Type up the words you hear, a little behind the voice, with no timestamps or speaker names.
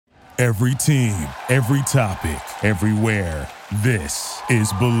Every team, every topic, everywhere. This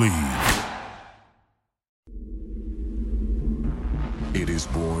is Believe. It is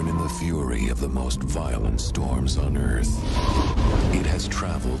born in the fury of the most violent storms on Earth. It has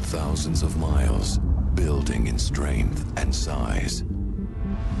traveled thousands of miles, building in strength and size.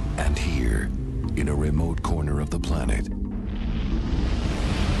 And here, in a remote corner of the planet,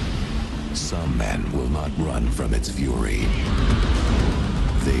 some men will not run from its fury.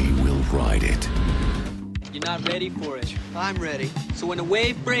 They will ride it. You're not ready for it. I'm ready. So when the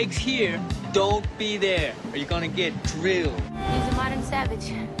wave breaks here, don't be there, or you're gonna get drilled. He's a modern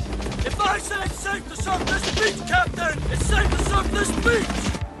savage. If I say it's safe to surf this beach, Captain, it's safe to surf this beach!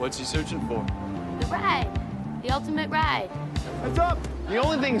 What's he searching for? The ride. The ultimate ride. What's up? The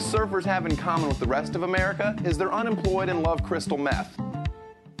only thing surfers have in common with the rest of America is they're unemployed and love crystal meth.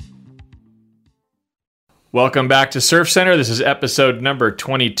 Welcome back to Surf Center. This is episode number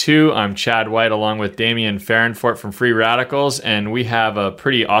 22. I'm Chad White along with Damian Farrenfort from Free Radicals, and we have a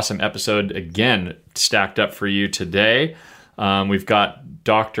pretty awesome episode again stacked up for you today. We've got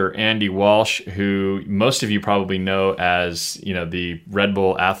Dr. Andy Walsh, who most of you probably know as, the Red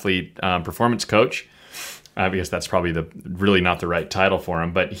Bull athlete performance coach. I guess that's probably really not the right title for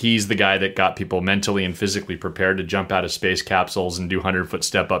him, but he's the guy that got people mentally and physically prepared to jump out of space capsules and do 100-foot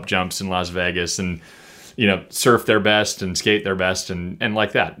step-up jumps in Las Vegas and surf their best and skate their best and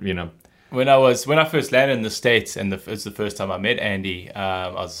like that, When I first landed in the States, and it's the first time I met Andy,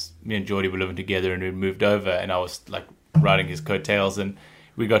 me and Jordy were living together, and we moved over, and I was like riding his coattails, and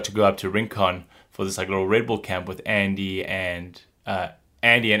we got to go up to Rincon for this like little Red Bull camp with Andy and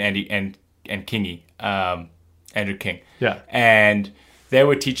Kingy, Andrew King. Yeah. And they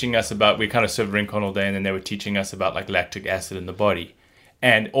were teaching us about, we kind of served Rincon all day, and then they were teaching us about like lactic acid in the body.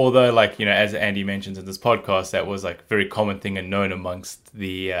 And although, as Andy mentions in this podcast, that was like a very common thing and known amongst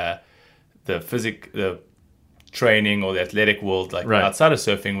the training or the athletic world, right, outside of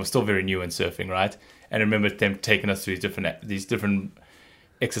surfing, was still very new in surfing, right? And I remember them taking us through these different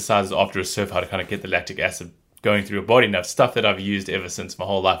exercises after a surf, how to kind of get the lactic acid going through your body. Now, stuff that I've used ever since my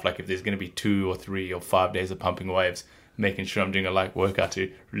whole life. Like if there's going to be 2 or 3 or 5 days of pumping waves, making sure I'm doing a light workout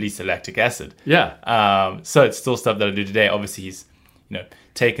to release the lactic acid. Yeah. So it's still stuff that I do today. Obviously, he's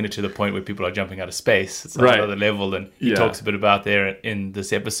taking it to the point where people are jumping out of space. It's on another level, and he talks a bit about there in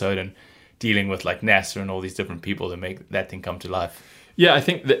this episode and dealing with like NASA and all these different people that make that thing come to life. Yeah, I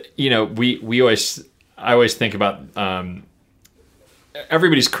think that I always think about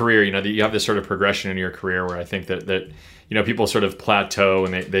everybody's career. That you have this sort of progression in your career where I think that people sort of plateau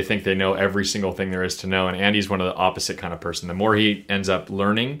and they think they know every single thing there is to know. And Andy's one of the opposite kind of person. The more he ends up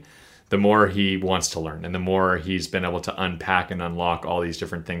learning, the more he wants to learn, and the more he's been able to unpack and unlock all these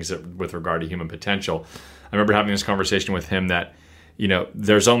different things with regard to human potential. I remember having this conversation with him that,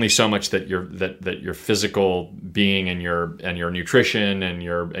 there's only so much that your physical being and your nutrition and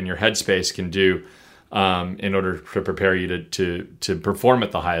your headspace can do in order to prepare you to perform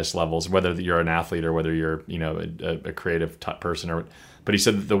at the highest levels, whether you're an athlete or whether you're a creative person. But he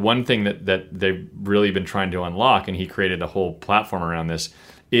said that the one thing that they've really been trying to unlock, and he created a whole platform around this,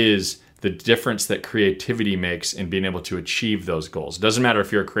 is the difference that creativity makes in being able to achieve those goals. It doesn't matter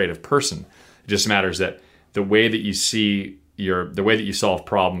if you're a creative person. It just matters that the way that you see the way that you solve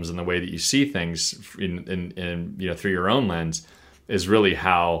problems and the way that you see things in through your own lens is really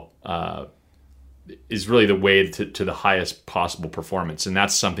the way to the highest possible performance. And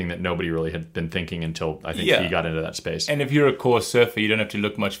that's something that nobody really had been thinking until I think he got into that space. And if you're a core surfer, you don't have to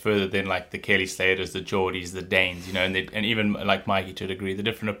look much further than like the Kelly Slaters, the Geordies, the Danes, and even like Mikey to a degree, the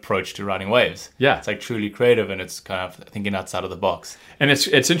different approach to riding waves. Yeah. It's like truly creative, and it's kind of thinking outside of the box. And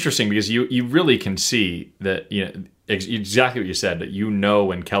it's interesting because you really can see that, exactly what you said, that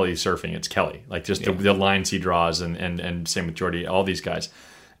when Kelly's surfing, it's Kelly. Like just the lines he draws and same with Jordy, all these guys.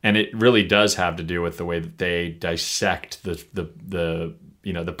 And it really does have to do with the way that they dissect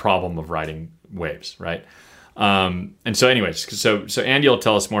the problem of riding waves, right? And so, anyways, so Andy will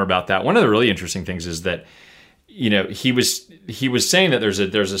tell us more about that. One of the really interesting things is that he was saying that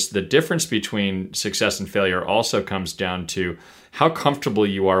the difference between success and failure also comes down to how comfortable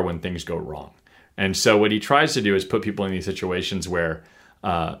you are when things go wrong. And so what he tries to do is put people in these situations where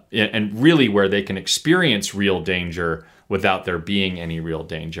and really where they can experience real danger without there being any real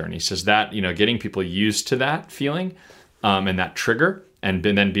danger. And he says that, getting people used to that feeling and that trigger, and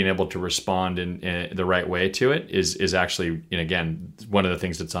then being able to respond in the right way to it is actually, again, one of the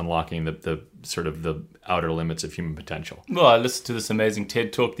things that's unlocking the sort of the outer limits of human potential. Well, I listened to this amazing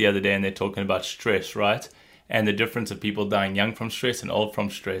TED Talk the other day, and they're talking about stress, right? And the difference of people dying young from stress and old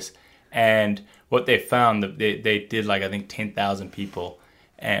from stress. And what they found, that they did I think 10,000 people,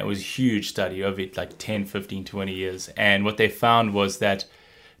 And it was a huge study over like 10, 15, 20 years. And what they found was that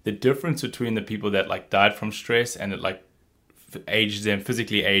the difference between the people that like died from stress and it like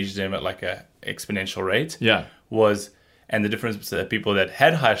physically aged them at like a exponential rate and the difference between the people that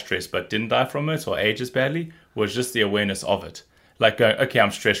had high stress but didn't die from it or age as badly was just the awareness of it. Like going, okay,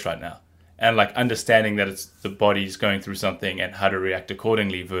 I'm stressed right now. And like understanding that it's the body's going through something and how to react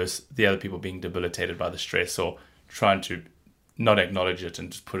accordingly versus the other people being debilitated by the stress or trying to not acknowledge it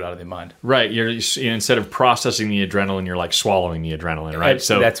and just put it out of their mind. Right. You're instead of processing the adrenaline, you're like swallowing the adrenaline, right?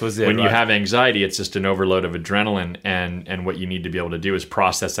 So that's what's it, when right? you have anxiety, it's just an overload of adrenaline, and what you need to be able to do is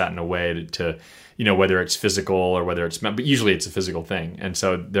process that in a way to whether it's physical or whether it's, but usually it's a physical thing. And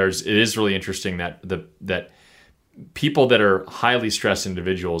so it is really interesting that people that are highly stressed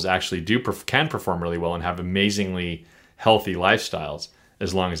individuals actually can perform really well and have amazingly healthy lifestyles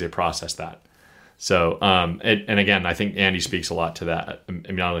as long as they process that. So, and again, I think Andy speaks a lot to that. I mean, I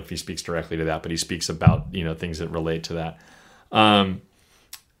don't know if he speaks directly to that, but he speaks about, things that relate to that.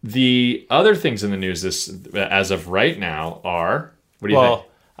 The other things in the news as of right now are, what do you think?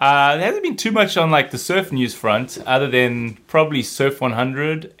 There hasn't been too much on like the surf news front other than probably Surf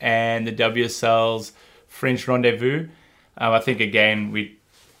 100 and the WSL's French Rendezvous. I think, again, we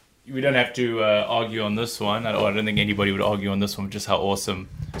don't have to argue on this one. I don't think anybody would argue on this one, just how awesome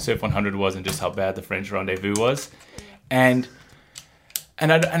Surf 100 was and just how bad the French Rendezvous was. And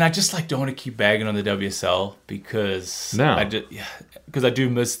I just like don't want to keep bagging on the WSL because I do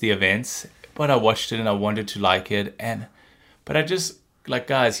miss the events. But I watched it and I wanted to like it. But I just like,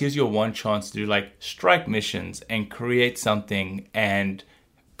 guys, here's your one chance to do like strike missions and create something and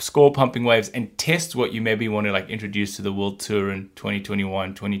score pumping waves and test what you maybe want to like introduce to the World Tour in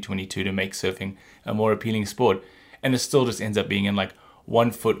 2021, 2022 to make surfing a more appealing sport. And it still just ends up being in like 1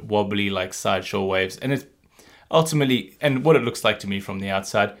 foot wobbly like sideshore waves. And it's ultimately, and what it looks like to me from the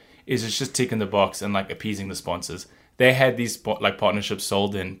outside is it's just ticking the box and like appeasing the sponsors. They had these like partnerships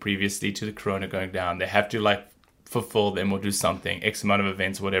sold in previously to the Corona going down. They have to like fulfill them or do something, X amount of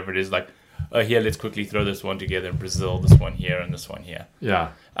events, whatever it is, like, oh, here, let's quickly throw this one together in Brazil, this one here, and this one here.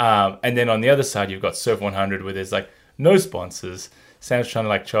 Yeah. And then on the other side, you've got Surf 100, where there's like no sponsors. Sam's trying to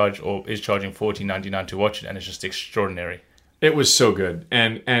like charge, or is charging $14.99 to watch it, and it's just extraordinary. It was so good,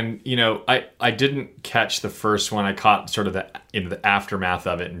 and I didn't catch the first one. I caught sort of the aftermath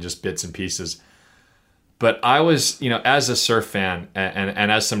of it and just bits and pieces. But I was, as a surf fan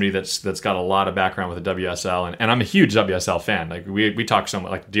and as somebody that's got a lot of background with the WSL, and I'm a huge WSL fan. Like we talk so much,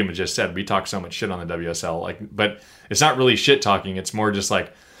 like Dima just said, we talk so much shit on the WSL. Like, but it's not really shit talking. It's more just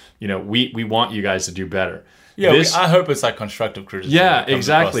like, we want you guys to do better. Yeah, I hope it's like constructive criticism. Yeah,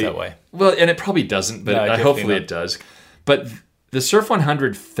 exactly. That way. Well, and it probably doesn't, but hopefully it does. But the Surf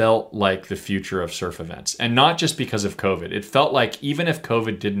 100 felt like the future of surf events, and not just because of COVID. It felt like even if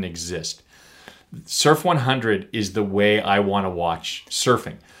COVID didn't exist, Surf 100 is the way I want to watch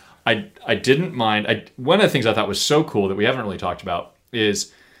surfing. I didn't mind. One of the things I thought was so cool that we haven't really talked about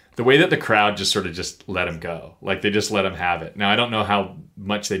is the way that the crowd just sort of just let him go. Like they just let him have it. Now, I don't know how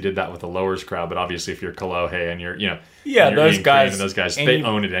much they did that with the lowers crowd, but obviously if you're Kolohe and you're, those guys, they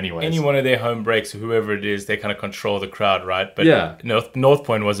own it anyways. Any one of their home breaks, whoever it is, they kind of control the crowd, right? But North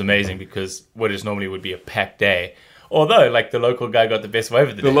Point was amazing because what is normally would be a packed day. Although, like, the local guy got the best wave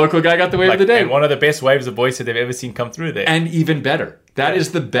of the day. The local guy got the wave of the day. And one of the best waves the boys said they've ever seen come through there. And even better. That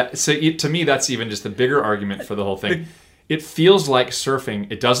is the best. So to me, that's even just the bigger argument for the whole thing. It feels like surfing.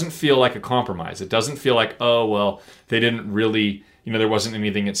 It doesn't feel like a compromise. It doesn't feel like, oh, well, they didn't really, there wasn't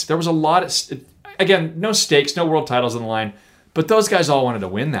anything. There was a lot of, again, no stakes, no world titles on the line. But those guys all wanted to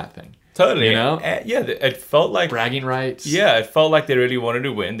win that thing. Totally. It felt like bragging rights. Yeah, it felt like they really wanted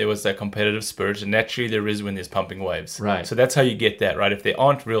to win. There was that competitive spirit, and naturally there is when there's pumping waves. Right. So that's how you get that, right? If there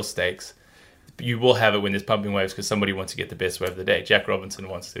aren't real stakes, you will have it when there's pumping waves because somebody wants to get the best wave of the day. Jack Robinson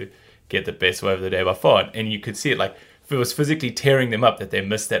wants to get the best wave of the day by far. And you could see it like if it was physically tearing them up that they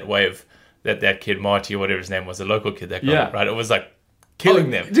missed that wave that kid Marty or whatever his name was, the local kid that got it, right? It was like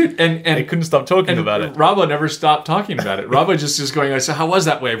killing them. Dude, and they couldn't stop talking about it. Robbo never stopped talking about it. Robbo just going, so how was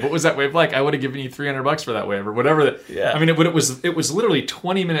that wave? What was that wave like? I would have given you $300 for that wave or whatever. I mean, it was literally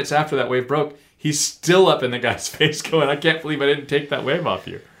 20 minutes after that wave broke. He's still up in the guy's face going, I can't believe I didn't take that wave off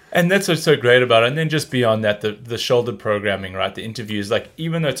you. And that's what's so great about it. And then just beyond that, the shouldered programming, right? The interviews, like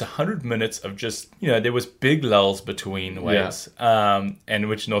even though it's 100 minutes of just, there was big lulls between waves, and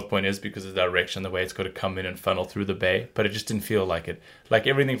which North Point is because of the direction, the way it's got to come in and funnel through the bay. But it just didn't feel like it. Like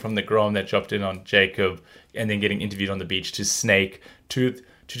everything from the Grom that dropped in on Jacob and then getting interviewed on the beach to Snake to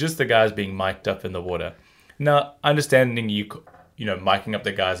just the guys being mic'd up in the water. Now, understanding miking up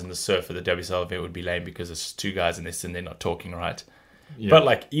the guys in the surf for the WSL event would be lame because it's just two guys in this and they're not talking, right? But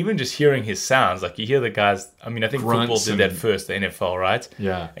like even just hearing his sounds, like you hear the guys. I mean, I think Grunts football did that first, the NFL, right?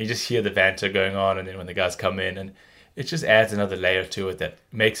 Yeah. And you just hear the banter going on, and then when the guys come in, and it just adds another layer to it that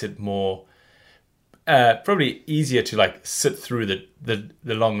makes it more probably easier to like sit through the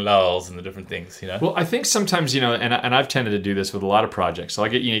long lulls and the different things, you know. Well, I think sometimes, and I've tended to do this with a lot of projects. So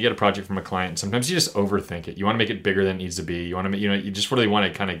you get a project from a client. Sometimes you just overthink it. You want to make it bigger than it needs to be. You want to, you just really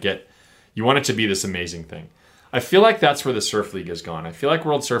want to kind of you want it to be this amazing thing. I feel like that's where the Surf League has gone. I feel like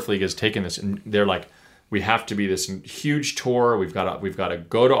World Surf League has taken this, and they're like, we have to be this huge tour. We've got to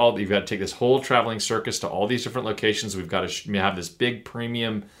go to all. You've got to take this whole traveling circus to all these different locations. We've got to have this big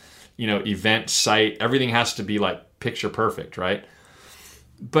premium, event site. Everything has to be like picture perfect, right?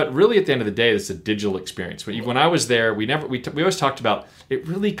 But really, at the end of the day, it's a digital experience. When I was there, we always talked about it.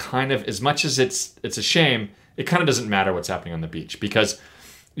 Really, kind of, as much as it's a shame, it kind of doesn't matter what's happening on the beach, because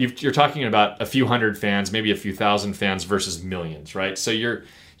you're talking about a few hundred fans, maybe a few thousand fans versus millions, right? So you're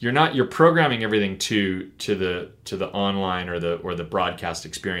programming everything to the online or the broadcast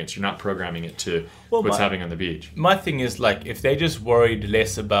experience. You're not programming it to what's happening on the beach. My thing is, like, if they just worried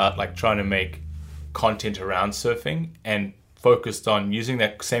less about like trying to make content around surfing and focused on using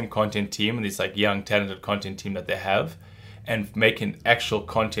that same content team and this like young talented content team that they have, and making actual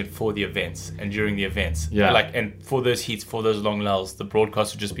content for the events and during the events. Yeah. Like, and for those heats, for those long lulls, the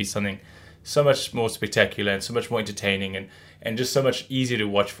broadcast would just be something so much more spectacular and so much more entertaining and just so much easier to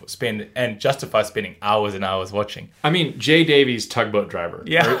watch, spend, and justify spending hours and hours watching. I mean, Jay Davies, tugboat driver.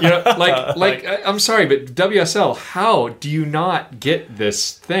 Yeah. Or, I'm sorry, but WSL, how do you not get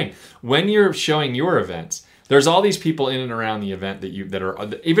this thing? When you're showing your events, there's all these people in and around the event that are,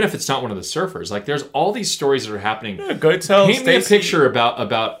 even if it's not one of the surfers, like there's all these stories that are happening. Yeah, go tell Paint me a Stacey. picture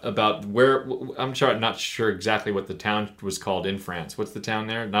about where. I'm not sure exactly what the town was called in France. What's the town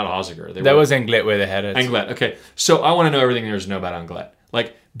there? Not Osger. That was Anglet where they had it. Anglet. Okay, so I want to know everything there is to know about Anglet.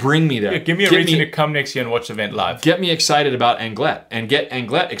 Like, bring me there. Yeah, give me a reason to come next year and watch the event live. Get me excited about Anglet, and get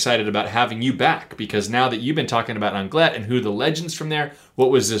Anglet excited about having you back, because now that you've been talking about Anglet and who the legends from there, what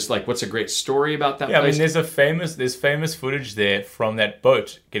was this like? What's a great story about that Yeah, place? I mean, there's famous footage there from that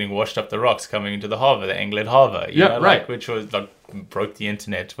boat getting washed up the rocks coming into the harbour, the Anglet Harbour. You know, right. Like, which was like broke the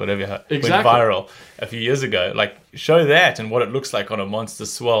internet, whatever. Exactly. Went viral a few years ago. Like, show that and what it looks like on a monster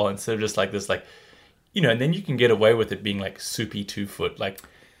swell instead of just like this, like, and then you can get away with it being like soupy 2 foot, like.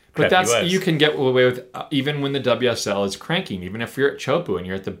 But you can get away with even when the WSL is cranking, even if you're at Chopu and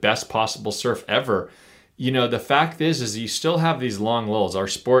you're at the best possible surf ever. The fact is you still have these long lulls. Our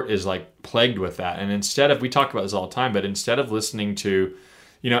sport is like plagued with that. And instead of, we talk about this all the time, but instead of listening to,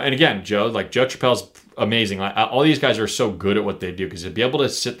 and again, Joe Chappelle's amazing. Like, all these guys are so good at what they do, because to be able to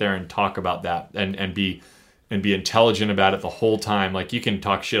sit there and talk about that and be intelligent about it the whole time. Like, you can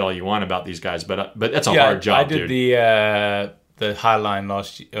talk shit all you want about these guys, but that's a hard job, dude. I did the High Line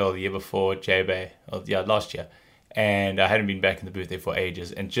last year, or the year before, J-Bay, last year, and I hadn't been back in the booth there for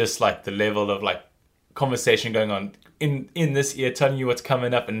ages, and just like the level of like conversation going on in this ear, telling you what's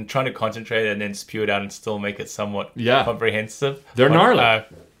coming up and trying to concentrate and then spew it out and still make it somewhat comprehensive. They're gnarly.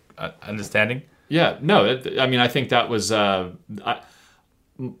 Understanding. Yeah, no, I mean, I think that was so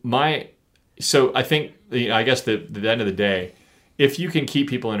I think, I guess the end of the day, if you can keep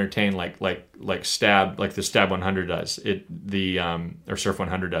people entertained like Stab, like the Stab 100 does, or Surf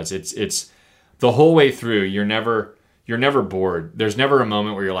 100 does, it's the whole way through. You're never bored. There's never a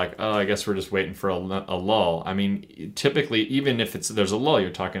moment where you're like, oh, I guess we're just waiting for a lull. I mean, typically, even if there's a lull, you're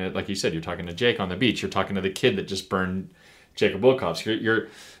talking to, like you said, you're talking to Jake on the beach. You're talking to the kid that just burned Jacob Wilcox.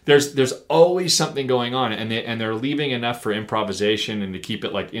 There's always something going on, and they're leaving enough for improvisation and to keep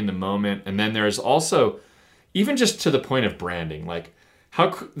it like in the moment. And then there's also, even just to the point of branding, like how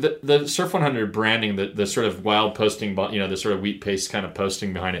the Surf 100 branding, the sort of wild posting, the sort of wheat paste kind of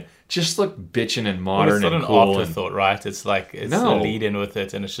posting behind it, just look bitchin' and modern and cool. It's not an afterthought, right? It's like it's a lead in with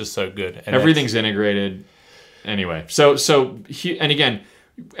it, and it's just so good. And everything's integrated. Anyway, so and again,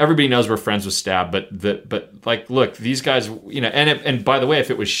 everybody knows we're friends with Stab, but like, look, these guys, and by the way, if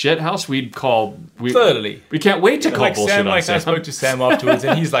it was Shithouse, we'd call. Totally. We can't wait to call like bullshit Sam, on like Sam. I spoke to Sam afterwards,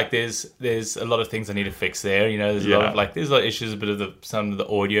 and he's like, "There's a lot of things I need to fix there. There's a lot of there's a lot of issues, a bit of some of the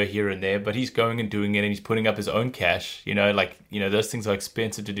audio here and there. But he's going and doing it, and he's putting up his own cash. Those things are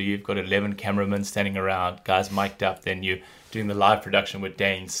expensive to do. You've got 11 cameramen standing around, guys mic'd up. Then you're doing the live production with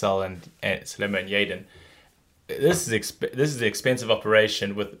Dane, Sal, and Salema and Yaden. This is the expensive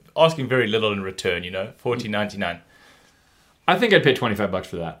operation with asking very little in return. $14.99. I think I'd pay $25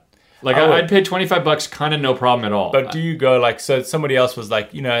 for that. Like, I'd pay $25, kind of no problem at all. But do you go like, so somebody else was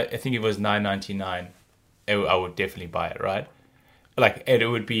like, I think it was $9.99. I would definitely buy it, right? Like, and it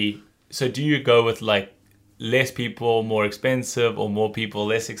would be. So do you go with like, less people more expensive or more people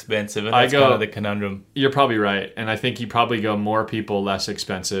less expensive? And I that's go- kind of the conundrum. You're probably right. And I think you probably go more people, less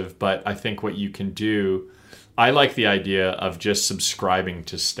expensive. But I think what you can do, I like the idea of just subscribing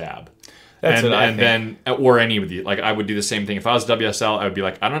to Stab. That's what I think. Then, or any of the, like, I would do the same thing. If I was WSL, I would be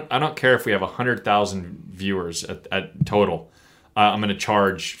like, I don't care if we have 100,000 viewers at total. I'm going to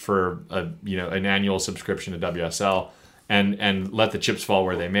charge for an annual subscription to WSL. And let the chips fall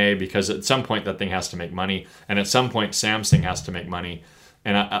where they may, because at some point that thing has to make money, and at some point Samsung has to make money.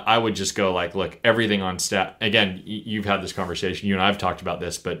 And I would just go like, look, everything on Stab. Again, you've had this conversation. You and I've talked about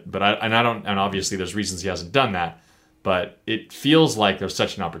this, but I don't. And obviously, there's reasons he hasn't done that. But it feels like there's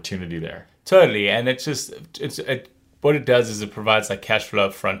such an opportunity there. Totally, and what it does is it provides like cash flow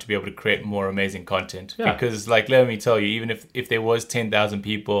up front to be able to create more amazing content. Yeah. Because like, let me tell you, even if there was 10,000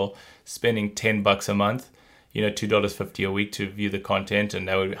 people spending $10 a month, $2.50 a week to view the content, and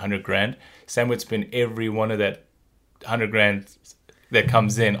that would be $100,000. Sam would spend every one of that $100,000 that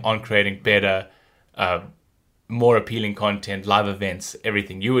comes in on creating better, more appealing content, live events,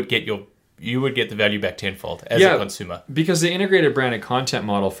 everything. You would get the value back tenfold as a consumer. Because the integrated branded content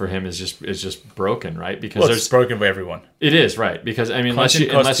model for him is just broken, right? Because it's broken for everyone. It is, right? Because I mean,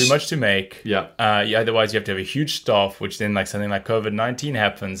 content costs too much to make. Yeah. Otherwise, you have to have a huge staff, which then like something like COVID-19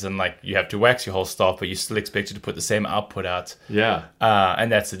 happens, and like you have to wax your whole staff, but you're still expected to put the same output out. Yeah.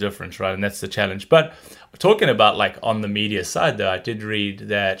 And that's the difference, right? And that's the challenge. But talking about like on the media side, though, I did read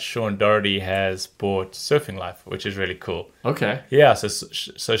that Sean Doherty has bought Surfing Life, which is really cool. Okay. Yeah.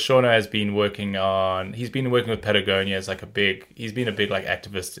 So Sean has been working with Patagonia as like he's been a big like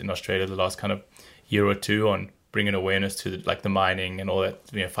activist in Australia the last kind of year or two on bringing awareness to the mining and all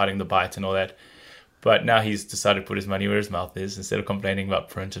that, fighting the bite and all that. But now he's decided to put his money where his mouth is instead of complaining about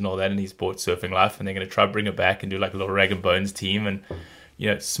print and all that. And he's bought Surfing Life, and they're going to try to bring it back and do like a little Rag and Bones team, and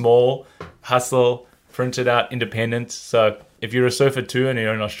small hustle, printed out, independent. So if you're a surfer too and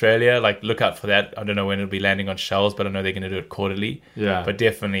you're in Australia, like look out for that. I don't know when it'll be landing on shelves, but I know they're going to do it quarterly. Yeah. But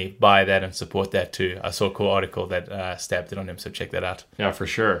definitely buy that and support that too. I saw a cool article that stabbed it on him, so check that out. Yeah, for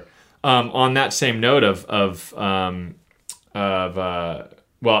sure. On that same note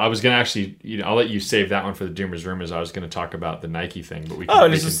well, I was going to actually, I'll let you save that one for the Doomers Rumors. I was going to talk about the Nike thing, but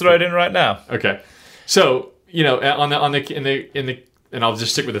let's just throw it in right now. Okay. So, and I'll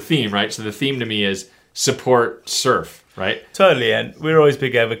just stick with the theme, right? So the theme to me is support surf, right? Totally, and we're always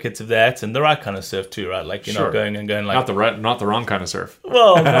big advocates of that, and the right kind of surf too, right? Like you're not going like not the wrong kind of surf.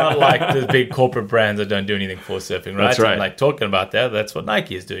 Well, not like the big corporate brands that don't do anything for surfing, right? That's right. And like talking about that, that's what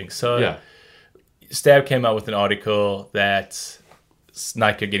Nike is doing. So yeah. Stab came out with an article that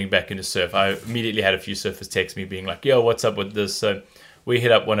Nike are getting back into surf. I immediately had a few surfers text me being like, yo, what's up with this? So we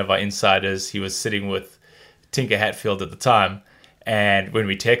hit up one of our insiders. He was sitting with Tinker Hatfield at the time. And when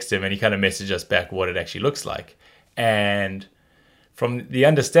we text him, and he kind of messaged us back what it actually looks like. And from the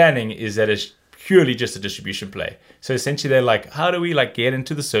understanding is that it's purely just a distribution play. So essentially they're like, how do we like get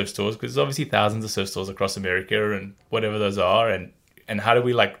into the surf stores? Because there's obviously thousands of surf stores across America and whatever those are. And how do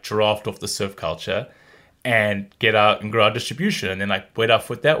we like draft off the surf culture and get out and grow our distribution and then like wet our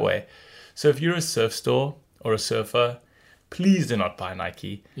foot that way? So if you're a surf store or a surfer, please do not buy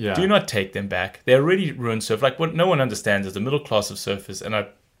Nike. Yeah. Do not take them back. They already ruined surf. Like what no one understands is the middle class of surfers,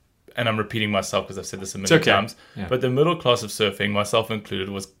 and I'm repeating myself because I've said this a million times, but the middle class of surfing, myself included,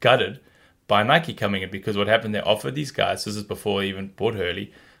 was gutted by Nike coming in, because what happened, they offered these guys, this is before they even bought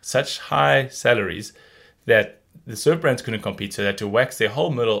Hurley, such high salaries that the surf brands couldn't compete, so they had to wax their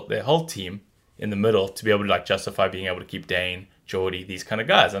whole team in the middle to be able to like justify being able to keep Dane, Geordie, these kind of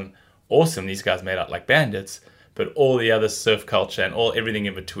guys. And awesome, these guys made out like bandits, but all the other surf culture and everything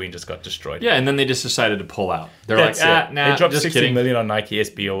in between just got destroyed. Yeah, and then they just decided to pull out. They're That's like, nah, they dropped just 60 kidding. million on Nike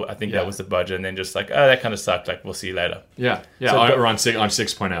SB, I think that was the budget, and then just like, oh, that kind of sucked. Like, we'll see you later. Yeah, So or on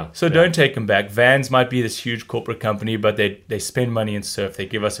 6.0. So don't take them back. Vans might be this huge corporate company, but they spend money in surf. They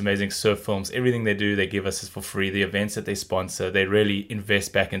give us amazing surf films. Everything they do, they give us is for free. The events that they sponsor, they really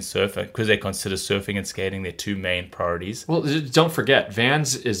invest back in surf because they consider surfing and skating their two main priorities. Well, don't forget,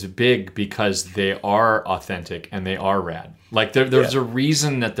 Vans is big because they are authentic and they are rad. Like there's a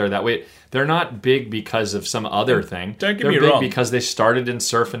reason that they're that way. They're not big because of some other thing. Don't get me They're big wrong. because they started in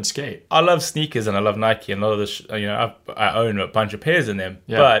surf and skate. I love sneakers and I love Nike and a lot of the I own a bunch of pairs in them,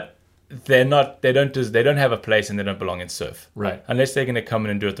 Yeah. but they don't have a place and they don't belong in surf. Right. Unless they're going to come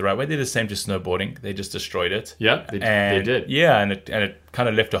in and do it the right way. They're the same to snowboarding. They just destroyed it. Yeah, they did. Yeah, and it kind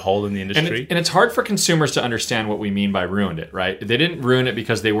of left a hole in the industry. And it's hard for consumers to understand what we mean by ruined it, right? They didn't ruin it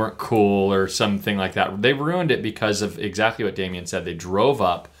because they weren't cool or something like that. They ruined it because of exactly what Damien said. They drove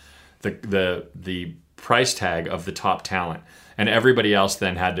up the price tag of the top talent. and everybody else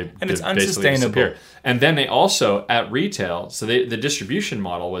then had to And it's basically unsustainable. disappear. And then they also at retail, so the distribution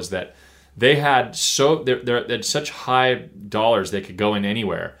model was that they had they're at such high dollars they could go in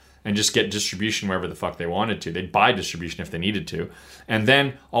anywhere and just get distribution wherever the fuck they wanted to. They'd buy distribution if they needed to. And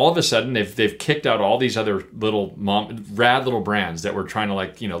then all of a sudden they've kicked out all these other little rad little brands that were trying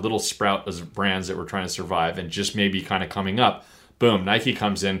to little sprout as brands that were trying to survive and just maybe kind of coming up. Boom, Nike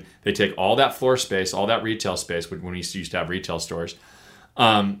comes in, they take all that floor space, all that retail space when we used to have retail stores.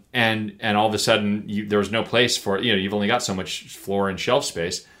 And all of a sudden there was no place for, you've only got so much floor and shelf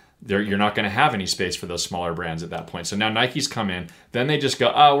space. You're not going to have any space for those smaller brands at that point. So now Nike's come in. Then they just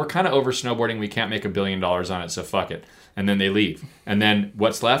go, oh, we're kind of over snowboarding. We can't make $1 billion on it, so fuck it. And then they leave. And then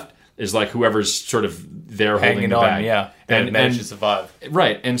what's left is like whoever's sort of there holding the bag. Yeah, and managed to survive.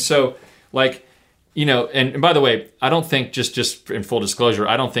 Right. And so and by the way, I don't think just in full disclosure,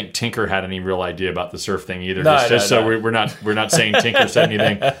 I don't think Tinker had any real idea about the surf thing either. So we're not saying Tinker said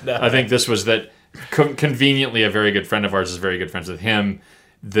anything. No. I think this was that conveniently a very good friend of ours is very good friends with him.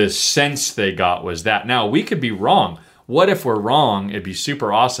 The sense they got was that. Now, we could be wrong. What if we're wrong? It'd be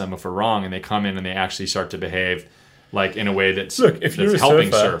super awesome if we're wrong and they come in and they actually start to behave like in a way that's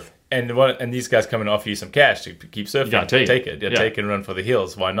helping surf. And these guys come and offer you some cash to keep surfing. You gotta take it. Take it and run for the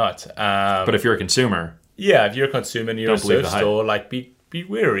hills. Why not? But if you're a consumer... Yeah, if you're a consumer and you're a surf store, be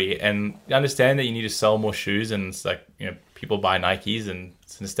wary and understand that you need to sell more shoes. And it's like, people buy Nikes and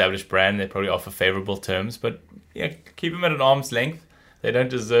it's an established brand. They probably offer favorable terms. But keep them at an arm's length. They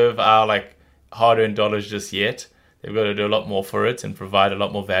don't deserve our hard-earned dollars just yet. They've got to do a lot more for it and provide a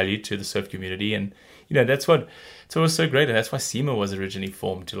lot more value to the surf community. And that's what was so great, and that's why SEMA was originally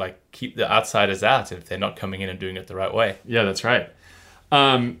formed, to keep the outsiders out if they're not coming in and doing it the right way. Yeah, that's right.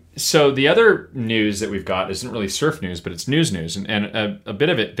 So the other news that we've got isn't really surf news, but it's news, and a bit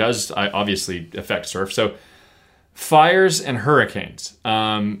of it does obviously affect surf. So fires and hurricanes.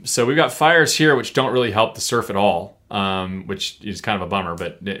 So we've got fires here, which don't really help the surf at all. Which is kind of a bummer,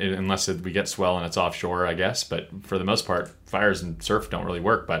 but unless we get swell and it's offshore, I guess. But for the most part, fires and surf don't really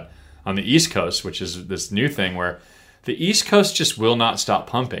work. But on the East Coast, which is this new thing where the East Coast just will not stop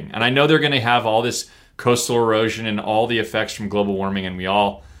pumping. And I know they're going to have all this coastal erosion and all the effects from global warming, and we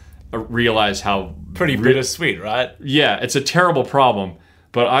all realize how... Pretty bittersweet, right? Yeah, it's a terrible problem.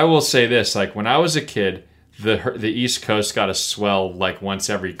 But I will say this, when I was a kid... The East Coast got a swell once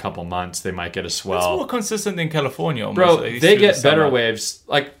every couple months. They might get a swell. It's more consistent than California. Almost, bro. They get better waves.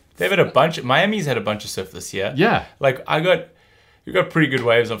 They've had a bunch. Miami's had a bunch of surf this year. Yeah. You got pretty good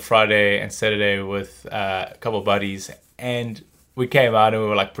waves on Friday and Saturday with a couple of buddies, and we came out and we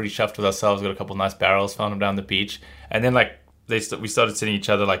were pretty chuffed with ourselves. Got a couple of nice barrels, found them down the beach, and then we started sending each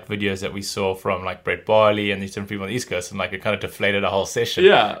other videos that we saw from Brett Barley and these different people on the East Coast, and it kind of deflated our whole session.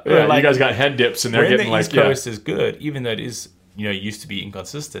 Yeah, you guys got head dips, and they're getting the East Coast is good, even though it is used to be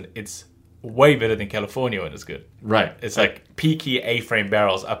inconsistent. It's way better than California when it's good. Right, it's peaky A-frame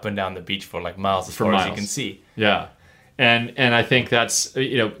barrels up and down the beach for miles as far as you can see. Yeah, and I think that's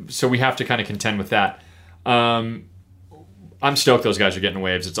so we have to kind of contend with that. I'm stoked those guys are getting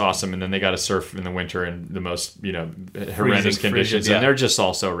waves. It's awesome. And then they got to surf in the winter in the most, horrendous conditions. And they're just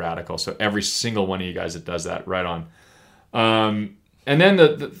all so radical. So every single one of you guys that does that, right on. And then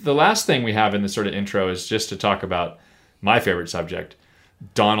the last thing we have in the sort of intro is just to talk about my favorite subject,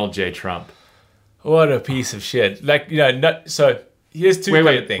 Donald J. Trump. What a piece of shit. So here's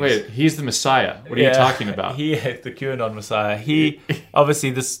two things. Wait, he's the Messiah. What are you talking about? He is the QAnon Messiah. He, obviously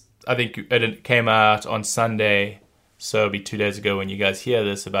I think it came out on Sunday. So it'll be 2 days ago when you guys hear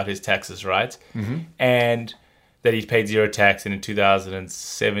this about his taxes, right? Mm-hmm. And that he paid zero tax, and in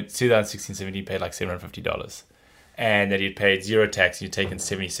 2016-17 he paid $750. And that he'd paid zero tax, and he'd taken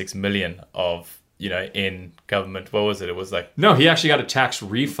 $76 million of, in government. What was it? It was No, he actually got a tax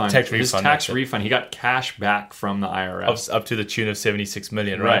refund. His tax refund. He got cash back from the IRS. Up to the tune of $76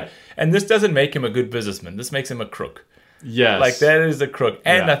 million, right? And this doesn't make him a good businessman. This makes him a crook. Yes. That is the crook.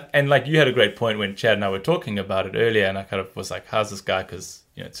 And and you had a great point when Chad and I were talking about it earlier, and I kind of was like, how's this guy? Because,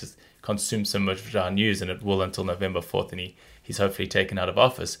 it's just consumes so much of our news, and it will until November 4th, and he's hopefully taken out of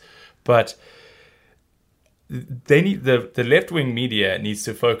office. But they need the left-wing media needs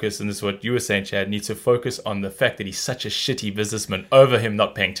to focus, and this is what you were saying, Chad, needs to focus on the fact that he's such a shitty businessman over him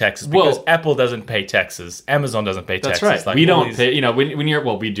not paying taxes, because Apple doesn't pay taxes, Amazon doesn't pay taxes. That's right. We don't pay.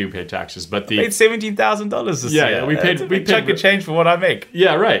 We do pay taxes, but I paid $17,000 this year. Yeah, we paid chunk of change for what I make.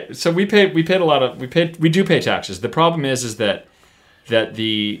 Yeah, right. So we paid a lot of we do pay taxes. The problem is that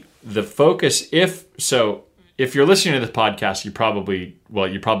the focus if you're listening to this podcast, you probably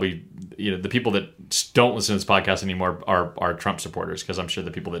the people that don't listen to this podcast anymore are Trump supporters, because I'm sure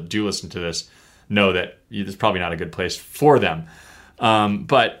the people that do listen to this know that it's probably not a good place for them.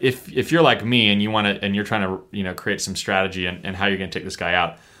 But if you're like me and you want to, and you're trying to, create some strategy and how you're going to take this guy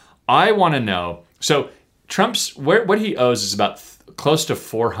out, I want to know. So Trump's what he owes is about close to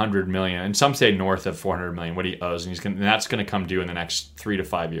 $400 million, and some say north of $400 million. What he owes, and that's going to come due in the next 3 to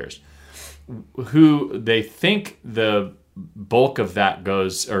 5 years. Who they think the bulk of that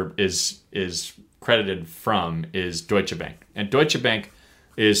goes or is credited from is Deutsche Bank, and Deutsche Bank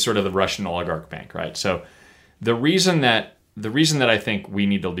is sort of the Russian oligarch bank, right? So the reason that I think we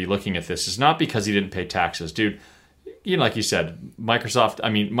need to be looking at this is not because he didn't pay taxes, dude. Like you said, Microsoft.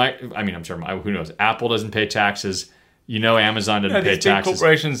 I'm sorry. Who knows? Apple doesn't pay taxes. Amazon doesn't pay taxes.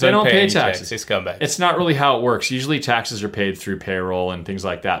 Corporations they don't pay taxes. taxes. They scumbag. It's not really how it works. Usually, taxes are paid through payroll and things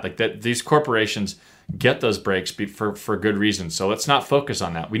like that. Like that, these corporations get those breaks for good reasons. So let's not focus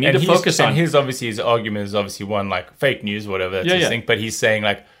on that. We need to focus on his argument is obviously one like fake news, whatever that's his thing. But he's saying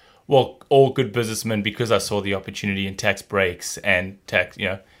like, well, all good businessmen, because I saw the opportunity in tax breaks and tax,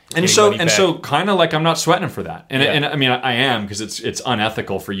 And so kind of like I'm not sweating him for that. And I mean I am, because it's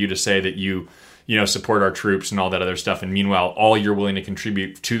unethical for you to say that you support our troops and all that other stuff, and meanwhile all you're willing to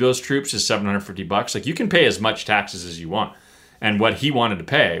contribute to those troops is $750. Like, you can pay as much taxes as you want. And what he wanted to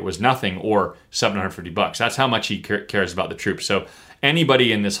pay was nothing or $750. That's how much he cares about the troops. So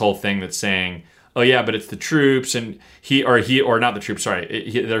anybody in this whole thing that's saying, oh yeah, but it's the troops, and or not the troops, sorry.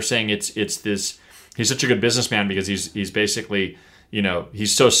 They're saying it's this, he's such a good businessman because he's basically,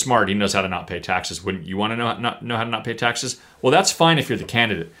 he's so smart, he knows how to not pay taxes. Wouldn't you want to know how to not pay taxes? Well, that's fine if you're the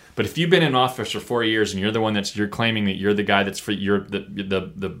candidate. But if you've been in office for 4 years and you're the one you're claiming that you're the guy that's you're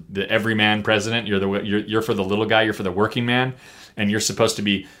the everyman president, you're for the little guy, you're for the working man, and you're supposed to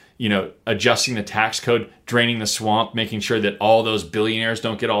be, adjusting the tax code, draining the swamp, making sure that all those billionaires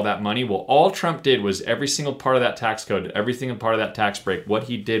don't get all that money. Well, all Trump did was every single part of that tax code, every single part of that tax break, what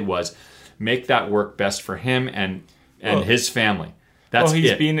he did was make that work best for him and his family. That's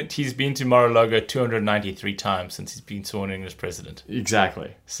he's been to Mar-a-Lago 293 times since he's been sworn in as president.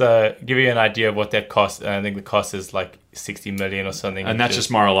 Exactly. So give you an idea of what that cost. I think the cost is like $60 million or something. And that's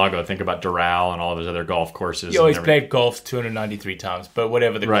just Mar-a-Lago. Think about Doral and all those other golf courses. He always played golf 293 times. But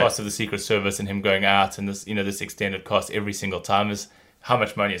whatever the cost of the Secret Service and him going out and this, this extended cost every single time is how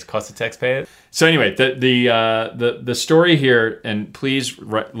much money it's cost the taxpayer. So anyway, the story here, and please,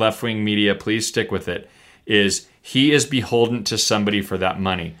 left-wing media, please stick with it, is he is beholden to somebody for that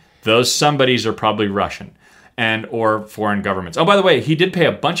money. Those somebodies are probably Russian and or foreign governments. Oh, by the way, he did pay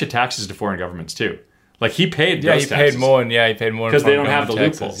a bunch of taxes to foreign governments too. Like, he paid those taxes. Paid more, and he paid more because they don't have the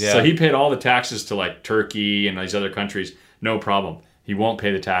loopholes. Yeah. So he paid all the taxes to like Turkey and these other countries, no problem. He won't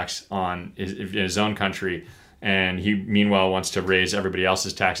pay the tax on in his own country, and he meanwhile wants to raise everybody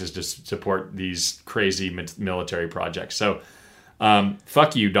else's taxes to support these crazy military projects. So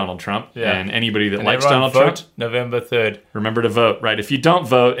fuck you, Donald Trump, and anybody that likes Donald Trump. November 3rd. Remember to vote, right? If you don't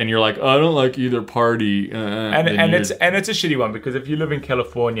vote and you're like, oh, I don't like either party, and it's a shitty one, because if you live in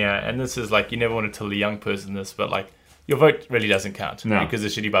California, and this is like, you never want to tell a young person this, but like, your vote really doesn't count because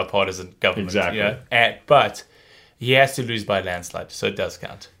it's shitty bipartisan government. Exactly. But he has to lose by a landslide, so it does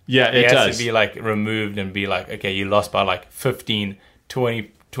count. Yeah, it does. He has to be like removed and be like, okay, you lost by like 15,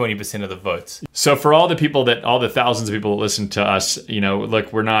 20% of the votes. So for all the thousands of people that listen to us,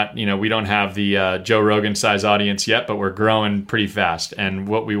 look, we're not, we don't have the Joe Rogan size audience yet, but we're growing pretty fast. And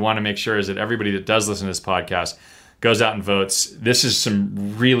what we want to make sure is that everybody that does listen to this podcast goes out and votes. This is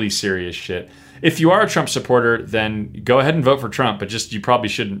some really serious shit. If you are a Trump supporter, then go ahead and vote for Trump, but you probably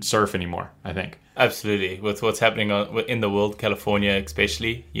shouldn't surf anymore, I think. Absolutely. With what's happening in the world, California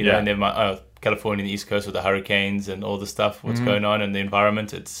especially, and then California and the East Coast with the hurricanes and all the stuff, what's going on in the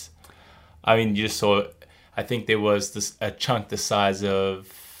environment. You just saw, I think there was a chunk the size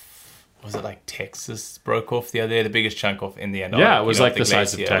of, was it like Texas broke off the other day? The biggest chunk off in the end. Yeah, it was like the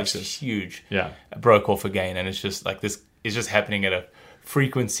size of Texas. It was huge. Yeah. Broke off again. And it's just like this, it's just happening at a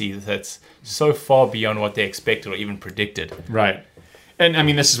frequency that's so far beyond what they expected or even predicted. Right. And I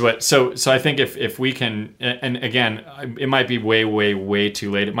mean, this is what, so I think if we can, and again, it might be way, way, way too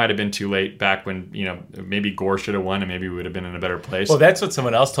late. It might have been too late back when, maybe Gore should have won and maybe we would have been in a better place. Well, that's what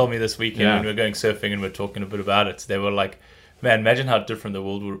someone else told me this weekend when we were going surfing and we were talking a bit about it. They were like, man, imagine how different the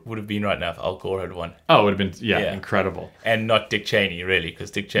world would have been right now if Al Gore had won. Oh, it would have been, incredible. And not Dick Cheney, really,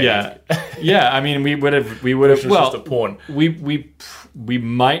 because Dick Cheney. Yeah. I mean, we would have, well, just a pawn. We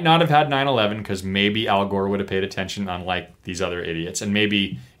might not have had 9/11 because maybe Al Gore would have paid attention, unlike these other idiots. And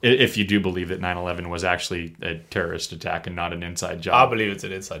maybe if you do believe that 9/11 was actually a terrorist attack and not an inside job. I believe it's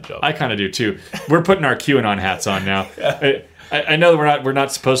an inside job. I kind of do too. We're putting our QAnon hats on now. I know we're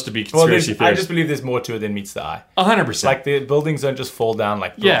not supposed to be conspiracy I theorists. just believe there's more to it than meets the eye. 100%. Like the buildings don't just fall down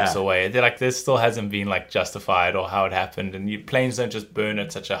like blocks away. They're like there still hasn't been like justified or how it happened, and planes don't just burn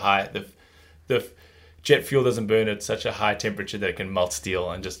at such a high. The jet fuel doesn't burn at such a high temperature that it can melt steel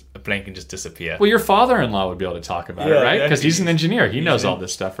and just a plane can just disappear. Well, your father-in-law would be able to talk about it, right? Because he's an engineer. He knows all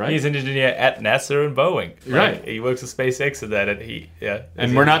this stuff, right? He's an engineer at NASA and Boeing. Right. He works with SpaceX and that, and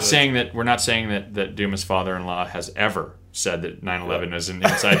And we're not saying that Duma's father-in-law has ever said that 9/11 is an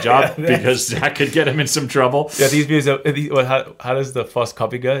inside job because that could get him in some trouble. Yeah, these views are. How does the false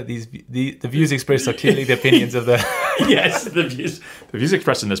copy go? The views expressed are clearly the opinions of the. Yes, the views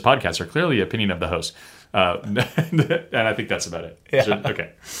expressed in this podcast are clearly the opinion of the host, and I think that's about it. Yeah. So,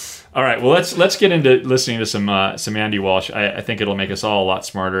 okay. All right. Well, let's get into listening to some Andy Walsh. I think it'll make us all a lot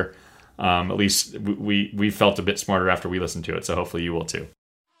smarter. At least we felt a bit smarter after we listened to it. So hopefully you will too.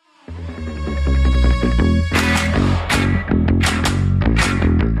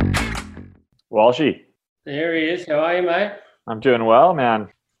 Walshy. There he is. How are you, mate? I'm doing well, man.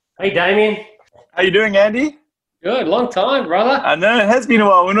 Hey, Damien. How you doing, Andy? Good. Long time, brother. I know, it has been a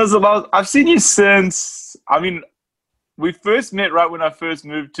while. When was the last? I've seen you since, we first met right when I first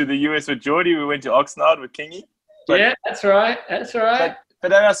moved to the US with Geordie. We went to Oxnard with Kingy. Yeah, that's right. That's right. But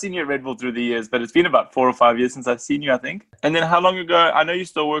then I've seen you at Red Bull through the years, but it's been about 4 or 5 years since I've seen you, I think. And then how long ago? I know you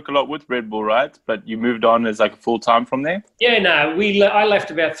still work a lot with Red Bull, right? But you moved on as like full-time from there? Yeah, no, I left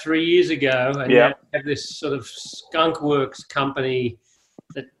about 3 years ago, and now I have this sort of skunk works company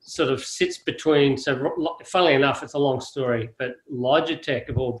that sort of sits between. So, funnily enough, it's a long story, but Logitech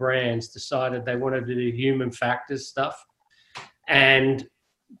of all brands decided they wanted to do human factors stuff,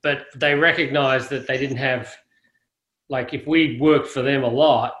 but they recognized that they didn't have. Like if we worked for them a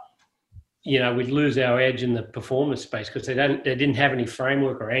lot, we'd lose our edge in the performance space because they didn't have any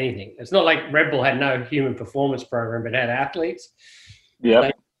framework or anything. It's not like Red Bull had no human performance program, but had athletes.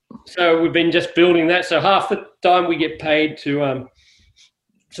 Yeah. So we've been just building that. So half the time we get paid to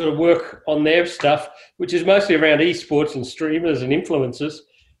sort of work on their stuff, which is mostly around esports and streamers and influencers.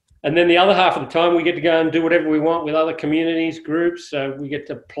 And then the other half of the time we get to go and do whatever we want with other communities, groups. So we get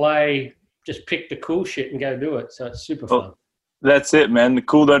to play. Just pick the cool shit and go do it. So it's super fun. That's it, man. The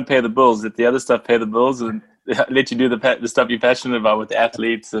cool don't pay the bills. Let the other stuff pay the bills and let you do the stuff you're passionate about with the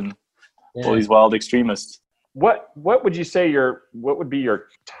athletes and all these wild extremists. What would you say what would be your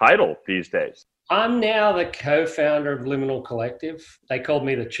title these days? I'm now the co-founder of Liminal Collective. They called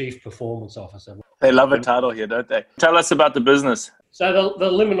me the Chief Performance Officer. They love a title here, don't they? Tell us about the business. So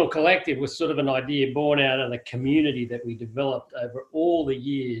the Liminal Collective was sort of an idea born out of the community that we developed over all the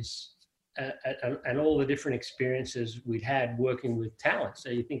years and all the different experiences we'd had working with talent. So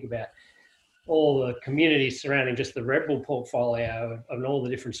you think about all the communities surrounding just the Red Bull portfolio and all the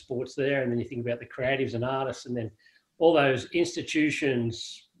different sports there. And then you think about the creatives and artists, and then all those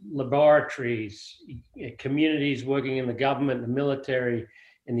institutions, laboratories, communities working in the government, the military,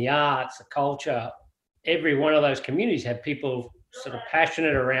 in the arts, the culture. Every one of those communities had people sort of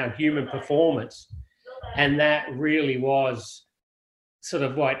passionate around human performance. And that really was sort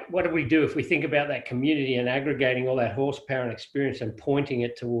of what do we do if we think about that community and aggregating all that horsepower and experience and pointing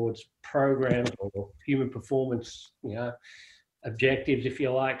it towards programs or human performance, objectives, if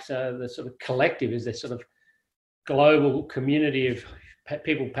you like. So the sort of collective is this sort of global community of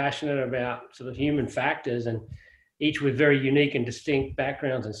people passionate about sort of human factors, and each with very unique and distinct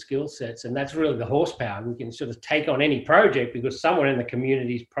backgrounds and skill sets. And that's really the horsepower. We can sort of take on any project because someone in the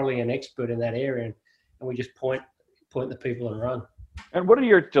community is probably an expert in that area, and we just point the people and run. And what are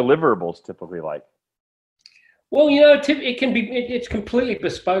your deliverables typically like? Well, it's completely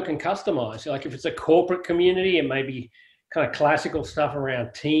bespoke and customized. Like if it's a corporate community, it may be kind of classical stuff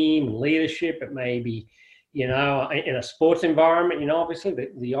around team and leadership. It may be, in a sports environment, obviously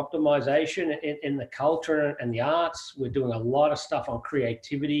the optimization in the culture and the arts. We're doing a lot of stuff on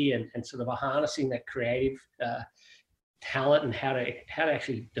creativity and sort of harnessing that creative talent and how to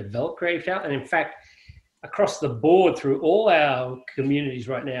actually develop creative talent. And in fact, across the board through all our communities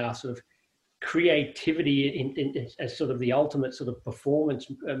right now, sort of creativity in as sort of the ultimate sort of performance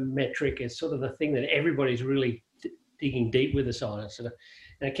metric is sort of the thing that everybody's really digging deep with us on. And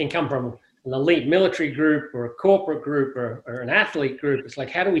it can come from an elite military group or a corporate group or an athlete group. It's like,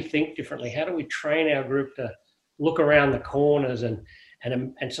 how do we think differently? How do we train our group to look around the corners and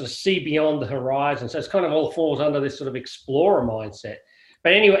sort of see beyond the horizon? So it's kind of all falls under this sort of explorer mindset.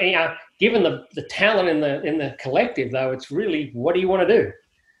 But anyway, given the talent in the collective, though, it's really, what do you want to do?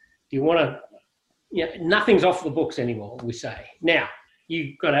 Do you want to, nothing's off the books anymore, we say. Now,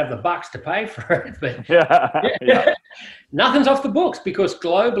 you've got to have the bucks to pay for it. But Yeah. nothing's off the books because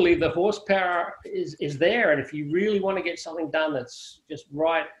globally the horsepower is there. And if you really want to get something done that's just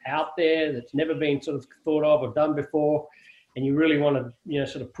right out there, that's never been sort of thought of or done before, and you really want to,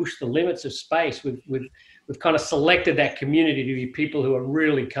 sort of push the limits of space, we've kind of selected that community to be people who are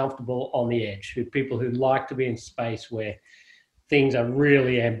really comfortable on the edge, people who like to be in space where things are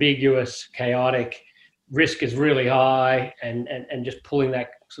really ambiguous, chaotic, risk is really high, and just pulling that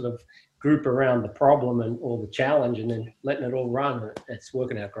sort of group around the problem or the challenge and then letting it all run. It's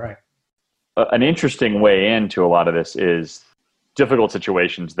working out great. An interesting way into a lot of this is difficult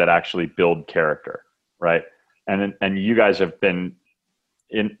situations that actually build character, right? And you guys have been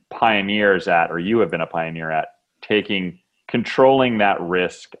pioneers at, or you have been a pioneer at controlling that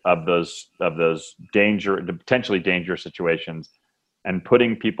risk of those potentially dangerous situations, and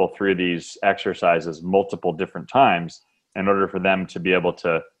putting people through these exercises multiple different times in order for them to be able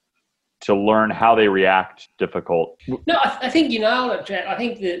to learn how they react to difficult. No, I think you nailed it, Chad. I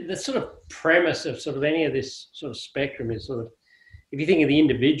think the sort of premise of sort of any of this sort of spectrum is sort of, if you think of the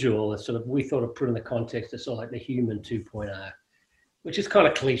individual, it's sort of, we thought of put in the context of sort of like the human 2.0, which is kind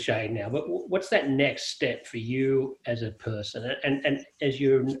of cliche now, but what's that next step for you as a person? And as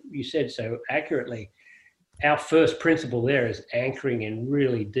you said so accurately, our first principle there is anchoring in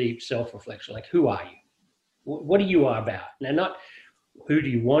really deep self-reflection. Like, who are you? What are you about? Now, not who do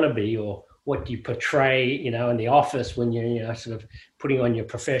you want to be or what do you portray, in the office when you're, sort of putting on your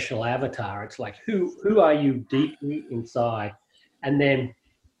professional avatar. It's like, who are you deeply inside? And then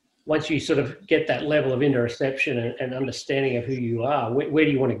once you sort of get that level of interoception and understanding of who you are, where do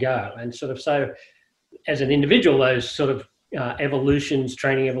you want to go? And sort of, so as an individual, those sort of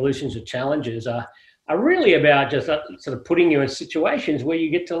training evolutions or challenges are really about just sort of putting you in situations where you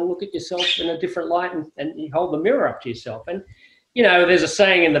get to look at yourself in a different light and you hold the mirror up to yourself. And, there's a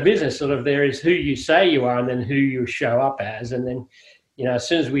saying in the business, sort of, there is who you say you are and then who you show up as. And then, as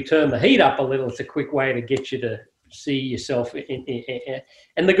soon as we turn the heat up a little, it's a quick way to get you to see yourself in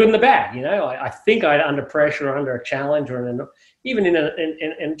the good and the bad. I think under pressure or under a challenge or even in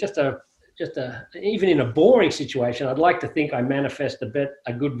even in a boring situation, I'd like to think I manifest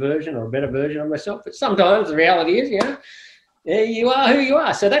a good version or a better version of myself. But sometimes the reality is, you are who you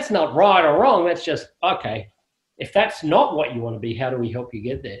are. So that's not right or wrong. That's just, okay, if that's not what you want to be, how do we help you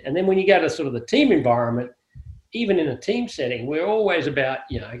get there? And then when you go to sort of the team environment, even in a team setting, we're always about,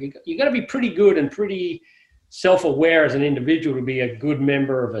 you got to be pretty good and pretty self-aware as an individual to be a good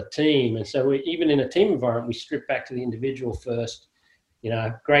member of a team. And so even in a team environment, we strip back to the individual first.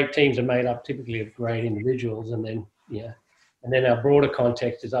 Great teams are made up typically of great individuals. And then our broader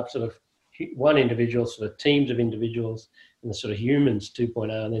context is up sort of one individual, sort of teams of individuals, and the sort of humans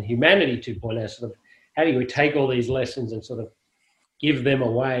 2.0, and then humanity 2.0, sort of how do we take all these lessons and sort of give them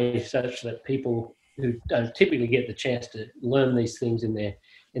away such that people who don't typically get the chance to learn these things in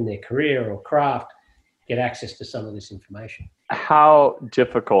their career or craft get access to some of this information. How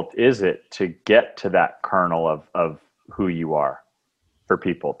difficult is it to get to that kernel of who you are for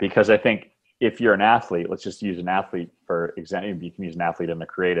people? Because I think if you're an athlete, let's just use an athlete for example. You can use an athlete and the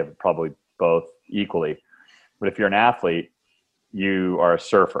creative, probably both equally. But if you're an athlete, you are a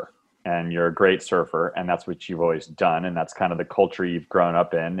surfer and you're a great surfer, and that's what you've always done. And that's kind of the culture you've grown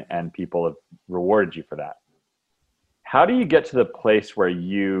up in, and people have rewarded you for that. How do you get to the place where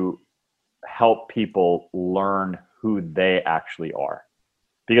you help people learn who they actually are?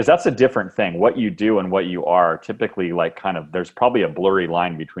 Because that's a different thing. What you do and what you are typically, like, kind of, there's probably a blurry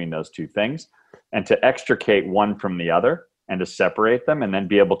line between those two things. And to extricate one from the other and to separate them and then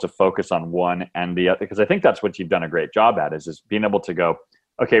be able to focus on one and the other, because I think that's what you've done a great job at, is being able to go,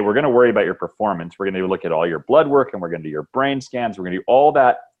 okay, we're going to worry about your performance. We're going to look at all your blood work, and we're going to do your brain scans. We're going to do all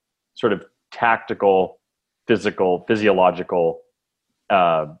that sort of tactical, physiological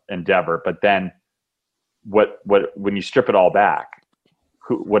endeavor. But then when you strip it all back,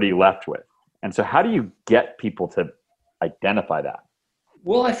 what are you left with? And so how do you get people to identify that?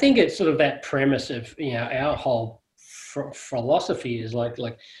 Well, I think it's sort of that premise of, our whole philosophy is like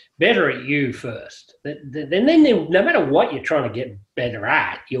better at you first. Then no matter what you're trying to get better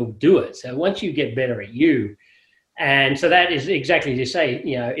at, you'll do it. So once you get better at you, and so that is exactly as you say,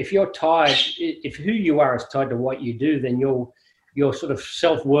 if you're tied, if who you are is tied to what you do, then your sort of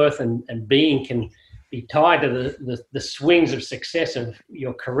self-worth and being can be tied to the swings of success of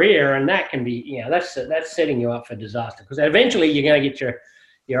your career. And that can be, that's setting you up for disaster, because eventually you're going to get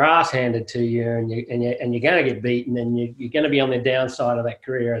your ass handed to you, and you're going to get beaten, and you're going to be on the downside of that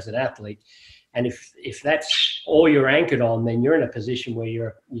career as an athlete. And if that's all you're anchored on, then you're in a position where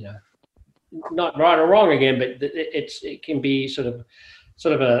you're, not right or wrong again, but it can be sort of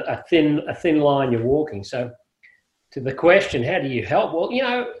sort of a thin line you're walking. So to the question, how do you help? Well,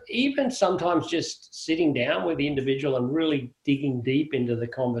 even sometimes just sitting down with the individual and really digging deep into the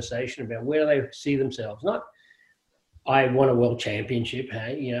conversation about where they see themselves. Not, I won a world championship.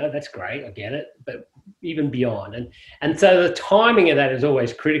 Hey, that's great. I get it. But even beyond. And so the timing of that is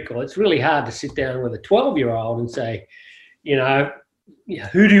always critical. It's really hard to sit down with a 12-year-old and say,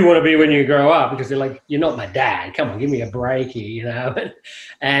 who do you want to be when you grow up? Because they're like, you're not my dad. Come on, give me a break here,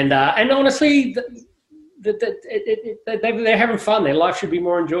 And honestly, they're having fun. Their life should be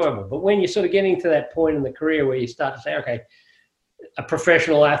more enjoyable. But when you're sort of getting to that point in the career where you start to say, okay, a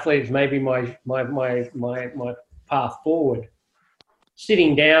professional athlete is maybe my path forward,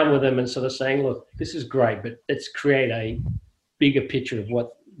 sitting down with them and sort of saying, look, this is great, but let's create a bigger picture of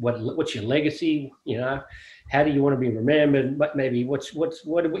what's your legacy, how do you want to be remembered? But maybe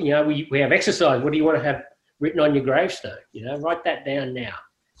we have exercise. What do you want to have written on your gravestone? Write that down now.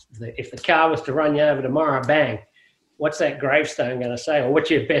 If the car was to run you over tomorrow, bang, what's that gravestone going to say? Or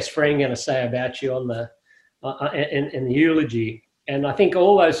what's your best friend going to say about you on the in the eulogy? And I think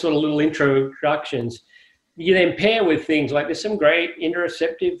all those sort of little introductions, you then pair with things like there's some great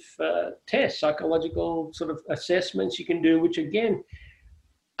interoceptive tests, psychological sort of assessments you can do, which again,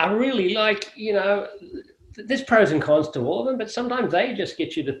 are really like, there's pros and cons to all of them, but sometimes they just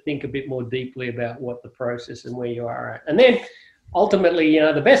get you to think a bit more deeply about what the process and where you are at. And then ultimately,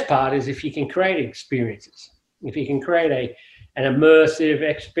 the best part is if you can create experiences, if you can create an immersive,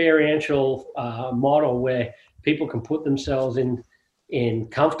 experiential model where people can put themselves in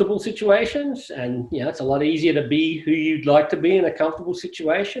comfortable situations, and it's a lot easier to be who you'd like to be in a comfortable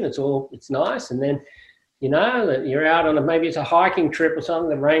situation. It's nice, and then that you're out on maybe it's a hiking trip or something.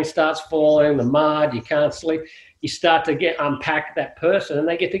 The rain starts falling, the mud, you can't sleep. You start to unpack that person, and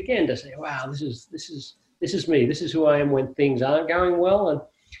they get again to say, "Wow, this is me. This is who I am when things aren't going well."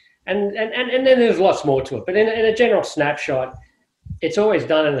 And then there's lots more to it. But in a general snapshot, it's always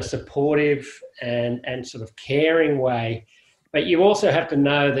done in a supportive and sort of caring way. But you also have to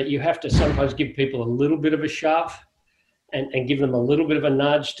know that you have to sometimes give people a little bit of a shove and give them a little bit of a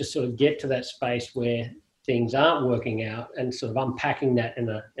nudge to sort of get to that space where things aren't working out, and sort of unpacking that in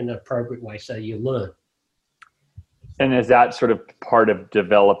an appropriate way so you learn. And is that sort of part of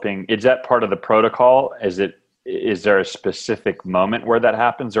developing, is that part of the protocol? Is there a specific moment where that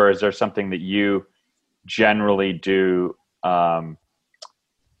happens, or is there something that you generally do?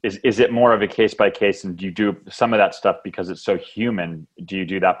 Is it more of a case by case, and do you do some of that stuff because it's so human? Do you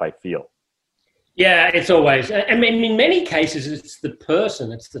do that by feel? Yeah, it's always, I mean, in many cases, it's the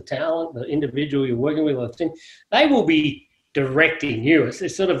person, it's the talent, the individual you're working with. They will be directing you.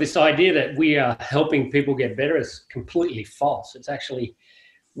 It's sort of this idea that we are helping people get better is completely false. It's actually,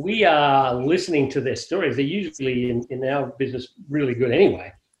 we are listening to their stories. They're usually in our business really good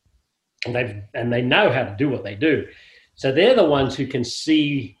anyway, and they know how to do what they do. So they're the ones who can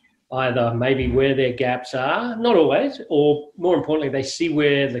see either maybe where their gaps are, not always, or more importantly, they see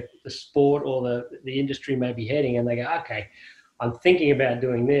where the sport or the industry may be heading, and they go, okay, I'm thinking about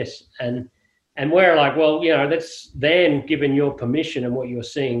doing this. And we're like, well, that's then, given your permission and what you're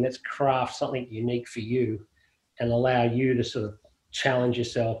seeing, let's craft something unique for you and allow you to sort of challenge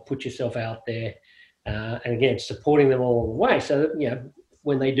yourself, put yourself out there, and again, supporting them all the way so that,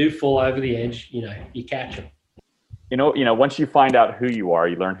 when they do fall over the edge, you catch them. Once you find out who you are,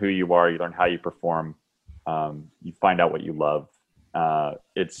 you learn who you are, you learn how you perform, you find out what you love.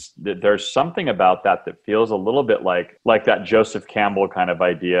 There's something about that feels a little bit like that Joseph Campbell kind of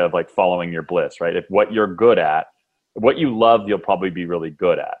idea of like following your bliss, right? If what you're good at, what you love, you'll probably be really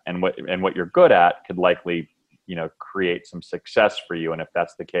good at, and what you're good at could likely, create some success for you. And if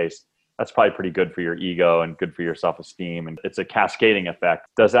that's the case, that's probably pretty good for your ego and good for your self-esteem. And it's a cascading effect.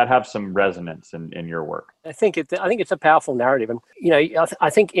 Does that have some resonance in your work? I think it's a powerful narrative. And, I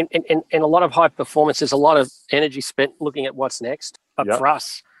think in a lot of high performance, there's a lot of energy spent looking at what's next. But for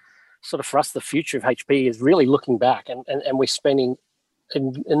us, the future of HP is really looking back, and we're spending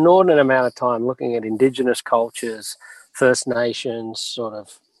an inordinate amount of time looking at Indigenous cultures, First Nations, sort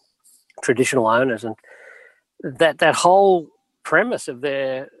of traditional owners, and that whole premise of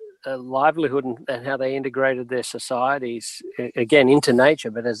their livelihood and how they integrated their societies again into nature,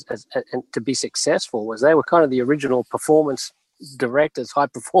 but as to be successful, was they were kind of the original performance directors, high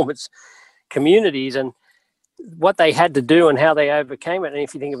performance communities, and what they had to do and how they overcame it. And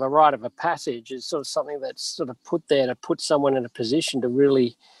if you think of a rite of a passage, is sort of something that's sort of put there to put someone in a position to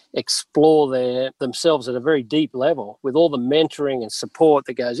really explore themselves at a very deep level with all the mentoring and support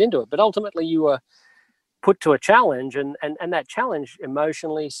that goes into it. But ultimately you were put to a challenge, and that challenge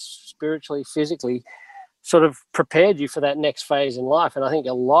emotionally, spiritually, physically sort of prepared you for that next phase in life. And I think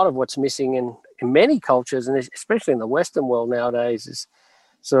a lot of what's missing in many cultures, and especially in the Western world nowadays, is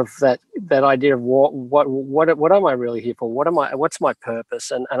sort of that idea of what am I really here for? What's my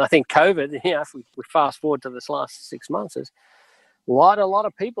purpose? And I think COVID, if we fast forward to this last 6 months, is a lot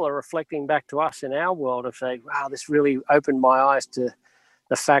of people are reflecting back to us in our world of saying, wow, this really opened my eyes to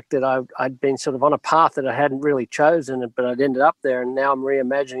the fact that I'd been sort of on a path that I hadn't really chosen, but I'd ended up there, and now I'm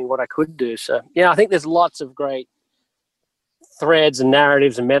reimagining what I could do. So, I think there's lots of great threads and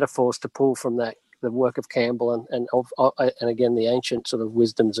narratives and metaphors to pull from the work of Campbell and again, the ancient sort of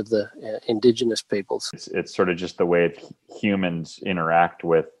wisdoms of the indigenous peoples. It's sort of just the way humans interact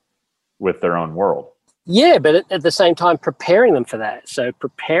with their own world. Yeah, but at the same time, preparing them for that. So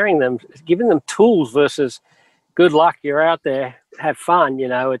preparing them, giving them tools versus good luck, you're out there, have fun.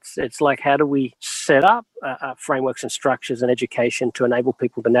 It's like, how do we set up frameworks and structures and education to enable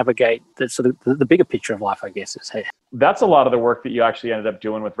people to navigate the sort of the bigger picture of life, I guess. That's a lot of the work that you actually ended up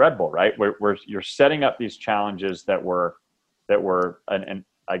doing with Red Bull, right? Where you're setting up these challenges that were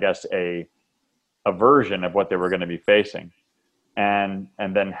I guess a version of what they were going to be facing, and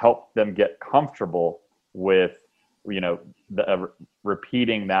then help them get comfortable with,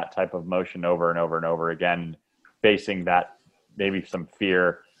 repeating that type of motion over and over and over again, facing that, maybe some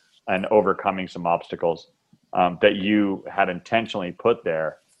fear and overcoming some obstacles that you had intentionally put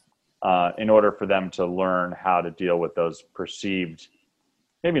there in order for them to learn how to deal with those perceived,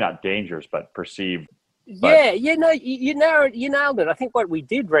 maybe not dangers, but perceived. You nailed it. I think what we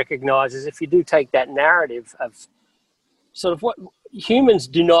did recognize is, if you do take that narrative of sort of what humans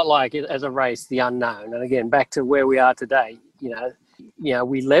do not like as a race, the unknown. And again, back to where we are today,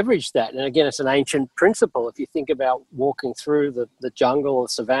 we leverage that. And again, it's an ancient principle. If you think about walking through the jungle or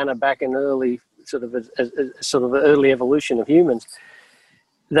savannah back in early early evolution of humans,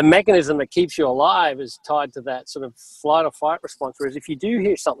 the mechanism that keeps you alive is tied to that sort of flight or fight response. Whereas if you do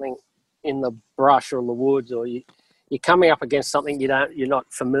hear something in the brush or in the woods, or you're coming up against something you're not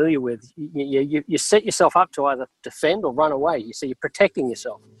familiar with, you set yourself up to either defend or run away. So you're protecting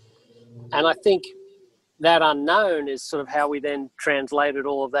yourself. And I think that unknown is sort of how we then translated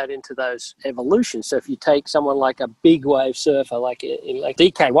all of that into those evolutions. So if you take someone like a big wave surfer, like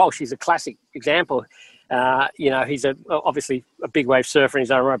DK Walsh, he's a classic example. He's obviously a big wave surfer in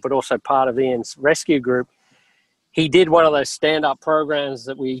his own right, but also part of Ian's rescue group. He did one of those stand-up programs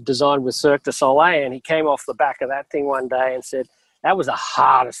that we designed with Cirque du Soleil, and he came off the back of that thing one day and said, that was the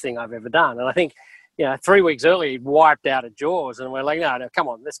hardest thing I've ever done. And I think, 3 weeks earlier, he'd wiped out of Jaws, and we're like, no, come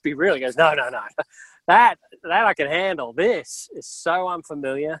on, let's be real. He goes, no. That I can handle. This is so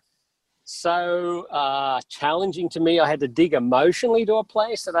unfamiliar, so challenging to me. I had to dig emotionally to a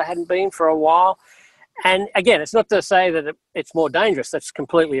place that I hadn't been for a while. And again, it's not to say that it's more dangerous. That's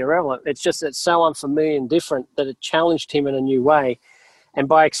completely irrelevant. It's just that it's so unfamiliar and different that it challenged him in a new way. And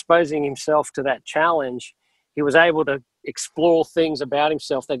by exposing himself to that challenge, he was able to explore things about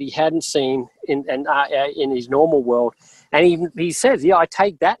himself that he hadn't seen in his normal world. And he says, I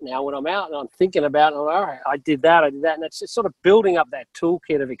take that now when I'm out and I'm thinking about, all right, I did that. And it's just sort of building up that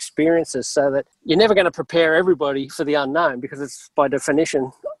toolkit of experiences so that you're never going to prepare everybody for the unknown, because it's by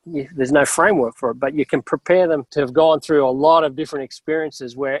definition, there's no framework for it, but you can prepare them to have gone through a lot of different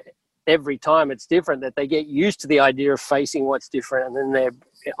experiences where every time it's different, that they get used to the idea of facing what's different, and then they're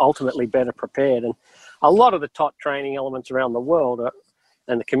ultimately better prepared. And a lot of the top training elements around the world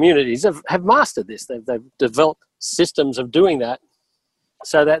and the communities have mastered this. They've developed systems of doing that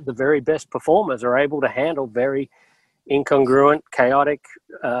so that the very best performers are able to handle very incongruent, chaotic,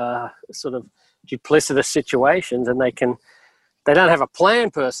 sort of duplicitous situations, and they don't have a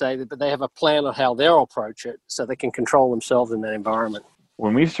plan per se, but they have a plan on how they'll approach it so they can control themselves in that environment.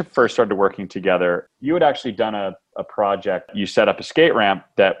 When we first started working together, you had actually done a project. You set up a skate ramp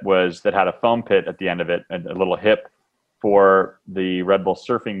that had a foam pit at the end of it, and a little hip for the Red Bull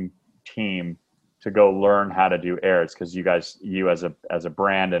surfing team to go learn how to do airs, because you as a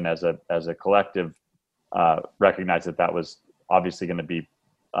brand and as a collective recognized that was obviously going to be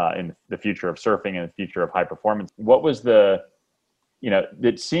in the future of surfing and the future of high performance. What was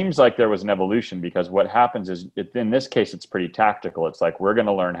it seems like there was an evolution, because what happens is, in this case, it's pretty tactical. It's like, we're going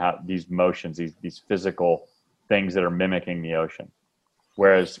to learn how these motions, these physical things that are mimicking the ocean.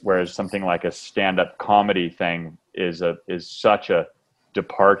 Whereas something like a stand-up comedy thing is such a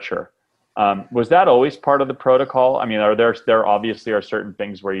departure. Was that always part of the protocol? I mean, there obviously are certain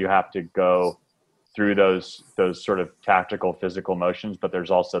things where you have to go through those sort of tactical physical motions, but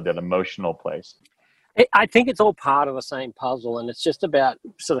there's also that emotional place. I think it's all part of the same puzzle, and it's just about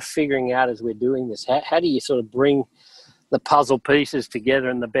sort of figuring out as we're doing this, how do you sort of bring the puzzle pieces together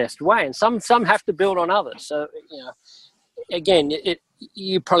in the best way. And some have to build on others. So, again,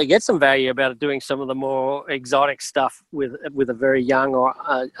 you probably get some value about doing some of the more exotic stuff with a very young or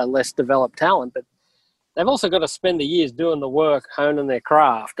a less developed talent, but they've also got to spend the years doing the work, honing their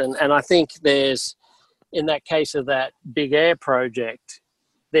craft. And I think there's, in that case of that Big Air project,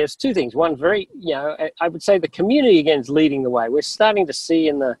 there's two things. One, I would say the community again is leading the way. We're starting to see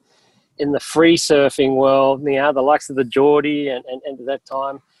in the free surfing world, the likes of the Geordie and at that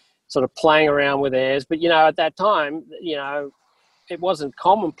time, sort of playing around with airs. But, at that time, it wasn't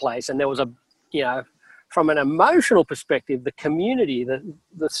commonplace. And there was from an emotional perspective, the community,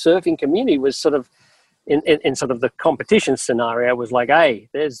 the surfing community was sort of in sort of the competition scenario was like, hey,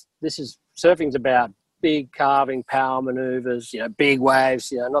 surfing's about big carving, power maneuvers, big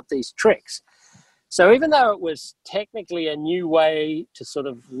waves, not these tricks. So even though it was technically a new way to sort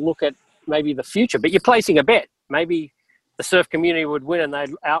of look at maybe the future, but you're placing a bet. Maybe the surf community would win and they'd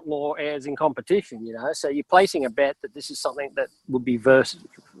outlaw airs in competition, So you're placing a bet that this is something that would be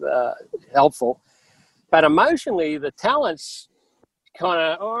helpful. But emotionally, the talent's kind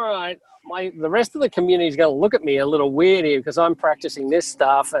of, all right, the rest of the community is going to look at me a little weird here because I'm practicing this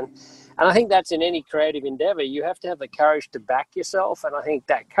stuff. And I think that's in any creative endeavor. You have to have the courage to back yourself. And I think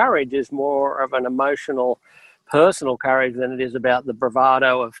that courage is more of an emotional, personal courage than it is about the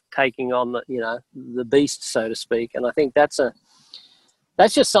bravado of taking on the beast, so to speak. And I think that's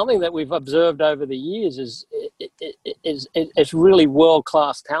just something that we've observed over the years is it's really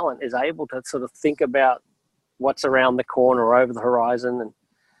world-class talent is able to sort of think about what's around the corner or over the horizon. And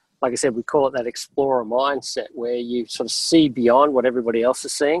like I said, we call it that explorer mindset where you sort of see beyond what everybody else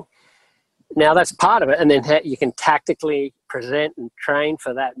is seeing. Now that's part of it. And then you can tactically present and train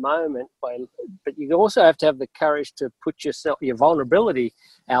for that moment. But you also have to have the courage to put your vulnerability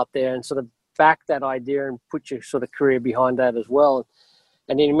out there and sort of back that idea and put your sort of career behind that as well.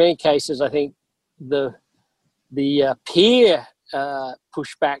 And in many cases, I think the peer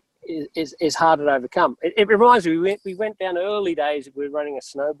pushback is harder to overcome. It reminds me, we went down early days. We were running a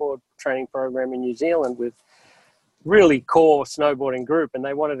snowboard training program in New Zealand with really core snowboarding group, and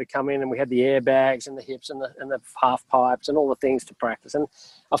they wanted to come in, and we had the airbags and the hips and the half pipes and all the things to practice. And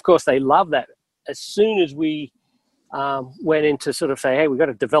of course, they love that. As soon as we went into sort of say, hey, we've got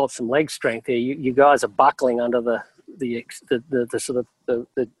to develop some leg strength here. You guys are buckling under the sort of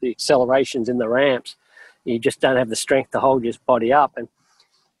the accelerations in the ramps. You just don't have the strength to hold your body up. And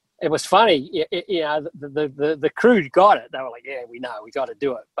it was funny, the crew got it. They were like, yeah, we know, we got to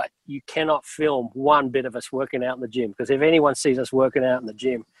do it. But you cannot film one bit of us working out in the gym, because if anyone sees us working out in the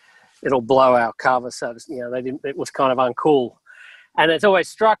gym, it'll blow our cover. So, it was kind of uncool. And it's always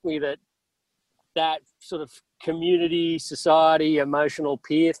struck me that sort of community, society, emotional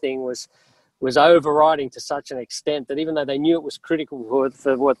peer thing was overriding to such an extent that even though they knew it was critical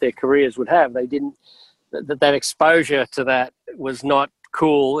for what their careers would have, they didn't, that exposure to that was not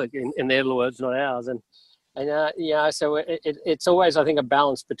cool, in their words, not ours. And so it's always, I think, a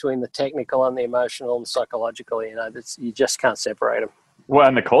balance between the technical and the emotional and psychological. You just can't separate them. Well,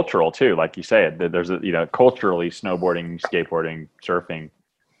 and the cultural too, like you say, there's culturally snowboarding, skateboarding, surfing.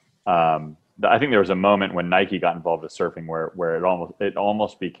 I think there was a moment when Nike got involved with surfing where it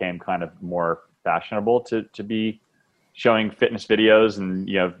almost became kind of more fashionable to be showing fitness videos and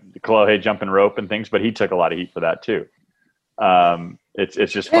Kolohe jumping rope and things, but he took a lot of heat for that too.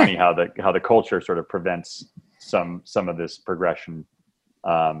 It's just funny how the culture sort of prevents some of this progression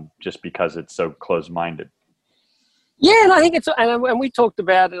just because it's so closed-minded. Yeah, and I think and we talked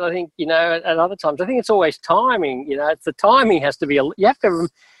about it, I think, at other times. I think it's always timing. It's the timing has to be,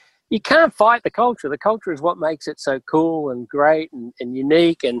 you can't fight the culture. The culture is what makes it so cool and great and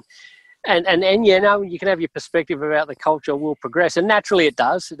unique. And you can have your perspective about the culture will progress. And naturally it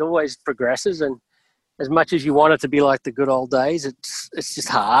does. It always progresses. And as much as you want it to be like the good old days, it's just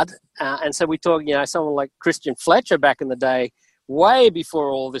hard. And so we talk, someone like Christian Fletcher back in the day, way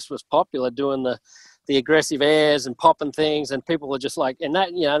before all this was popular, doing the aggressive airs and popping things, and people were just like, and that,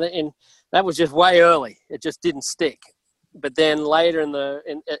 and that was just way early. It just didn't stick. But then later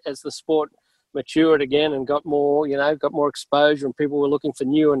as the sport matured again and got more exposure, and people were looking for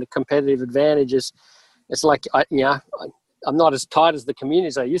new and competitive advantages, it's like, I'm not as tight as the community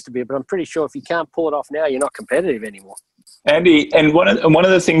as I used to be, but I'm pretty sure if you can't pull it off now, you're not competitive anymore. Andy, and one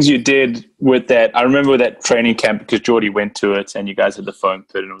of the things you did with that, I remember that training camp, because Geordie went to it and you guys had the foam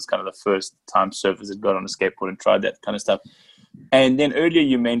pit, and it was kind of the first time surfers had got on a skateboard and tried that kind of stuff. And then earlier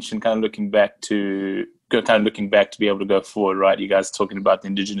you mentioned kind of looking back to be able to go forward, right? You guys talking about the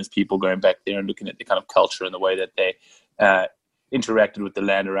Indigenous people going back there and looking at the kind of culture and the way that they interacted with the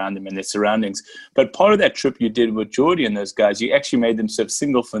land around them and their surroundings. But part of that trip you did with Geordie and those guys, you actually made them surf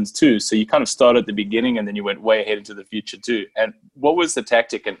single fins too. So you kind of started at the beginning and then you went way ahead into the future too. And what was the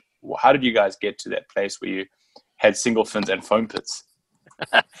tactic, and how did you guys get to that place where you had single fins and foam pits?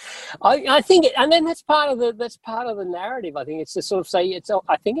 I think, and then that's part of the narrative. I think it's to sort of say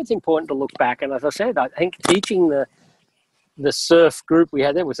I think it's important to look back, and as I said, I think teaching the surf group we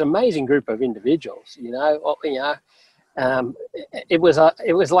had there was an amazing group of individuals. It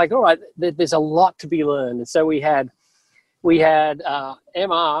was like, all right, there's a lot to be learned, and so we had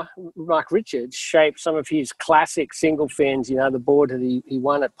MR Mark Richards shape some of his classic single fins. The board that he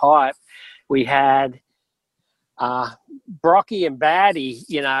won at Pipe. We had Brocky and Batty,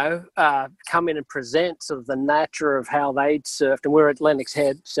 come in and present sort of the nature of how they'd surfed. And we're at Lennox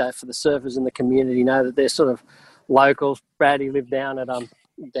Head, so for the surfers in the community know that they're sort of locals. Batty lived down at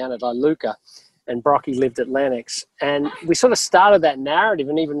Iluka, and Brocky lived at Lennox. And we sort of started that narrative,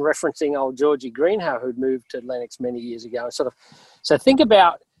 and even referencing old Georgie Greenhow, who'd moved to Lennox many years ago. And so think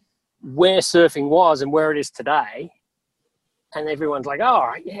about where surfing was and where it is today. And everyone's like, oh, all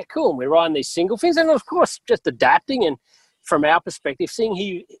right, yeah, cool. And we're riding these single fins. And of course, just adapting. And from our perspective,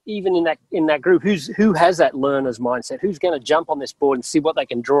 seeing even in that group, who has that learner's mindset, who's going to jump on this board and see what they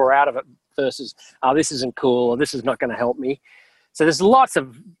can draw out of it versus, oh, this isn't cool, or this is not going to help me. So there's lots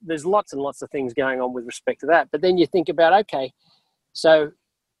and lots of things going on with respect to that. But then you think about, okay, so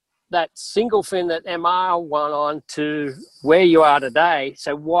that single fin that MR won on to where you are today,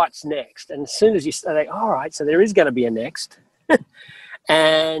 so what's next? And as soon as you say, all right, so there is going to be a next.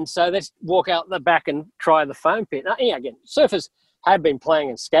 And so let's walk out the back and try the foam pit. Now, again, surfers have been playing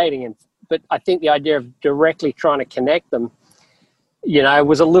and skating, but I think the idea of directly trying to connect them,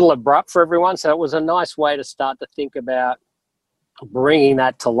 was a little abrupt for everyone. So it was a nice way to start to think about bringing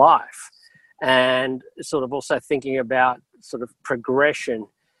that to life, and sort of also thinking about sort of progression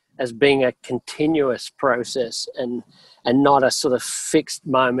as being a continuous process and not a sort of fixed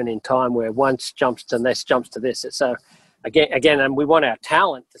moment in time where once jumps to this, jumps to this. So again, and we want our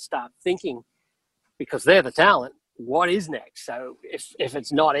talent to start thinking, because they're the talent, what is next? So if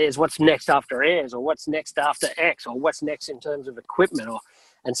it's not airs, what's next after airs, or what's next after X, or what's next in terms of equipment,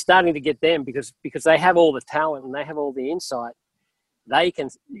 and starting to get them, because they have all the talent and they have all the insight. They can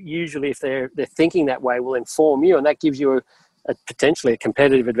usually, if they're thinking that way, will inform you, and that gives you potentially a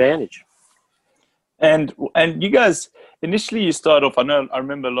competitive advantage. And you guys, initially you started off, I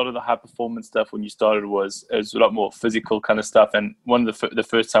remember a lot of the high performance stuff when you started was a lot more physical kind of stuff. And one of the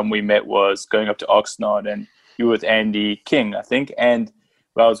first time we met was going up to Oxnard, and you were with Andy King, I think. And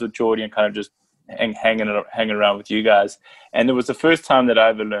I was with Geordie and kind of just hanging around with you guys. And it was the first time that I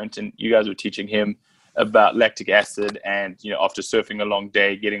ever learned, and you guys were teaching him about lactic acid, and after surfing a long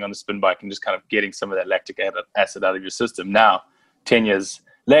day, getting on the spin bike and just kind of getting some of that lactic acid out of your system. Now 10 years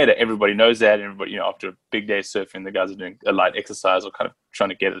later, everybody knows that, and everybody, after a big day surfing, the guys are doing a light exercise or kind of trying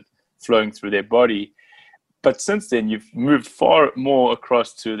to get it flowing through their body. But since then, you've moved far more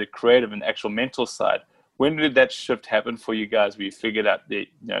across to the creative and actual mental side. When did that shift happen for you guys, where you figured out that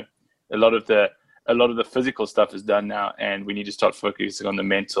a lot of the physical stuff is done now, and we need to start focusing on the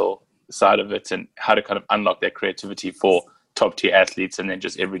mental side of it, and how to kind of unlock that creativity for top tier athletes and then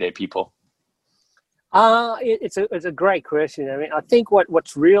just everyday people? It's a great question. I mean, I think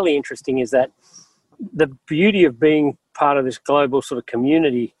what's really interesting is that the beauty of being part of this global sort of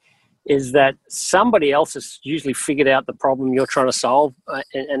community is that somebody else has usually figured out the problem you're trying to solve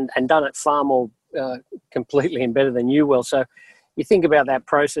and done it far more completely and better than you will. So you think about that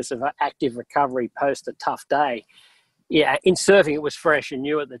process of active recovery post a tough day. Yeah, in surfing it was fresh and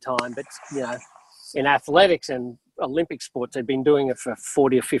new at the time, but in athletics and Olympic sports, they've been doing it for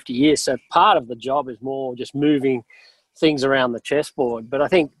 40 or 50 years. So part of the job is more just moving things around the chessboard. But I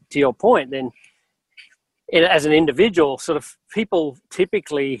think, to your point, then as an individual, sort of people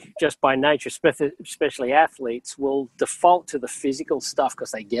typically, just by nature, especially athletes, will default to the physical stuff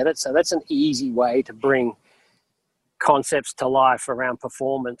because they get it. So that's an easy way to bring concepts to life around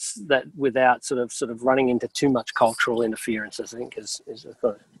performance that without sort of running into too much cultural interference, I think is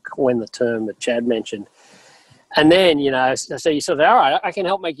coin the term that Chad mentioned. And then, so you sort of, all right, I can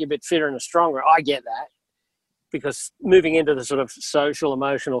help make you a bit fitter and stronger. I get that, because moving into the sort of social,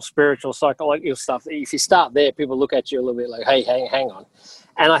 emotional, spiritual, psychological stuff, if you start there, people look at you a little bit like, hey, hang on.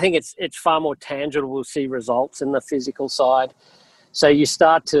 And I think it's far more tangible to see results in the physical side. So you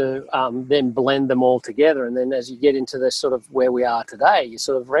start to then blend them all together. And then as you get into this sort of where we are today, you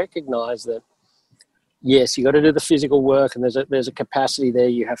sort of recognize that, yes, you got to do the physical work, and there's a capacity there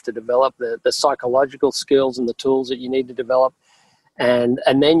you have to develop, the psychological skills and the tools that you need to develop. And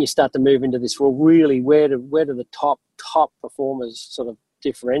then you start to move into this, well, really, where do the top performers sort of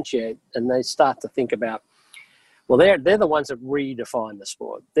differentiate? And they start to think about, well, they're the ones that redefine the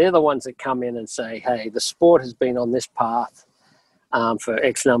sport. They're the ones that come in and say, hey, the sport has been on this path for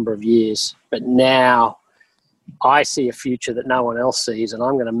X number of years, but now I see a future that no one else sees, and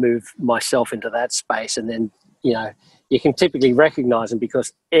I'm going to move myself into that space. And then, you can typically recognize them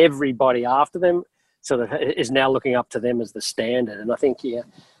because everybody after them sort of is now looking up to them as the standard. And I think,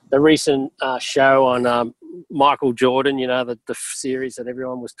 the recent show on Michael Jordan, the series that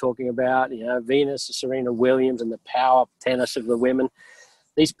everyone was talking about, Venus, Serena Williams, and the power tennis of the women.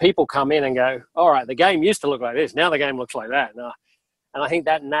 These people come in and go, all right, the game used to look like this. Now the game looks like that. And I think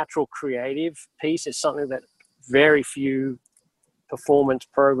that natural creative piece is something that very few performance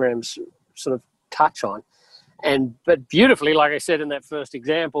programs sort of touch on. But beautifully, like I said in that first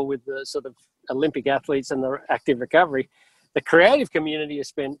example with the sort of Olympic athletes and the active recovery, the creative community has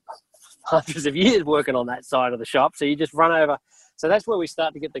spent hundreds of years working on that side of the shop. So you just run over. So that's where we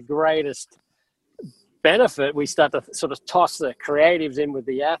start to get the greatest benefit. We start to sort of toss the creatives in with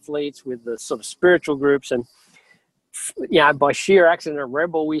the athletes, with the sort of spiritual groups. And, by sheer accident at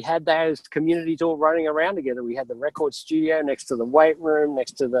Rebel, we had those communities all running around together. We had the record studio next to the weight room,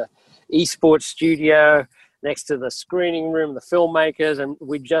 next to the esports studio, next to the screening room, the filmmakers, and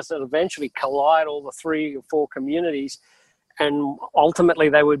we just eventually collide all the 3 or 4 communities, and ultimately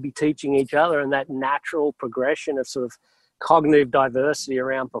they would be teaching each other, and that natural progression of sort of cognitive diversity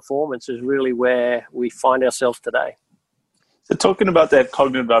around performance is really where we find ourselves today. So talking about that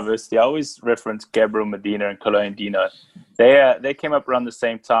cognitive diversity, I always reference Gabriel Medina and Kolohe Andino. They came up around the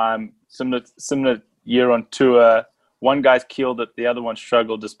same time, similar year on tour. One guy's killed it, the other one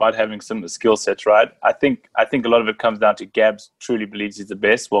struggled despite having similar skill sets, right? I think a lot of it comes down to Gabs truly believes he's the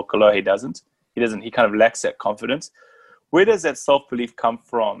best, while Kolohe doesn't. He kind of lacks that confidence. Where does that self-belief come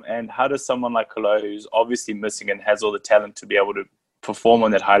from? And how does someone like Kolohe, who's obviously missing and has all the talent to be able to perform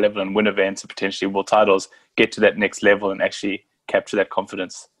on that high level and win events and potentially world titles, get to that next level and actually capture that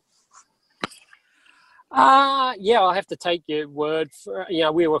confidence? I'll have to take your word for,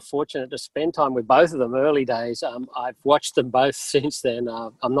 we were fortunate to spend time with both of them early days. I've watched them both since then.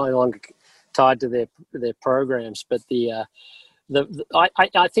 I'm no longer tied to their programs, but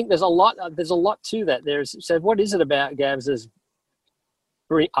I think there's a lot to that. So what is it about Gavs's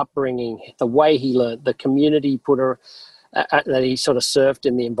upbringing, the way he learned, the community that he sort of surfed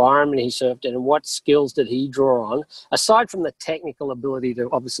in, the environment he surfed in, and what skills did he draw on, aside from the technical ability to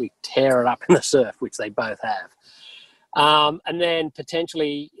obviously tear it up in the surf, which they both have. And then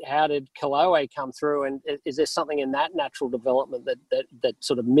potentially, how did Kolohe come through, and is there something in that natural development that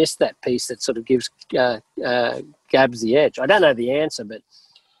sort of missed that piece that sort of gives Gabs the edge? I don't know the answer, but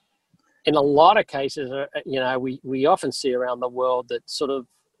in a lot of cases, we often see around the world that sort of,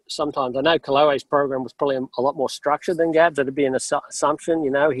 sometimes, I know Kolohe's program was probably a lot more structured than Gabs. That'd be an assumption.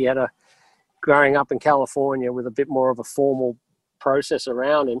 He had growing up in California with a bit more of a formal process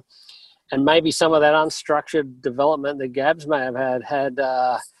around him, and maybe some of that unstructured development that Gabs may have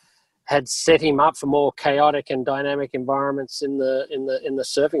had set him up for more chaotic and dynamic environments in the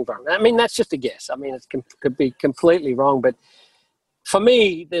surfing environment. I mean, that's just a guess. I mean, it could be completely wrong, but for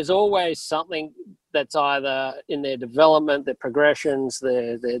me, there's always something that's either in their development, their progressions,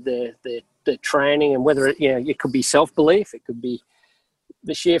 their training, and whether it could be self-belief, it could be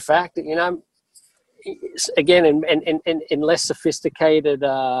the sheer fact that, again, in less sophisticated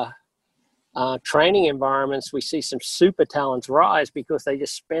training environments, we see some super talents rise because they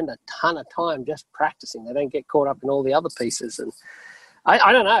just spend a ton of time just practicing. They don't get caught up in all the other pieces. And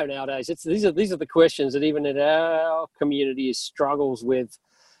I don't know nowadays. These are the questions that even in our community struggles with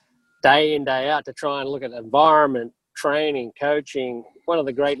day in, day out, to try and look at environment, training, coaching. One of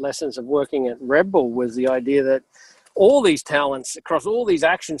the great lessons of working at Red Bull was the idea that all these talents across all these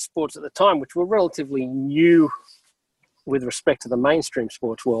action sports at the time, which were relatively new with respect to the mainstream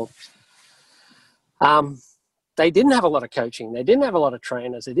sports world, they didn't have a lot of coaching. They didn't have a lot of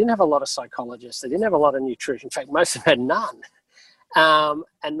trainers. They didn't have a lot of psychologists. They didn't have a lot of nutrition. In fact, most of them had none.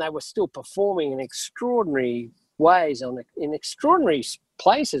 And they were still performing in extraordinary ways in extraordinary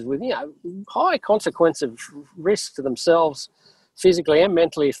places with high consequence of risk to themselves physically and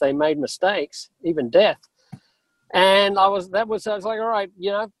mentally if they made mistakes, even death. And I was like, all right,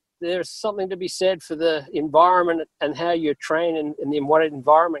 there's something to be said for the environment and how you train and what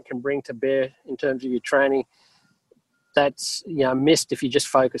environment can bring to bear in terms of your training. That's missed if you just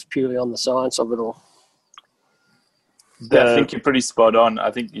focus purely on the science of it all. I think you're pretty spot on.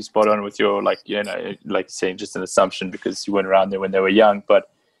 I think you're spot on with your, like you're saying, just an assumption because you weren't around there when they were young. But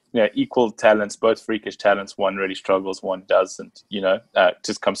equal talents, both freakish talents. One really struggles, one doesn't.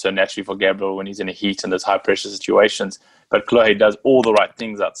 Just comes so naturally for Gabriel when he's in a heat and those high pressure situations. But Chloe does all the right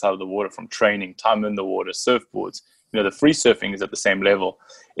things outside of the water, from training, time in the water, surfboards. The free surfing is at the same level.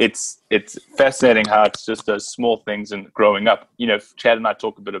 It's fascinating how it's just those small things and growing up. Chad and I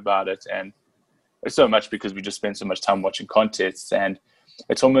talk a bit about it, and so much because we just spend so much time watching contests, and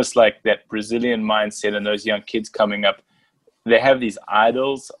it's almost like that Brazilian mindset and those young kids coming up. They have these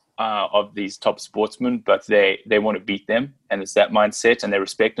idols of these top sportsmen, but they want to beat them, and it's that mindset, and they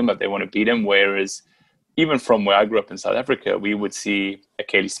respect them, but they want to beat them. Whereas even from where I grew up in South Africa, we would see a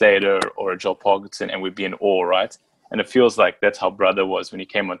Kelly Slater or a Joel Parkinson, and we'd be in awe, right? And it feels like that's how Brother was when he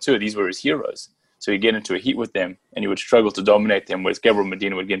came on tour. These were his heroes. So he'd get into a heat with them, and he would struggle to dominate them, whereas Gabriel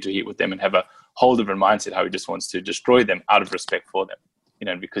Medina would get into a heat with them and have a whole different mindset, how he just wants to destroy them out of respect for them.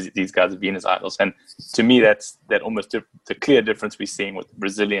 Because these guys have been his idols. And to me, that's almost the clear difference we're seeing with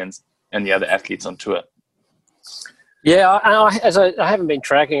Brazilians and the other athletes on tour. Yeah, I haven't been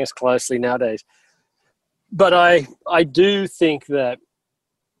tracking as closely nowadays, but I do think that,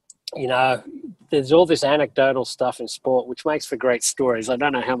 there's all this anecdotal stuff in sport, which makes for great stories. I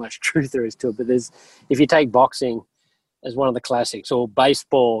don't know how much truth there is to it, but if you take boxing as one of the classics, or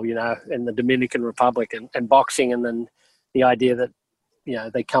baseball, in the Dominican Republic, and boxing, and then the idea that,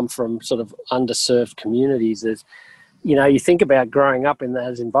 they come from sort of underserved communities. You think about growing up in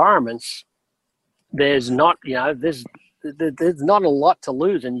those environments, there's not a lot to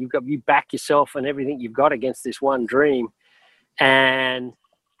lose, and you back yourself and everything you've got against this one dream, and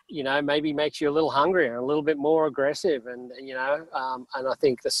maybe makes you a little hungrier, a little bit more aggressive, and and I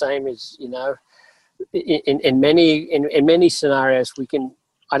think the same is in many scenarios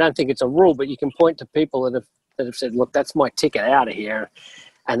I don't think it's a rule, but you can point to people that have said, look, that's my ticket out of here,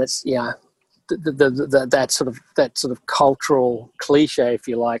 and it's that sort of cultural cliche, if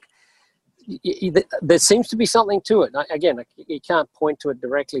you like. There seems to be something to it. Again, you can't point to it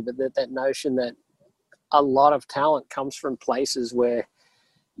directly, but that notion that a lot of talent comes from places where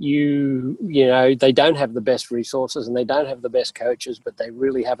they don't have the best resources and they don't have the best coaches, but they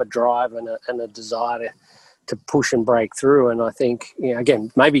really have a drive and a desire to push and break through. And I think,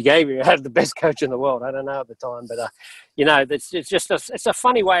 again, maybe Gabriel had the best coach in the world. I don't know at the time, but it's a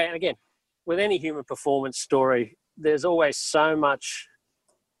funny way. And again, with any human performance story, there's always so much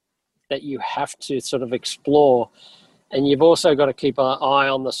that you have to sort of explore, and you've also got to keep an eye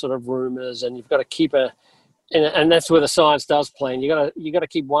on the sort of rumors, and you've got to keep and that's where the science does play. And you got to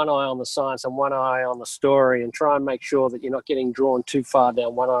keep one eye on the science and one eye on the story, and try and make sure that you're not getting drawn too far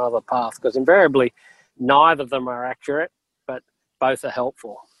down one or other path, because invariably neither of them are accurate, but both are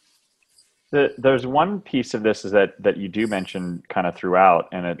helpful. There's one piece of this is that you do mention kind of throughout,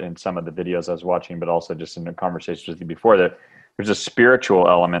 and in some of the videos I was watching, but also just in the conversations with you before, that there's a spiritual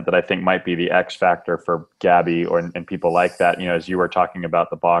element that I think might be the X factor for Gabby and people like that. As you were talking about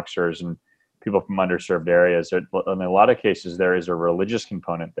the boxers and people from underserved areas, in a lot of cases there is a religious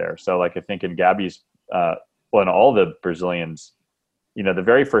component there. So like I think in Gabby's, in all the Brazilians, the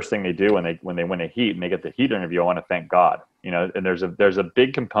very first thing they do when they win a heat and they get the heat interview, I want to thank God. And there's a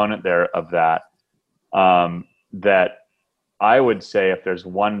big component there of that, that I would say, if there's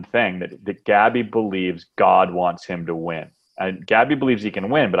one thing that Gabby believes, God wants him to win. And Gabby believes he can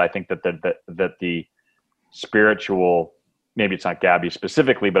win, but I think that the spiritual, maybe it's not Gabby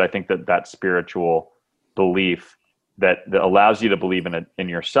specifically, but I think that spiritual belief that allows you to believe in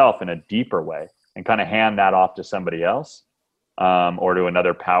yourself in a deeper way, and kind of hand that off to somebody else, or to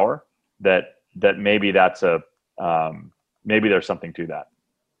another power, that maybe that's maybe there's something to that.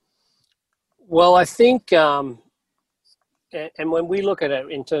 Well, I think, and when we look at it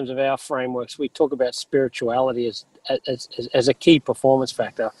in terms of our frameworks, we talk about spirituality as a key performance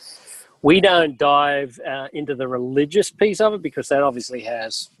factor. We don't dive into the religious piece of it, because that obviously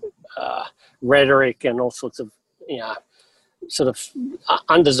has rhetoric and all sorts of, sort of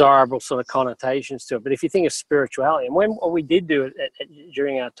undesirable sort of connotations to it. But if you think of spirituality, and what we did do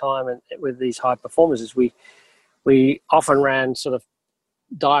during our time with these high performers is we often ran sort of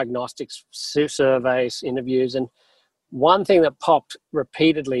diagnostics surveys, interviews, and one thing that popped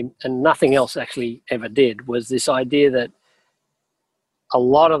repeatedly, and nothing else actually ever did, was this idea that a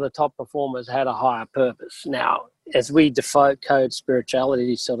lot of the top performers had a higher purpose. Now, as we decode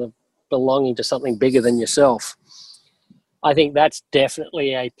spirituality sort of belonging to something bigger than yourself, I think that's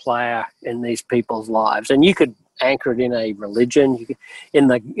definitely a player in these people's lives. And you could anchor it in a religion. In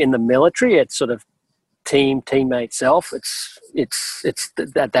the military, it's sort of teammate self.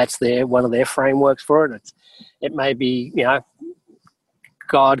 That's one of their frameworks for it. It may be,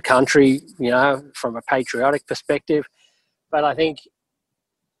 God, country, from a patriotic perspective. But I think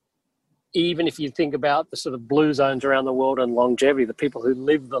even if you think about the sort of blue zones around the world and longevity, the people who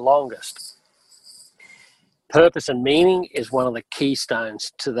live the longest, purpose and meaning is one of the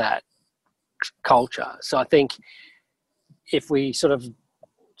keystones to that culture. So I think if we sort of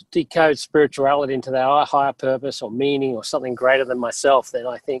decode spirituality into that higher purpose or meaning or something greater than myself, then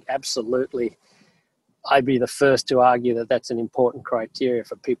I think absolutely I'd be the first to argue that that's an important criteria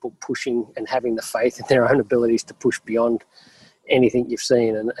for people pushing and having the faith in their own abilities to push beyond anything you've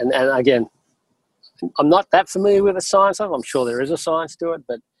seen. And again, I'm not that familiar with the science of it. I'm sure there is a science to it,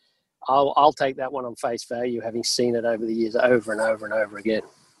 but I'll take that one on face value, having seen it over the years over and over and over again.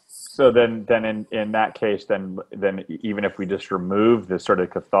 So then in that case, then even if we just remove the sort of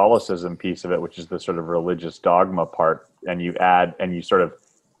Catholicism piece of it, which is the sort of religious dogma part, and you add and you sort of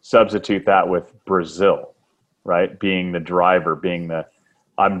substitute that with Brazil, right? Being the driver, being the,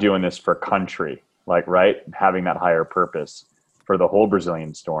 I'm doing this for country, like, right? Having that higher purpose for the whole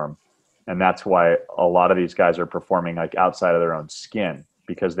Brazilian Storm. And that's why a lot of these guys are performing like outside of their own skin,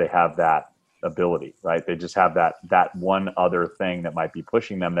 because they have that ability, right? They just have that one other thing that might be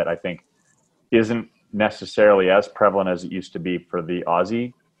pushing them that I think isn't necessarily as prevalent as it used to be for the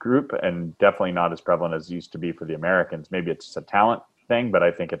Aussie group, and definitely not as prevalent as it used to be for the Americans. Maybe it's a talent thing, but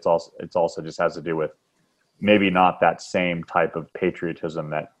I think it's also just has to do with maybe not that same type of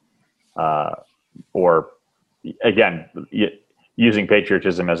patriotism that, or again, using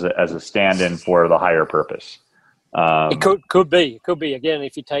patriotism as a stand-in for the higher purpose. It could be again,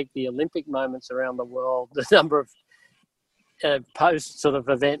 if you take the Olympic moments around the world, the number of post sort of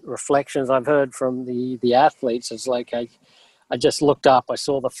event reflections I've heard from the athletes is like, I just looked up, I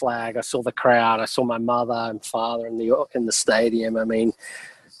saw the flag, I saw the crowd, I saw my mother and father in the stadium. I mean,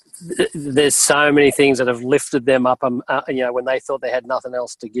 there's so many things that have lifted them up, when they thought they had nothing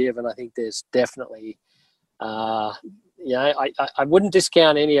else to give. And I think there's definitely, I wouldn't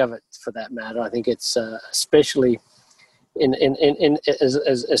discount any of it for that matter. I think it's especially as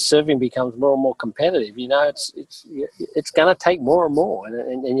surfing becomes more and more competitive, it's going to take more and more,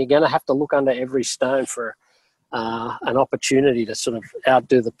 and you're going to have to look under every stone for an opportunity to sort of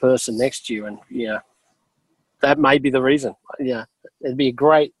outdo the person next to you. And that may be the reason. It'd be a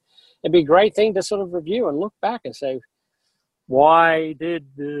great thing to sort of review and look back and say, why did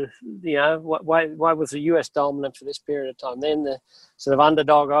why was the US dominant for this period of time? Then the sort of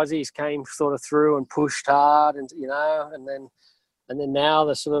underdog Aussies came sort of through and pushed hard, and and then now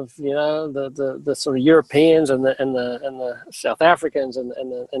the sort of the sort of Europeans and the South Africans and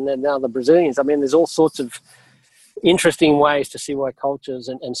then now the Brazilians. I mean, there's all sorts of interesting ways to see why cultures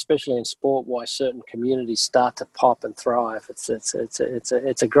and especially in sport, why certain communities start to pop and thrive.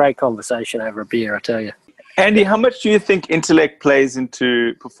 It's a great conversation over a beer, I tell you. Andy, how much do you think intellect plays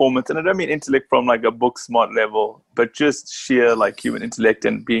into performance? And I don't mean intellect from like a book smart level, but just sheer like human intellect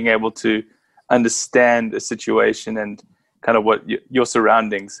and being able to understand a situation and kind of what your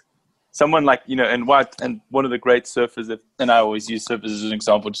surroundings. Someone like, and one of the great surfers, and I always use surfers as an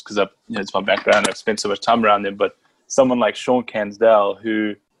example just because it's my background. I've spent so much time around them, but someone like Sean Cansdale,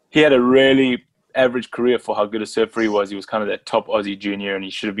 who he had a really average career for how good a surfer he was. He was kind of that top Aussie junior, and he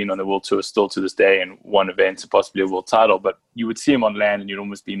should have been on the world tour still to this day and won events and possibly a world title. But you would see him on land and you'd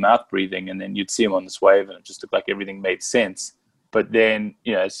almost be mouth breathing, and then you'd see him on this wave and it just looked like everything made sense. But then,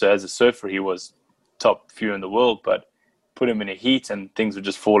 so as a surfer, he was top few in the world, but put him in a heat and things would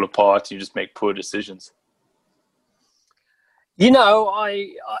just fall apart. You just make poor decisions.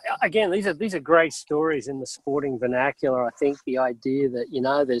 Again, these are great stories in the sporting vernacular. I think the idea that,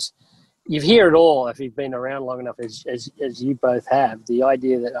 you hear it all if you've been around long enough, as you both have. The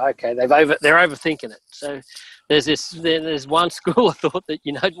idea that they're overthinking it. So there's one school of thought that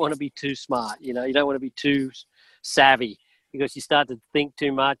you don't want to be too smart. You don't want to be too savvy because you start to think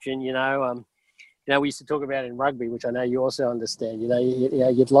too much. And we used to talk about in rugby, which I know you also understand.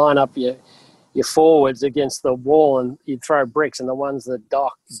 You'd line up your forwards against the wall and you'd throw bricks, and the ones that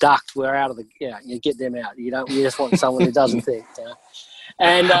ducked were out of the. You get them out. You just want someone who doesn't think.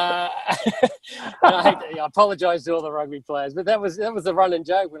 And I apologise to all the rugby players, but that was the running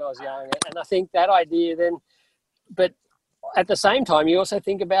joke when I was young. And I think that idea then, but at the same time, you also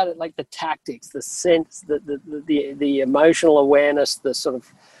think about it like the tactics, the sense, the emotional awareness, the sort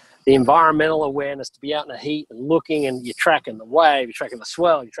of the environmental awareness to be out in the heat and looking, and you're tracking the wave, you're tracking the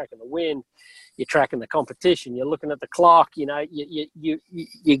swell, you're tracking the wind, you're tracking the competition, you're looking at the clock. You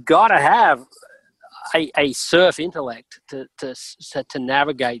got to have a surf intellect to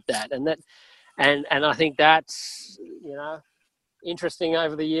navigate that, and I think that's interesting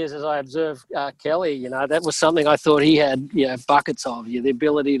over the years as I observed Kelly. That was something I thought he had buckets of, the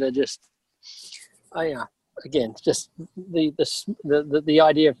ability to just again, just the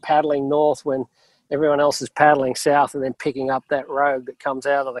idea of paddling north when everyone else is paddling south, and then picking up that road that comes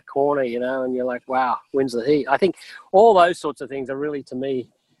out of the corner, and you're like, wow, wins the heat. I think all those sorts of things are really, to me,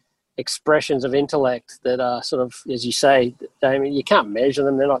 expressions of intellect that are sort of, as you say, Damien, you can't measure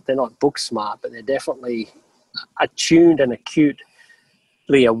them. They're not book smart, but they're definitely attuned and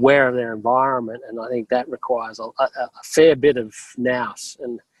acutely aware of their environment. And I think that requires a fair bit of nous.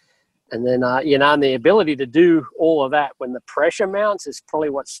 And then, and the ability to do all of that when the pressure mounts is probably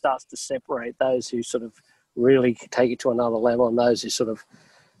what starts to separate those who sort of really take it to another level and those who sort of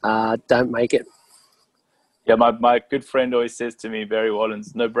don't make it. Yeah, my good friend always says to me, Barry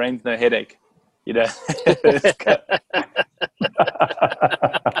Wallens, no brains, no headache. Well,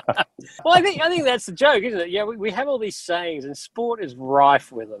 I think that's the joke, isn't it? Yeah, we have all these sayings, and sport is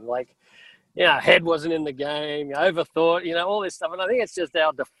rife with them. Like, head wasn't in the game, overthought, all this stuff. And I think it's just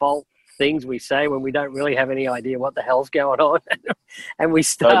our default things we say when we don't really have any idea what the hell's going on, and we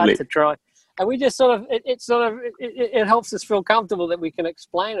start to try, and we just sort of it helps us feel comfortable that we can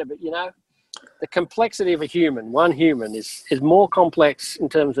explain it. But the complexity of one human is more complex in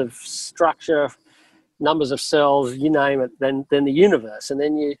terms of structure, numbers of cells, you name it, than the universe. And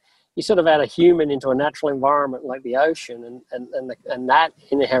then you sort of add a human into a natural environment like the ocean, and that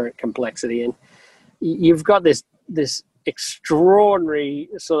inherent complexity, and you've got this extraordinary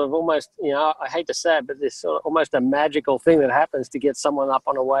sort of almost, I hate to say it, but this sort of almost a magical thing that happens to get someone up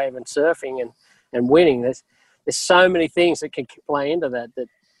on a wave and surfing and winning. There's so many things that can play into that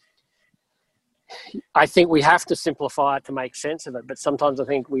I think we have to simplify it to make sense of it. But sometimes I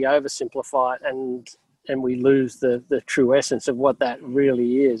think we oversimplify it and we lose the true essence of what that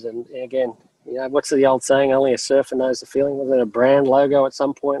really is. And again, what's the old saying? Only a surfer knows the feeling. Was it a brand logo at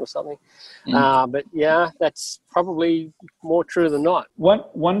some point or something? But yeah, that's probably more true than not.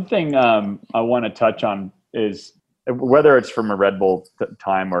 One thing I want to touch on is whether it's from a Red Bull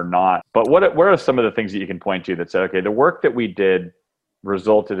time or not, but what are some of the things that you can point to that say, okay, the work that we did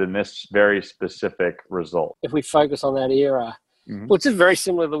resulted in this very specific result? If we focus on that era, which is very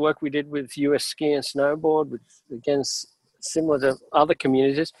similar to the work we did with US ski and snowboard, which again, similar to other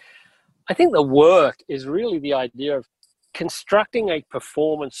communities, I think the work is really the idea of constructing a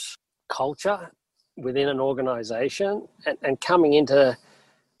performance culture within an organization and coming into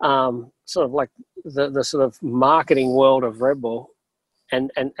sort of like the sort of marketing world of Red Bull.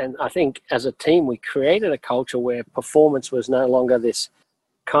 And I think as a team, we created a culture where performance was no longer this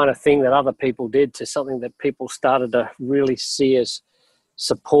kind of thing that other people did to something that people started to really see as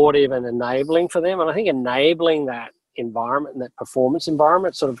supportive and enabling for them. And I think enabling that environment and that performance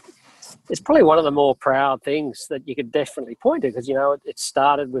environment sort of is probably one of the more proud things that you could definitely point to, because, it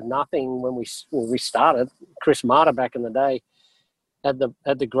started with nothing when we started. Chris Marta back in the day had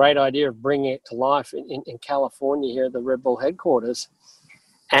the great idea of bringing it to life in California here at the Red Bull headquarters.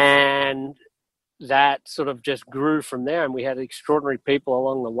 And that sort of just grew from there. And we had extraordinary people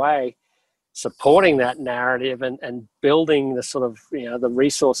along the way supporting that narrative and building the sort of, the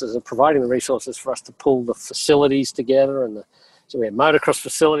resources and providing the resources for us to pull the facilities together. So we had motocross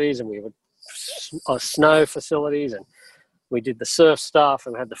facilities, and we had snow facilities, and we did the surf stuff,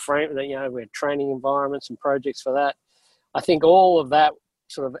 and had the frame, we had training environments and projects for that. I think all of that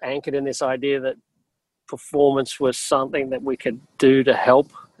sort of anchored in this idea that performance was something that we could do to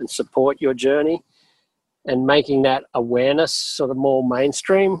help and support your journey, and making that awareness sort of more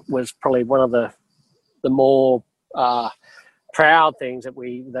mainstream was probably one of the more proud things that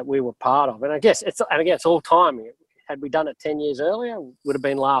we were part of. And I guess it's all timing. Had we done it 10 years earlier, would have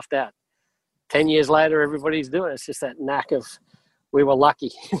been laughed at. 10 years later, everybody's doing it. It's just that knack of we were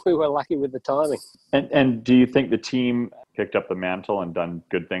lucky. We were lucky with the timing. And do you think the team picked up the mantle and done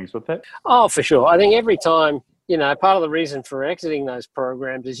good things with it? Oh, for sure. I think every time, part of the reason for exiting those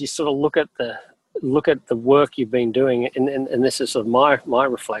programs is you sort of look at the work you've been doing, and this is sort of my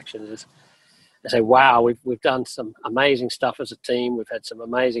reflection is, I say, wow, we've done some amazing stuff as a team. We've had some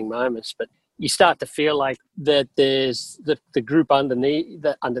amazing moments, but you start to feel like that there's the group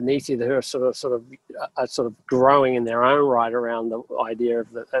underneath you who are sort of growing in their own right around the idea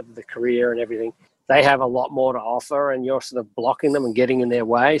of the career and everything. They have a lot more to offer, and you're sort of blocking them and getting in their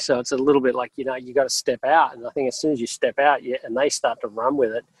way. So it's a little bit like, you got to step out. And I think as soon as you step out, and they start to run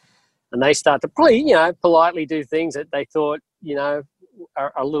with it, and they start to politely do things that they thought,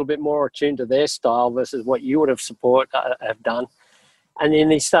 are a little bit more attuned to their style versus what you would have done. And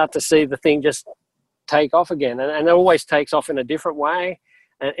then you start to see the thing just take off again. And it always takes off in a different way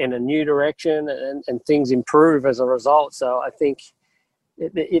and in a new direction, and things improve as a result. So I think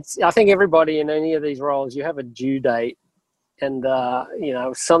I think everybody in any of these roles, you have a due date. And,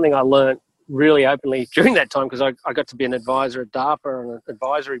 something I learned really openly during that time, because I got to be an advisor at DARPA and an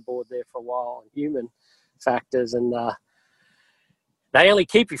advisory board there for a while on human factors, and they only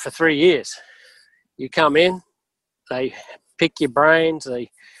keep you for 3 years. You come in, they pick your brains,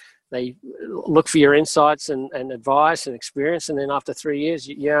 they look for your insights and advice and experience, and then after 3 years,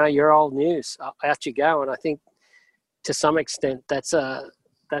 you're old news. Out you go. And I think to some extent that's a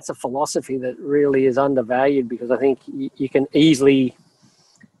philosophy that really is undervalued, because I think you can easily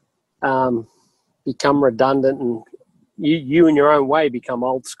become redundant, and you in your own way become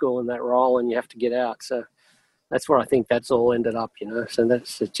old school in that role, and you have to get out. So that's where I think that's all ended up, So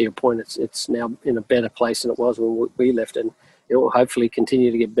that's, to your point, it's now in a better place than it was when we left, and it will hopefully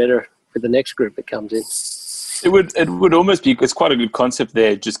continue to get better for the next group that comes in. It would almost be, it's quite a good concept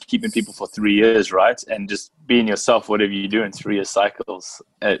there, just keeping people for 3 years, right? And just being yourself, whatever you do in 3 year cycles,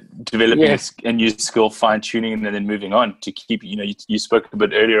 developing a new skill, fine tuning, and then moving on to keep, you spoke a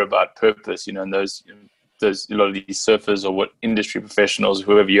bit earlier about purpose, and those, a lot of these surfers or what industry professionals,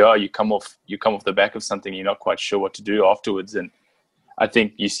 whoever you are, you come off the back of something, you're not quite sure what to do afterwards. And I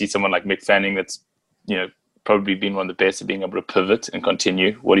think you see someone like Mick Fanning that's, probably been one of the best at being able to pivot and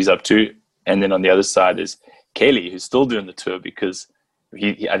continue what he's up to. And then on the other side is Kelly, who's still doing the tour, because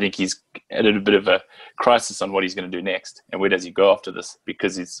I think he's at a bit of a crisis on what he's going to do next and where does he go after this,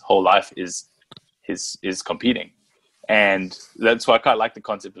 because his whole life is competing. And that's why I quite like the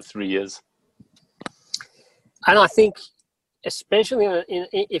concept of 3 years. And I think, especially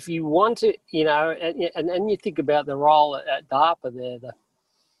if you want to, and you think about the role at DARPA there,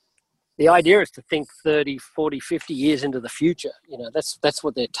 the idea is to think 30, 40, 50 years into the future. That's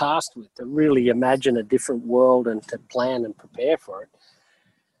what they're tasked with, to really imagine a different world and to plan and prepare for it.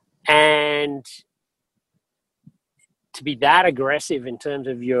 And to be that aggressive in terms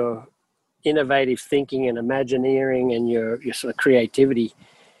of your innovative thinking and imagineering and your sort of creativity,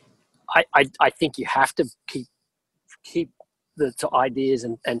 I think you have to keep the ideas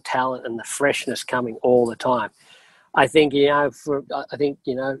and talent and the freshness coming all the time. I think,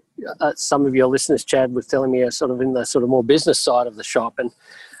 some of your listeners, Chad, was telling me, are sort of in the sort of more business side of the shop. And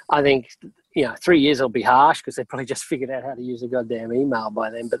I think, 3 years will be harsh because they probably just figured out how to use a goddamn email by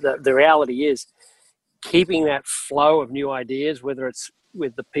then. But the reality is keeping that flow of new ideas, whether it's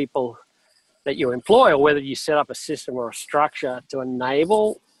with the people that you employ or whether you set up a system or a structure to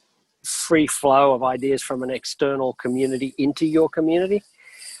enable free flow of ideas from an external community into your community.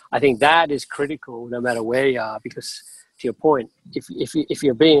 I think that is critical no matter where you are, because to your point, if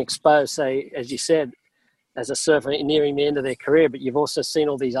you're being exposed, say, as you said, as a surfer nearing the end of their career, but you've also seen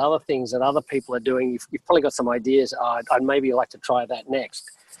all these other things that other people are doing, you've probably got some ideas. I'd maybe like to try that next.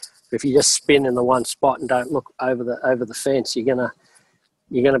 But if you just spin in the one spot and don't look over the fence, you're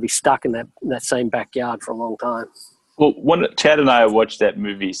gonna be stuck in that same backyard for a long time. Well, Chad and I watched that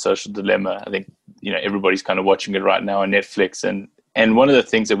movie, Social Dilemma. I think everybody's kind of watching it right now on Netflix, and one of the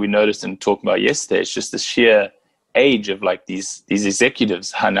things that we noticed and talked about yesterday is just the sheer age of like these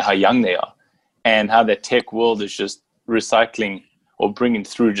executives and how young they are, and how the tech world is just recycling or bringing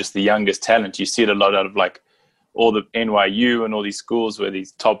through just the youngest talent. You see it a lot out of like all the NYU and all these schools where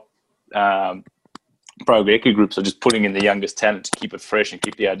these top private equity groups are just putting in the youngest talent to keep it fresh and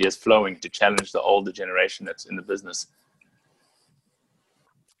keep the ideas flowing, to challenge the older generation that's in the business.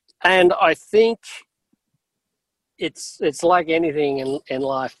 And I think it's like anything in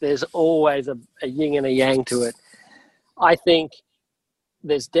life. There's always a yin and a yang to it. I think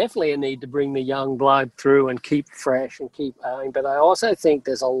there's definitely a need to bring the young blood through and keep fresh and keep going. But I also think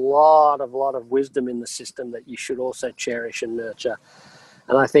there's a lot of wisdom in the system that you should also cherish and nurture.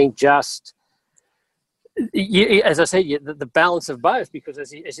 And I think just, as I said, the balance of both, because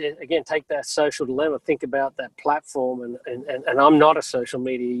as you again, take that Social Dilemma, think about that platform. And I'm not a social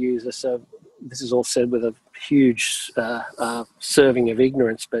media user, so this is all said with a huge serving of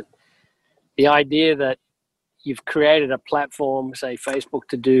ignorance. But the idea that you've created a platform, say Facebook,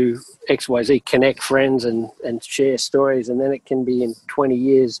 to do XYZ, connect friends and share stories, and then it can be in 20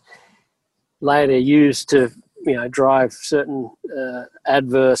 years later used to drive certain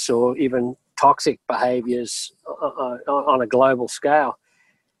adverse or even toxic behaviors on a global scale.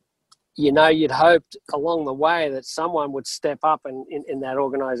 You'd hoped along the way that someone would step up in that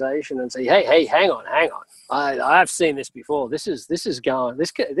organization and say, hey, hang on. I've seen this before. This has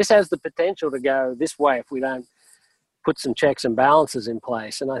the potential to go this way if we don't put some checks and balances in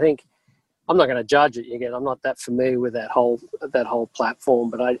place. And I think, I'm not going to judge it. Again, I'm not that familiar with that whole platform,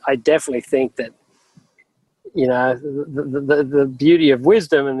 but I definitely think that, the beauty of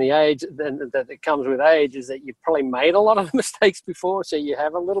wisdom and the age that comes with age is that you've probably made a lot of mistakes before. So you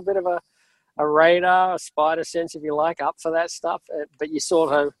have a little bit of a radar, a spider sense, if you like, up for that stuff. But you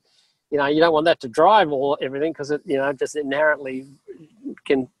sort of, you know, you don't want that to drive everything, because it, you know, just inherently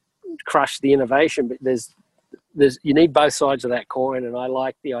can crush the innovation. But there's you need both sides of that coin, and I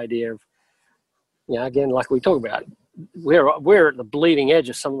like the idea of, you know, again, like we talk about, we're at the bleeding edge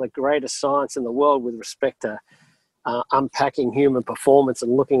of some of the greatest science in the world with respect to unpacking human performance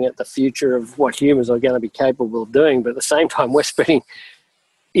and looking at the future of what humans are going to be capable of doing. But at the same time, we're spending,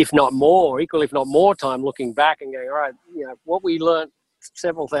 if not more, if not more time looking back and going, all right, you know, what we learned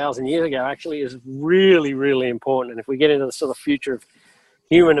several thousand years ago actually is really, really important. And if we get into the sort of future of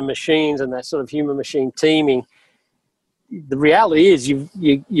human and machines and that sort of human machine teaming, the reality is you're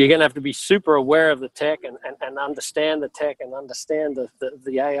going to have to be super aware of the tech and understand the tech and understand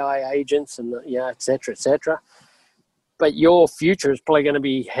the AI agents and et cetera, et cetera. But your future is probably going to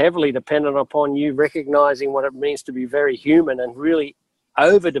be heavily dependent upon you recognizing what it means to be very human and really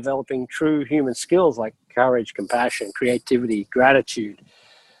over-developing true human skills like courage, compassion, creativity, gratitude,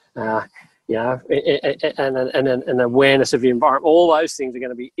 you know, and awareness of the environment. All those things are going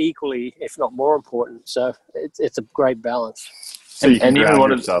to be equally, if not more important. So it's a great balance. So you can even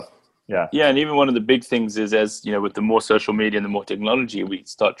one yourself. And even one of the big things is, as you know, with the more social media and the more technology, we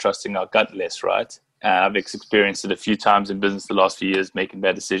start trusting our gut less, right? I've experienced it a few times in business the last few years, making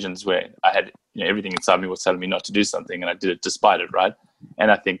bad decisions where I had, you know, everything inside me was telling me not to do something, and I did it despite it, right? And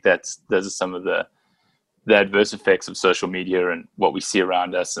I think those are some of the adverse effects of social media and what we see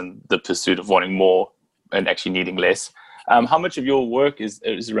around us, and the pursuit of wanting more and actually needing less. How much of your work is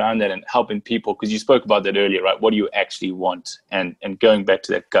around that and helping people? Because you spoke about that earlier, right? What do you actually want? And going back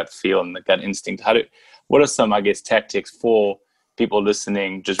to that gut feel and the gut instinct, what are some, I guess, tactics for people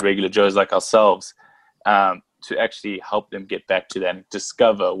listening, just regular Joes like ourselves, to actually help them get back to that and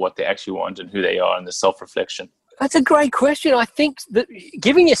discover what they actually want and who they are, and the self-reflection? That's a great question. I think that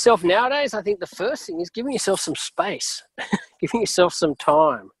giving yourself nowadays, I think the first thing is giving yourself some space, giving yourself some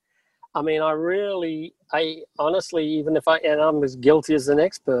time. I mean, I honestly, even if I'm as guilty as the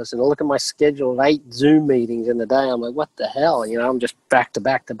next person, I look at my schedule of 8 Zoom meetings in a day. I'm like, what the hell? You know, I'm just back to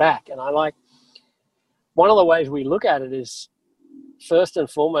back to back. And one of the ways we look at it is, first and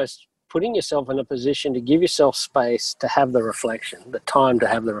foremost, putting yourself in a position to give yourself space to have the reflection, the time to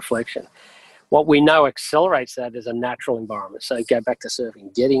have the reflection. What we know accelerates that is a natural environment. So go back to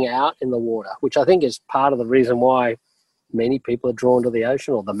surfing, getting out in the water, which I think is part of the reason why many people are drawn to the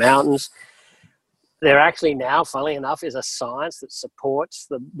ocean or the mountains. There actually now, funnily enough, is a science that supports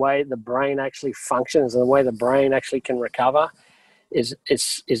the way the brain actually functions, and the way the brain actually can recover is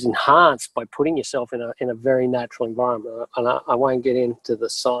enhanced by putting yourself in a very natural environment. And I won't get into the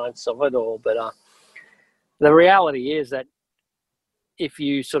science of it all, but the reality is that if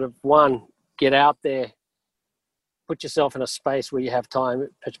you sort of, get out there, put yourself in a space where you have time,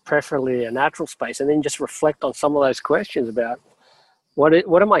 preferably a natural space, and then just reflect on some of those questions about what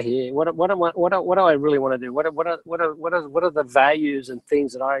am I here? What do I really want to do? What are the values and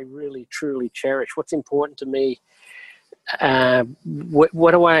things that I really truly cherish? What's important to me? How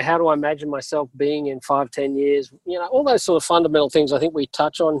do I imagine myself being in 5-10 years? You know, all those sort of fundamental things I think we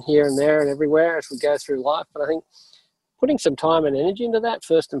touch on here and there and everywhere as we go through life. But I think putting some time and energy into that,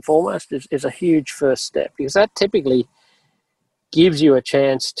 first and foremost, is a huge first step, because that typically gives you a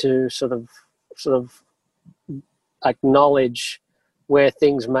chance to sort of acknowledge where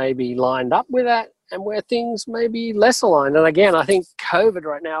things may be lined up with that and where things may be less aligned. And again, I think COVID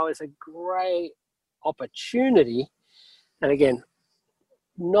right now is a great opportunity. And again,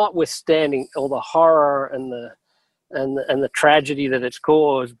 notwithstanding all the horror and the tragedy that it's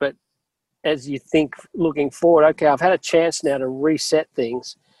caused, but as you think looking forward, okay, I've had a chance now to reset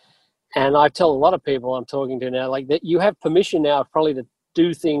things. And I tell a lot of people I'm talking to now, like, that you have permission now probably to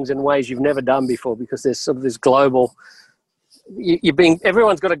do things in ways you've never done before, because there's sort of this global,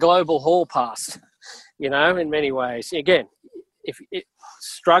 everyone's got a global hall pass, you know, in many ways. Again, if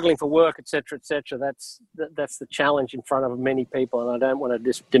struggling for work, et cetera, that's the challenge in front of many people. And I don't want to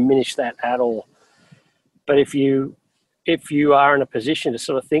just diminish that at all. But if you are in a position to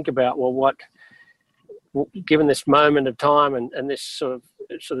sort of think about, well, given this moment of time and this sort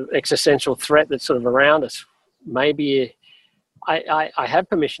of existential threat that's sort of around us, maybe I have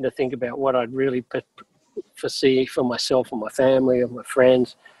permission to think about what I'd really foresee for myself and my family and my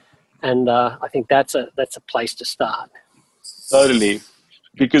friends. And I think that's a place to start. Totally.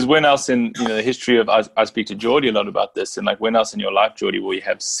 Because when else in the history of, I speak to Geordie a lot about this, and like when else in your life, Geordie, will you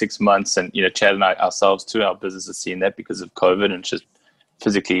have 6 months, and Chad and I ourselves too, our business has seen that because of COVID, and it's just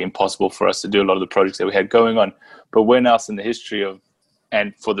physically impossible for us to do a lot of the projects that we had going on. But when else in the history of,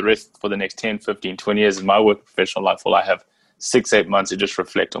 and for the next 10, 15, 20 years in my work professional life, will I have 6-8 months to just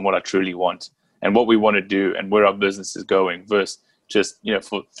reflect on what I truly want and what we want to do and where our business is going, versus just,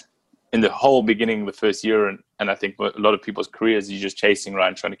 in the whole beginning of the first year, and I think a lot of people's careers, you're just chasing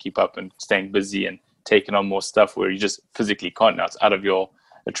around, trying to keep up and staying busy and taking on more stuff where you just physically can't now.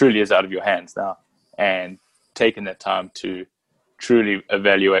 It truly is out of your hands now. And taking that time to truly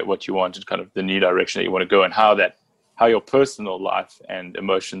evaluate what you want and kind of the new direction that you want to go, and how your personal life and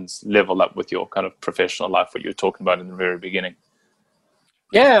emotions level up with your kind of professional life, what you were talking about in the very beginning.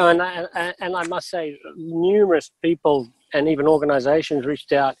 Yeah, and I must say, numerous people and even organizations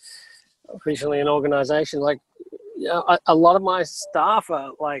reached out recently. An organization like, you know, a lot of my staff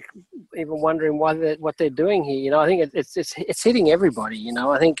are like even wondering what they're doing here. You know, I think it's hitting everybody. You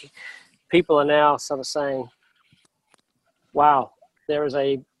know, I think people are now sort of saying, "Wow, there's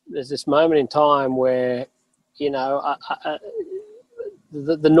this moment in time where, you know,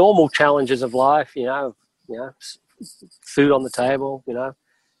 the normal challenges of life, you know, food on the table, you know,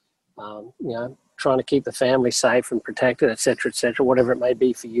 trying to keep the family safe and protected, et cetera, whatever it may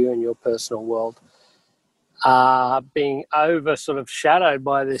be for you in your personal world, being sort of shadowed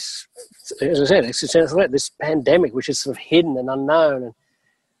by this, as I said, this pandemic, which is sort of hidden and unknown,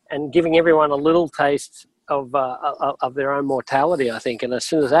 and giving everyone a little taste of their own mortality, I think. And as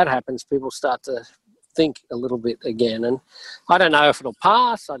soon as that happens, people start to think a little bit again. And I don't know if it'll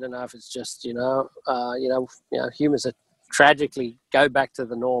pass. I don't know if it's just, humans are tragically go back to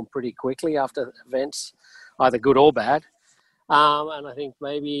the norm pretty quickly after events, either good or bad. And I think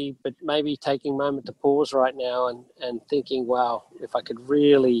maybe taking a moment to pause right now and thinking, wow, if I could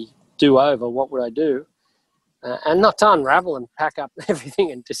really do over, what would I do? And not to unravel and pack up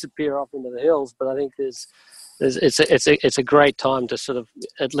everything and disappear off into the hills, but I think it's a great time to sort of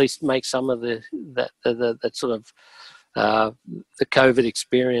at least make some of the COVID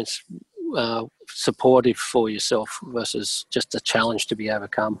experience supportive for yourself versus just a challenge to be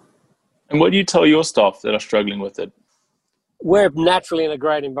overcome. And what do you tell your staff that are struggling with it? We're naturally in a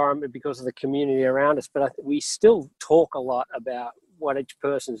great environment because of the community around us, but we still talk a lot about what each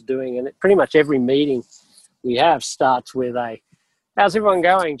person's doing, and pretty much every meeting we have starts with how's everyone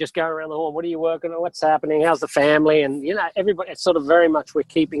going? Just go around the horn. What are you working on? What's happening? How's the family? And, you know, everybody, it's sort of very much we're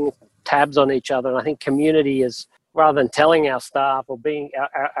keeping tabs on each other. And I think community is, rather than telling our staff or being,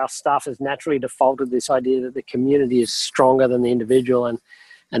 our staff has naturally defaulted this idea that the community is stronger than the individual and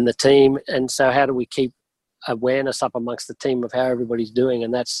the team. And so how do we keep awareness up amongst the team of how everybody's doing?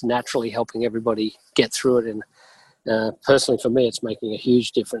 And that's naturally helping everybody get through it. And personally for me, it's making a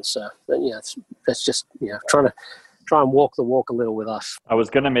huge difference. So, that's just, try and walk the walk a little with us. I was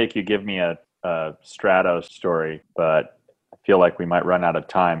going to make you give me a Stratos story, but I feel like we might run out of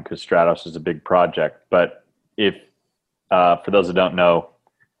time because Stratos is a big project. But if, for those that don't know,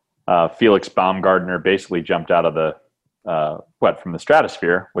 Felix Baumgartner basically jumped out of from the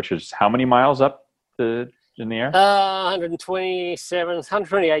stratosphere, which is how many miles up in the air?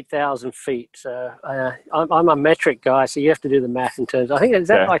 128,000 feet. So I'm a metric guy, so you have to do the math in terms. I think is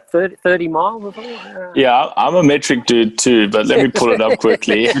that like 30 miles or something? Yeah, I'm a metric dude too, but let me pull it up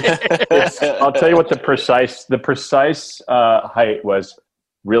quickly. I'll tell you what the precise height was.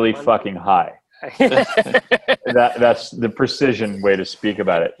 Really fucking high. That's the precision way to speak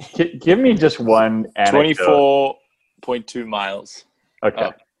about it. Give me just one anecdote. 24.2 miles.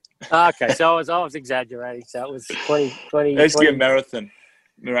 Okay. Okay, so I was exaggerating. So it was 20. Basically a marathon.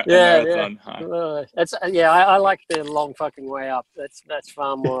 Marathon. Yeah. I like the long fucking way up. That's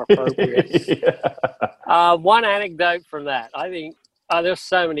far more appropriate. One anecdote from that. I think there's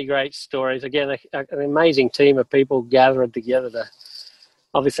so many great stories. Again, an amazing team of people gathered together to,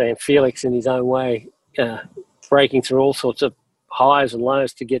 obviously, and Felix in his own way, breaking through all sorts of highs and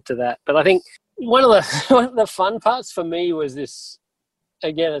lows to get to that. But I think one of the fun parts for me was this.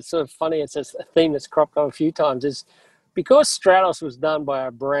 Again, it's sort of funny. It's a theme that's cropped up a few times. Is because Stratos was done by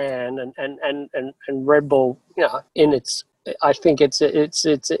a brand and Red Bull, in its. I think it's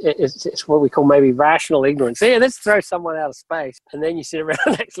what we call maybe rational ignorance. Yeah, let's throw someone out of space, and then you sit around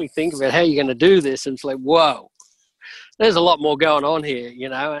and actually think about how you're going to do this, and it's like, whoa, there's a lot more going on here,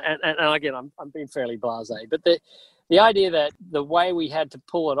 And again, I'm being fairly blasé, but the idea that the way we had to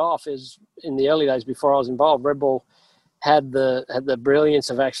pull it off is in the early days before I was involved, Red Bull had the brilliance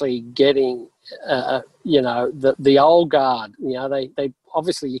of actually getting, the old guard. They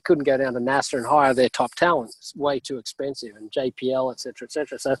obviously you couldn't go down to NASA and hire their top talent. It's way too expensive, and JPL, et cetera, et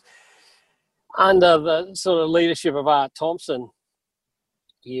cetera. So under the sort of leadership of Art Thompson,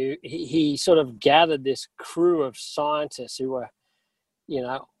 he sort of gathered this crew of scientists who were,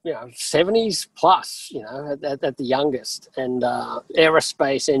 70s plus, at the youngest, and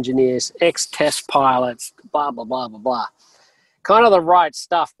aerospace engineers, ex-test pilots, blah, blah, blah, blah, blah. Kind of the right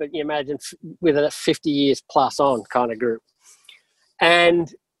stuff, but you imagine with a 50 years plus on kind of group.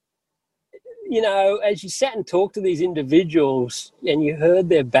 And you know, as you sat and talked to these individuals and you heard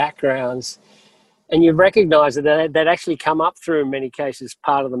their backgrounds and you recognize that they'd actually come up through, in many cases,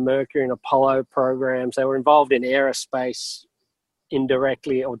 part of the Mercury and Apollo programs. They were involved in aerospace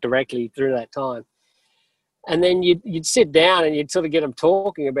indirectly or directly through that time. And then you'd sit down and you'd sort of get them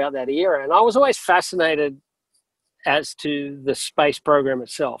talking about that era. And I was always fascinated as to the space program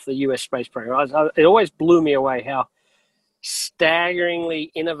itself, the US space program. It always blew me away how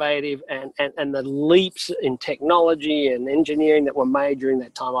staggeringly innovative and the leaps in technology and engineering that were made during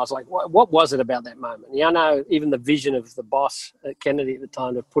that time. I was like, what was it about that moment? Yeah, I know even the vision of the boss at Kennedy at the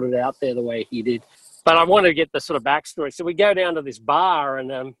time to put it out there the way he did. But I wanted to get the sort of backstory. So we go down to this bar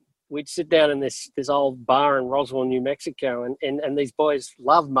and we'd sit down in this old bar in Roswell, New Mexico. And these boys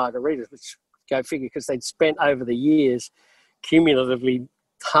loved margaritas, which go figure, because they'd spent over the years cumulatively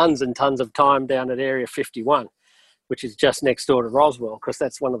tons and tons of time down at Area 51, which is just next door to Roswell, because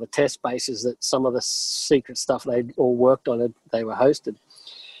that's one of the test bases that some of the secret stuff they'd all worked on, they were hosted.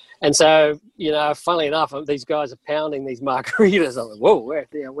 And so, you know, funnily enough, these guys are pounding these margaritas. I'm like,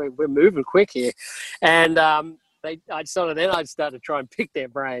 whoa, we're moving quick here. And I'd start to try and pick their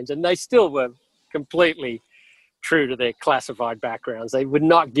brains, and they still were completely true to their classified backgrounds. They would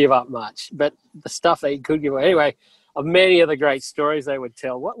not give up much, but the stuff they could give away. Anyway, of many of the great stories they would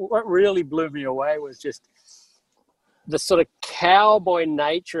tell, what really blew me away was just the sort of cowboy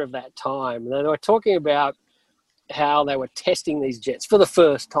nature of that time. And they were talking about how they were testing these jets for the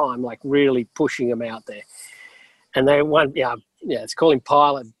first time, like really pushing them out there. And they it's called him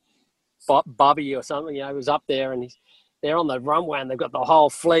Pilot Bobby or something, you know, he was up there and they're on the runway and they've got the whole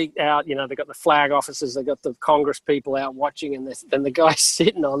fleet out, you know, they've got the flag officers, they've got the Congress people out watching, and then the guy's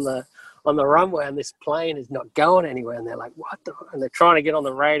sitting on the runway and this plane is not going anywhere. And they're like, what the? And they're trying to get on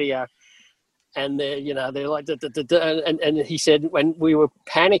the radio. And they're like, and he said, when we were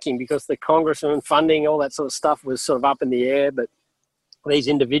panicking because the congressman funding, all that sort of stuff was sort of up in the air, but these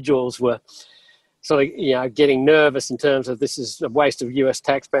individuals were sort of, you know, getting nervous in terms of this is a waste of US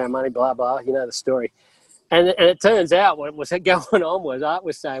taxpayer money, blah, blah, you know, the story. And it turns out what was going on was Art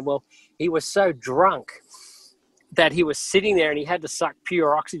was saying, well, he was so drunk that he was sitting there and he had to suck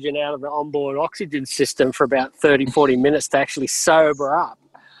pure oxygen out of the onboard oxygen system for about 30, 40 minutes to actually sober up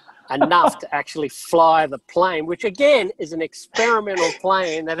enough to actually fly the plane, which again is an experimental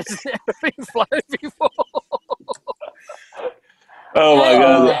plane that has never been flown before. Oh my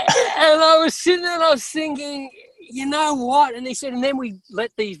God. And I was sitting there and I was thinking, you know what? And he said, and then we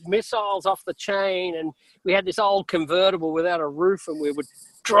let these missiles off the chain and we had this old convertible without a roof and we would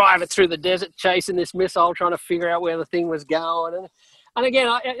drive it through the desert chasing this missile, trying to figure out where the thing was going. And again,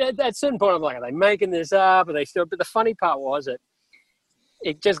 at a certain point, I'm like, are they making this up? Are they still? But the funny part was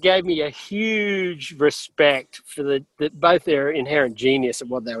it just gave me a huge respect for both their inherent genius of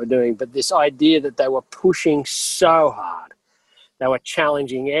what they were doing, but this idea that they were pushing so hard. They were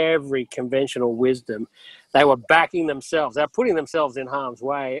challenging every conventional wisdom. They were backing themselves. They were putting themselves in harm's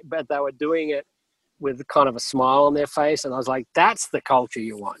way, but they were doing it with kind of a smile on their face. And I was like, that's the culture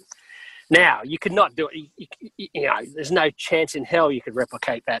you want. Now, you could not do it. You know, there's no chance in hell you could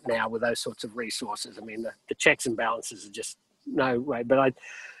replicate that now with those sorts of resources. I mean, the checks and balances are just no way. But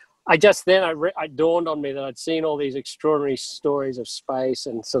it dawned on me that I'd seen all these extraordinary stories of space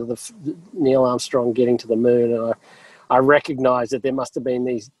and sort of the Neil Armstrong getting to the moon. And I recognized that there must have been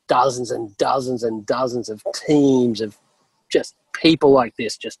these dozens and dozens and dozens of teams of just people like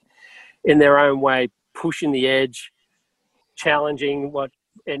this, just in their own way, pushing the edge, challenging what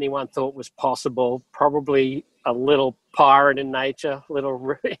anyone thought was possible, probably a little pirate in nature,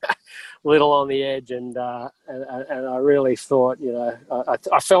 little on the edge. And I really thought, you know,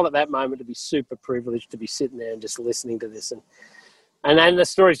 I felt at that moment to be super privileged to be sitting there and just listening to this. And then the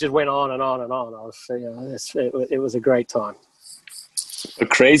stories just went on and on and on. It was a great time.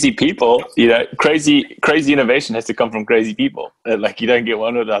 Crazy people, you know, crazy innovation has to come from crazy people. Like you don't get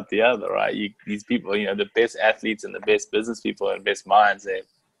one without the other, right? These people, you know, the best athletes and the best business people and best minds, they're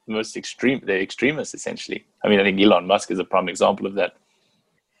most extreme. They're extremists, essentially. I mean, I think Elon Musk is a prime example of that.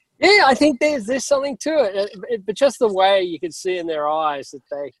 Yeah, I think there's something to it. But just the way you could see in their eyes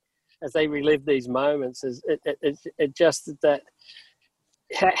that as they relive these moments,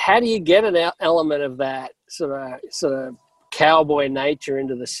 how do you get an element of that sort of cowboy nature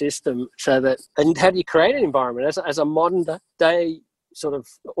into the system and how do you create an environment as a modern day sort of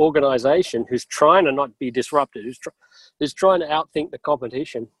organization who's trying to not be disrupted, who's trying to outthink the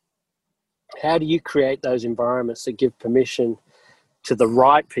competition? How do you create those environments that give permission to the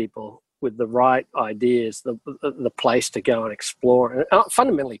right people with the right ideas, the place to go and explore, and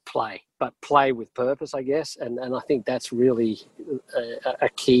fundamentally play, but play with purpose, I guess. And I think that's really a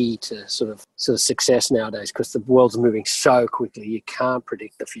key to sort of success nowadays, because the world's moving so quickly. You can't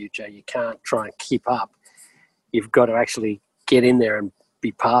predict the future. You can't try and keep up. You've got to actually get in there and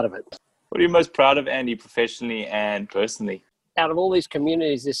be part of it. What are you most proud of, Andy, professionally and personally? Out of all these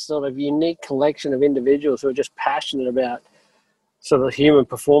communities, this sort of unique collection of individuals who are just passionate about sort of human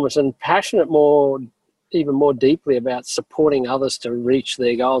performance, and passionate even more deeply about supporting others to reach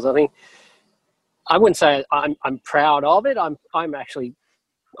their goals. I think I wouldn't say I'm proud of it. I'm actually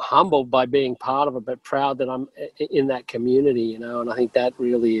humbled by being part of it, but proud that I'm in that community, and I think that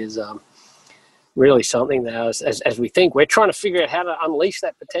really is really something now. As we think, we're trying to figure out how to unleash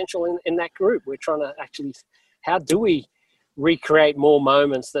that potential in that group. We're trying to actually, how do we recreate more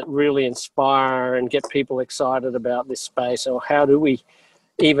moments that really inspire and get people excited about this space? Or how do we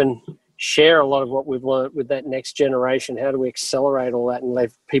even share a lot of what we've learned with that next generation? How do we accelerate all that and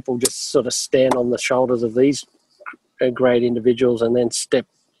let people just sort of stand on the shoulders of these great individuals and then step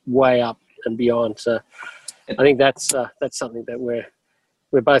way up and beyond? So I think that's something that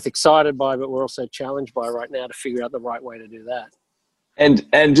we're both excited by, but we're also challenged by right now to figure out the right way to do that.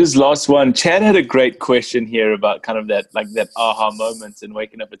 And just last one, Chad had a great question here about kind of that aha moments and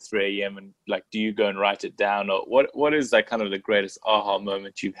waking up at 3 a.m. and like, do you go and write it down, or what is like kind of the greatest aha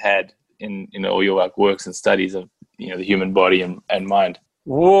moment you've had in all your works and studies of the human body and mind?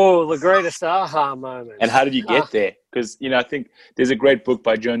 Whoa, the greatest aha moment. And how did you get there? Because I think there's a great book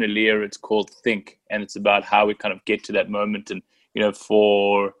by Jonah Lear. It's called Think, and it's about how we kind of get to that moment. And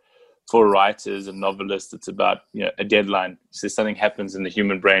for writers and novelists, it's about a deadline. So something happens in the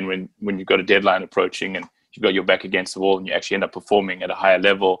human brain when you've got a deadline approaching and you've got your back against the wall and you actually end up performing at a higher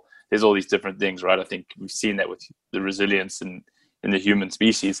level. There's all these different things, right? I think we've seen that with the resilience in the human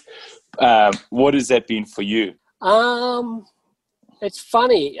species. What has that been for you? It's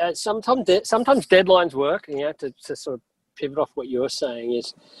funny. Sometimes deadlines work. To sort of pivot off what you're saying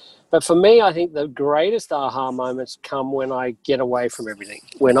is. But for me, I think the greatest aha moments come when I get away from everything.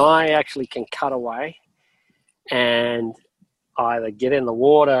 When I actually can cut away and either get in the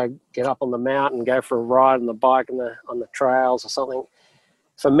water, get up on the mountain, go for a ride on the bike on the trails or something.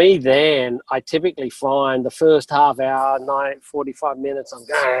 For me, then I typically find the first half hour, 45 minutes, I'm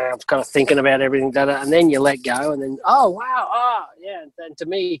kind of thinking about everything, and then you let go, and then And to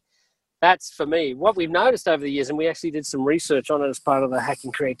me, that's for me. What we've noticed over the years, and we actually did some research on it as part of the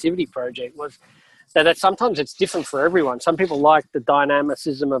Hacking Creativity project, was that sometimes it's different for everyone. Some people like the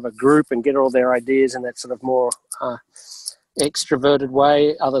dynamicism of a group and get all their ideas in that sort of more extroverted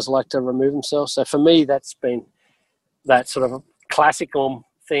way. Others like to remove themselves. So for me, that's been that sort of classical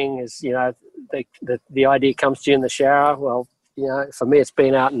thing is, the idea comes to you in the shower. Well, for me, it's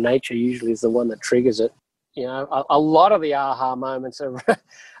been out in nature usually is the one that triggers it. A lot of the aha moments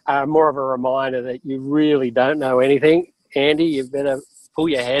are more of a reminder that you really don't know anything. Andy, you better pull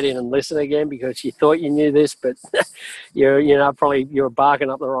your head in and listen again, because you thought you knew this, but you're barking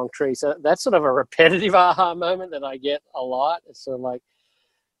up the wrong tree. So that's sort of a repetitive aha moment that I get a lot. It's sort of like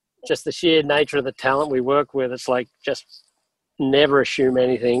just the sheer nature of the talent we work with. It's like just never assume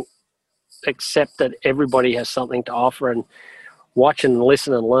anything, accept that everybody has something to offer and watch and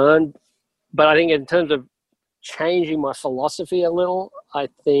listen and learn. But I think in terms of changing my philosophy a little, I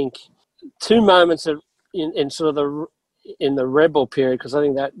think two moments in sort of in the rebel period, because I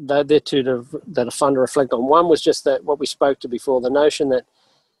think that they're two that are fun to reflect on. One was just that what we spoke to before, the notion that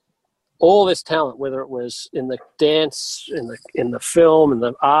all this talent, whether it was in the dance, in the film, in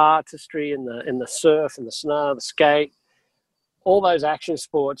the artistry, in the surf, in the snow, the skate, all those action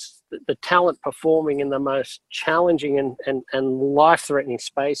sports, the talent performing in the most challenging and life-threatening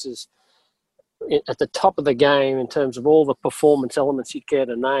spaces at the top of the game in terms of all the performance elements you care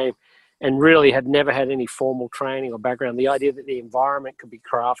to name, and really had never had any formal training or background. The idea that the environment could be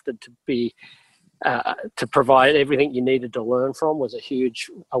crafted to be to provide everything you needed to learn from was a huge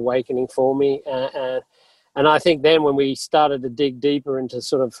awakening for me. And I think then when we started to dig deeper into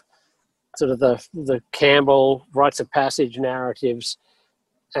sort of the Campbell rites of passage narratives,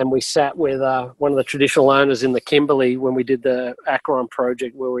 and we sat with one of the traditional owners in the Kimberley when we did the Acheron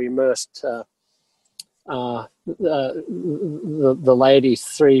project, where we immersed the ladies,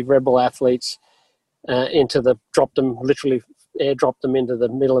 3 rebel athletes, airdropped them into the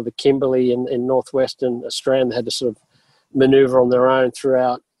middle of the Kimberley in northwestern Australia. They had to sort of maneuver on their own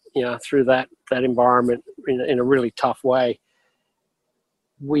through that environment in a really tough way.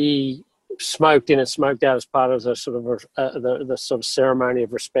 We smoked in and smoked out as part of the sort of ceremony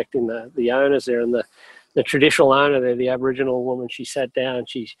of respecting the owners there. And the traditional owner there, the Aboriginal woman, she sat down and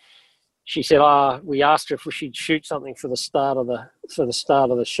she said, we asked her if she'd shoot something for the start of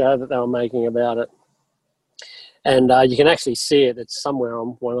the show that they were making about it. And you can actually see it. It's somewhere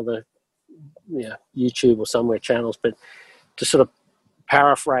on one of the YouTube or somewhere channels. But to sort of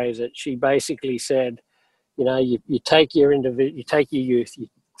paraphrase it, she basically said, you take your youth, you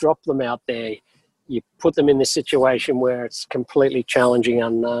drop them out there, you put them in this situation where it's completely challenging,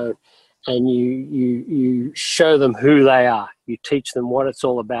 unknown, and you show them who they are. You teach them what it's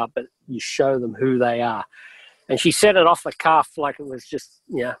all about, but you show them who they are. And she said it off the cuff like it was just,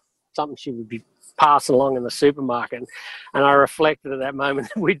 something she would be passing along in the supermarket. And I reflected at that moment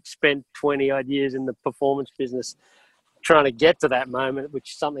that we'd spent 20-odd years in the performance business trying to get to that moment,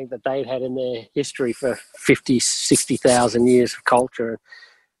 which is something that they'd had in their history for 50, 60,000 years of culture.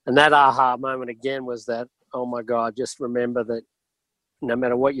 And that aha moment again was that, oh my God, just remember that no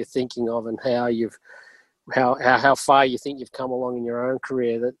matter what you're thinking of and how far you think you've come along in your own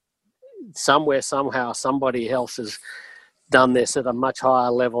career, that somewhere, somehow, somebody else has done this at a much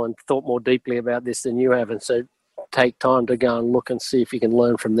higher level and thought more deeply about this than you have. And so take time to go and look and see if you can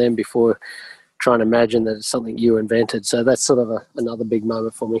learn from them before trying to imagine that it's something you invented. So that's sort of another big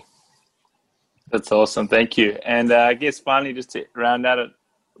moment for me. That's awesome. Thank you. And I guess finally, just to round out it,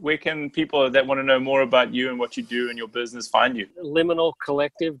 where can people that want to know more about you and what you do and your business find you?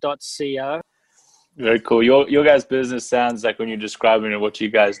 liminalcollective.co. Very cool. Your guys' business sounds like, when you're describing what you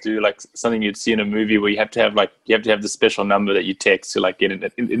guys do, like something you'd see in a movie where you have to have the special number that you text to like get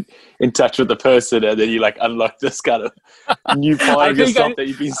in touch with the person, and then you like unlock this kind of new part of yourself that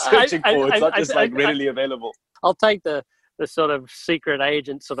you've been searching for. It's not just readily available. I'll take the sort of secret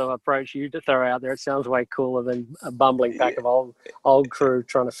agent sort of approach you to throw out there. It sounds way cooler than a bumbling pack of old crew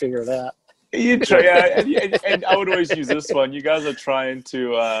trying to figure it out. And I would always use this one. You guys are trying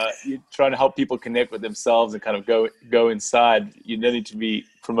to help people connect with themselves and kind of go inside. You don't need to be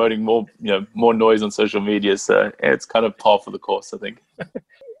promoting more noise on social media. So it's kind of par for the course, I think.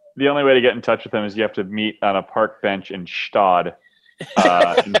 The only way to get in touch with them is you have to meet on a park bench in Stad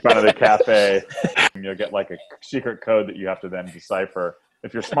in front of the cafe. And you'll get like a secret code that you have to then decipher.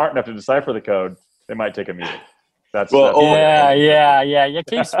 If you're smart enough to decipher the code, they might take a meeting. Yeah. You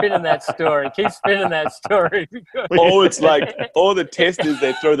keep spinning that story. It's like, the test is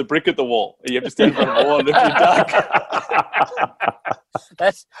they throw the brick at the wall. You have to stand in front of the wall and lift your duck.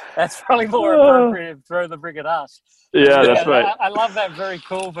 That's probably more appropriate. Throw the brick at us. Yeah, that's right. I love that very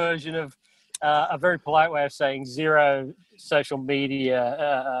cool version of a very polite way of saying zero social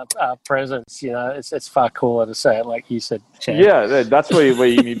media presence. It's far cooler to say it like you said, Chad. Yeah, that's the way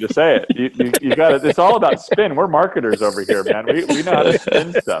you need to say it. You got it. It's all about spin. We're marketers over here, man. We know how to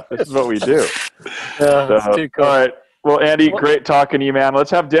spin stuff. This is what we do. That's too cool. All right. Well, Andy, great talking to you, man.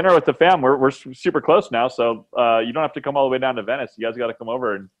 Let's have dinner with the fam. We're super close now, so you don't have to come all the way down to Venice. You guys got to come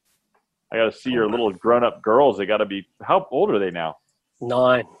over, and I got to see your little grown-up girls. They got to be. How old are they now?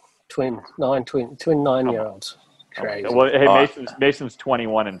 9. Twin 9-year-olds. Crazy. Well, hey, Mason's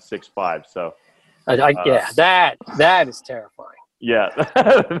 21 and 6'5", so that is terrifying.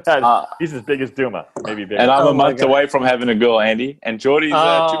 Yeah, he's as big as Duma, maybe bigger. And I'm a month away from having a girl, Andy, and Jordy's 2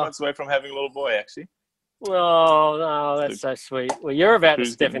 months away from having a little boy, actually. Oh no, that's so sweet. Well, you're about to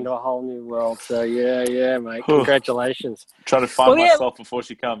step into a whole new world, so yeah, mate. Congratulations. Trying to find myself before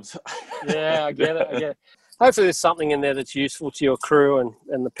she comes. Yeah, I get it. Hopefully there's something in there that's useful to your crew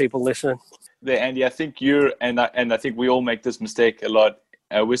and the people listening. There, Andy, I think I think we all make this mistake a lot.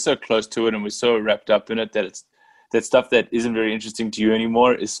 We're so close to it and we're so wrapped up in it that that stuff that isn't very interesting to you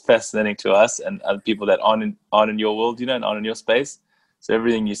anymore is fascinating to us and other people that aren't in your world, and aren't in your space. So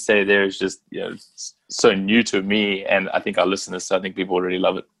everything you say there is just so new to me, and I think our listeners. So I think people really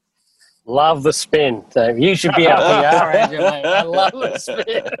love it. Love the spin. So you should be up here, mate. I love the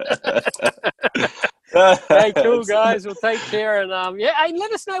spin. Hey, cool guys. We'll take care, and hey,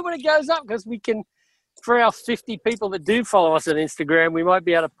 let us know when it goes up, because we can, for our 50 people that do follow us on Instagram, we might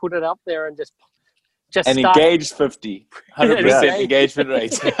be able to put it up there and just and start. Engaged 50, 100% engagement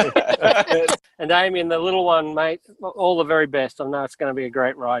rate. And Damien, the little one, mate, all the very best. I know it's going to be a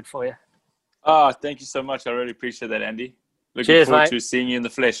great ride for you. Oh, thank you so much. I really appreciate that, Andy. Cheers, forward mate. to seeing you in the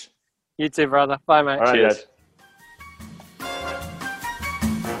flesh. You too, brother. Bye, mate. All right, cheers. Guys.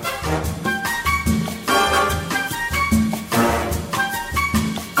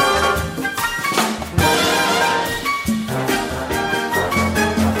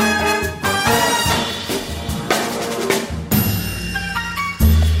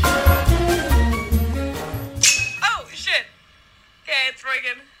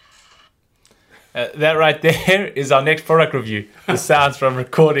 That right there is our next product review. The sounds from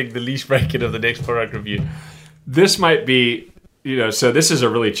recording the leash break-in of the next product review. This might be so this is a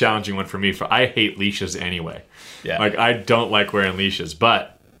really challenging one for me. I hate leashes anyway. Yeah. Like, I don't like wearing leashes.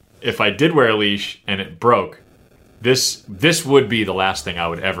 But if I did wear a leash and it broke, this would be the last thing I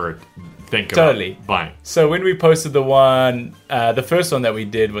would ever think about buying. So when we posted the one, the first one that we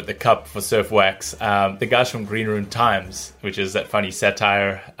did with the cup for Surf Wax, the guys from Green Room Times, which is that funny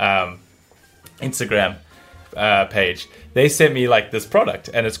satire Instagram page, they sent me like this product,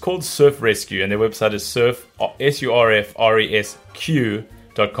 and it's called Surf Rescue, and their website is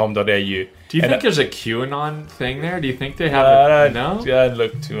surfresq.com.au. Do you think there's a QAnon thing there? Do you think they have no? I don't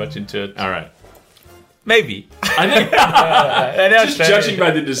look too much into it. All right. Maybe. I think just judging by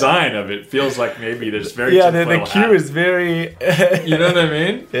the design of it, feels like maybe there's very the Q is very you know what I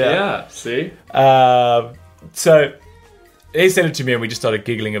mean? Yeah. See? So they sent it to me and we just started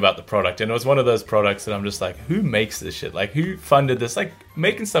giggling about the product, and it was one of those products that I'm just like, who makes this shit? Like, who funded this? Like,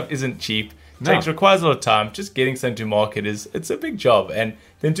 making stuff isn't cheap. Requires a lot of time. Just getting something to market it's a big job, and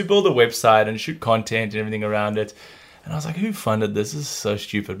then to build a website and shoot content and everything around it. And I was like, who funded this? This is so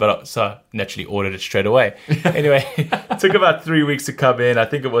stupid. But so I naturally ordered it straight away. Anyway, it took about 3 weeks to come in. I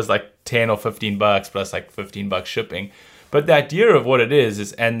think it was like $10 or $15 plus like $15 shipping. But the idea of what it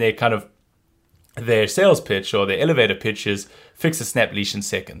is, and their kind of their sales pitch or their elevator pitch is fix a snap leash in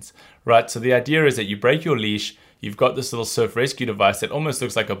seconds, right? So the idea is that you break your leash. You've got this little Surf Rescue device that almost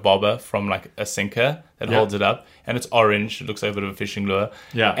looks like a bobber from like a sinker that holds it up. And it's orange. It looks like a bit of a fishing lure.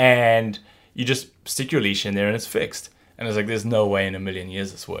 Yeah. And you just stick your leash in there and it's fixed. And I was like, there's no way in a million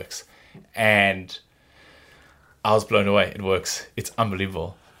years this works. And I was blown away. It works. It's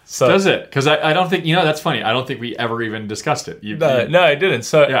unbelievable. So, does it? Because I don't think, that's funny. I don't think we ever even discussed it. No, I didn't.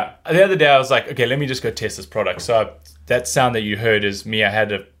 So the other day I was like, okay, let me just go test this product. So that sound that you heard is me. I had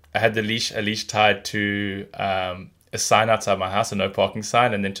the leash tied to a sign outside my house, a no parking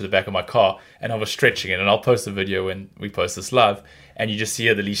sign, and then to the back of my car. And I was stretching it. And I'll post a video when we post this live. And you just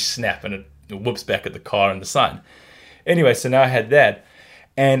hear the leash snap and it whoops back at the car and the sign. Anyway, so now I had that,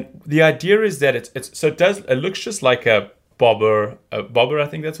 and the idea is that it looks just like a bobber. I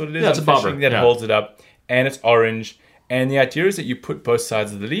think that's what it is. Yeah, it's a bobber that holds it up, and it's orange. And the idea is that you put both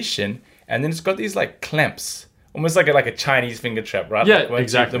sides of the leash in, and then it's got these like clamps, almost like a Chinese finger trap, right? Yeah, like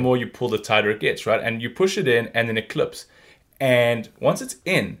exactly. The more you pull, the tighter it gets, right? And you push it in, and then it clips. And once it's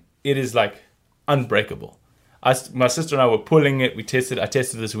in, it is like unbreakable. My sister and I were pulling it. I tested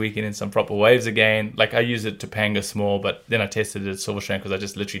it this weekend in some proper waves again. Like, I use it to Topanga small, but then I tested it at Silver Strand because I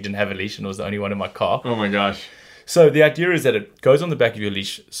just literally didn't have a leash and it was the only one in my car. Oh my gosh. So the idea is that it goes on the back of your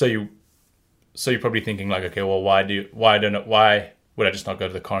leash. So you're probably thinking like, okay, well, why would I just not go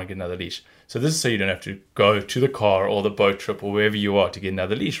to the car and get another leash? So this is so you don't have to go to the car or the boat trip or wherever you are to get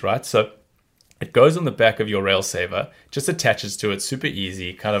another leash, right? So it goes on the back of your rail saver, just attaches to it, super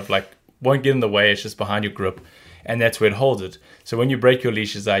easy, kind of like won't get in the way. It's just behind your grip, and that's where it holds it. So when you break your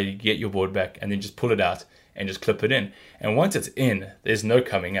leashes out, you get your board back and then just pull it out and just clip it in. And once it's in, there's no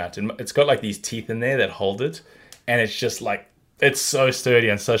coming out. And it's got like these teeth in there that hold it, and it's just like, it's so sturdy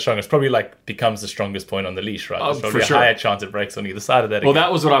and so strong. It's probably like becomes the strongest point on the leash, right? There's probably for sure. a higher chance it breaks on either side of that. Well,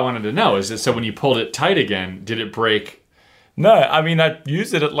 that was what I wanted to know. Is it so when you pulled it tight again, did it break? No, I mean, I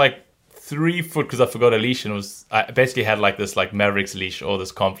used it at like 3 foot because I forgot a leash, and I basically had like this like Mavericks leash or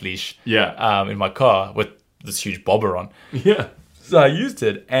this Comp leash in my car with this huge bobber on. Yeah. So I used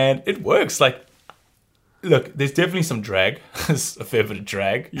it and it works. Like, look, there's definitely some drag. There's a fair bit of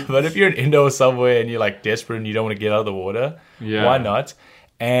drag. But if you're in Indo or somewhere and you're like desperate and you don't want to get out of the water, why not?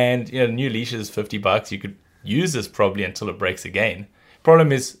 And new leash is $50. You could use this probably until it breaks again.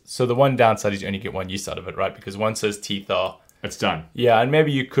 Problem is, so the one downside is you only get one use out of it, right? Because once those teeth are... It's done. Yeah, and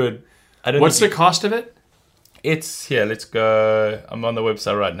maybe you could... What's the cost of it? It's here. Let's go. I'm on the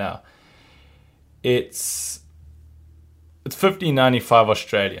website right now. It's $15.95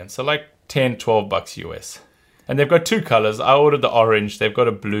 Australian, so like $10-12 US. And they've got two colors. I ordered the orange. They've got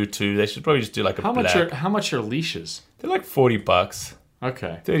a blue too. They should probably just do like a black. How much are leashes? They're like $40.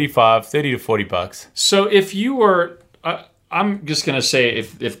 Okay. $30 to $40. So if you were, I'm just gonna say,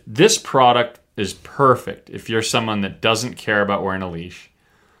 if this product is perfect, if you're someone that doesn't care about wearing a leash,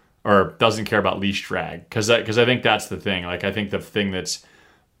 or doesn't care about leash drag, because I think that's the thing. Like, I think the thing that's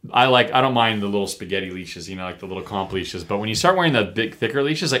I don't mind the little spaghetti leashes, like the little Comp leashes, but when you start wearing the big, thicker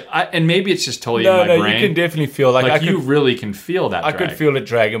leaches, and maybe it's just totally in my brain. You can definitely feel you really can feel that drag. I could feel it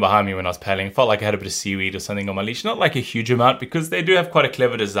dragging behind me when I was paddling. It felt like I had a bit of seaweed or something on my leash. Not like a huge amount, because they do have quite a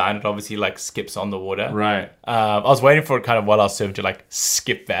clever design. It obviously like skips on the water. Right. I was waiting for it kind of while I was surfing to like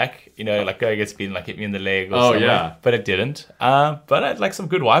skip back, like go against speed and like hit me in the leg or something. Yeah. But it didn't. But I had like some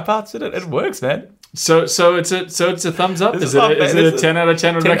good wipeouts in it. It works, man. So it's a thumbs up. Is it a 10 out of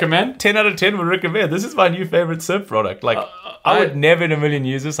 10 would recommend? 10 out of 10 would recommend. This is my new favorite surf product. Like I would never in a million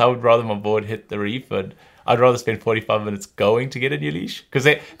use this. I would rather my board hit the reef, but I'd rather spend 45 minutes going to get a new leash, because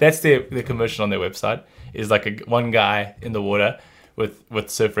that's their commercial on their website, is like one guy in the water with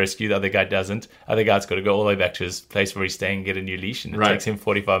surf rescue, the other guy doesn't. Other guy's got to go all the way back to his place where he's staying and get a new leash, and it takes him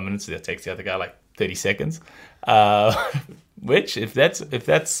 45 minutes. So that takes the other guy like 30 seconds. Which, if that's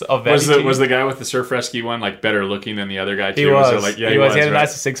of value, was the guy with the surf rescue one like better looking than the other guy too? He was. He was. He had a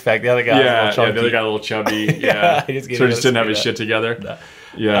nicer six pack. The other guy, the other guy a little chubby. Yeah, he just didn't have his shit together. No.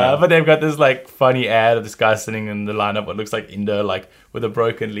 Yeah, but they've got this like funny ad of this guy sitting in the lineup, what looks like Indo, like with a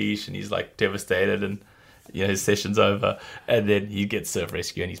broken leash, and he's like devastated, and his session's over, and then he gets surf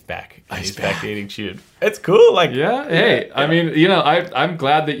rescue, and he's back. He's back getting chewed. It's cool. Like, hey, I mean, I'm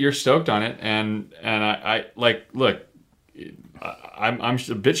glad that you're stoked on it, and I like, look, I'm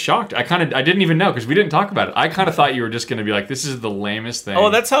a bit shocked. I didn't even know, because we didn't talk about it. I kind of thought you were just going to be like, this is the lamest thing. Oh,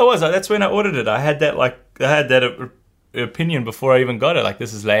 that's how it was. That's when I ordered it. I had that opinion before I even got it. Like,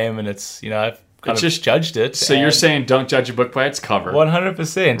 this is lame, and it's I've kind of just judged it. So you're saying don't judge a book by its cover.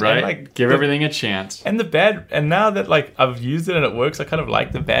 100%, right? And like, give everything a chance. And now that like I've used it and it works, I kind of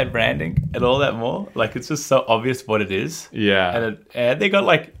like the bad branding and all that more. Like, it's just so obvious what it is. Yeah. And they got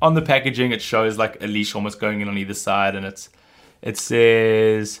like on the packaging, it shows like a leash almost going in on either side, and it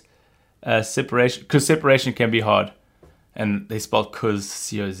says separation, because separation can be hard, and they spell COZ,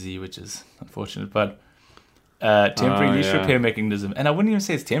 C-O-Z, which is unfortunate, but temporary leash repair mechanism. And I wouldn't even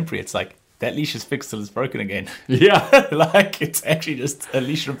say it's temporary. It's like that leash is fixed till it's broken again. Yeah, like it's actually just a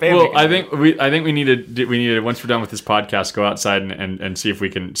leash repair. Well, I think we need to once we're done with this podcast, go outside and see if we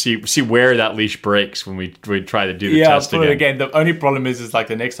can see where that leash breaks when we try to do the test again. Again. The only problem is like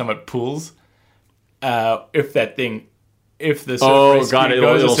the next time it pulls, if the surf goes a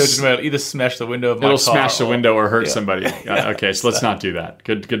certain way, it'll either smash the window of my car. It'll smash the window or hurt somebody. Okay, so let's not do that.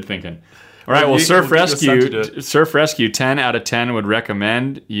 Good thinking. All right, well, Surf Rescue, 10 out of 10 would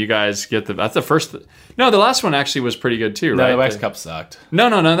recommend. You guys get that's the first. No, the last one actually was pretty good too, right? No, the Wax Cup sucked. No,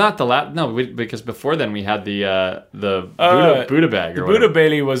 not the last. No, because before then we had the Buddha bag. The Buddha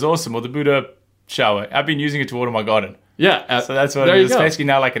Bailey was awesome, or the Buddha shower. I've been using it to water my garden. Yeah, so that's what it is. It's basically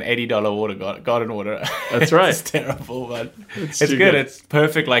now like an $80 garden water. That's right. It's terrible, but it's good. It's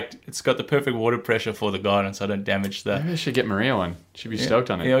perfect. Like, it's got the perfect water pressure for the garden, so I don't damage the. Maybe I should get Maria one. She'd be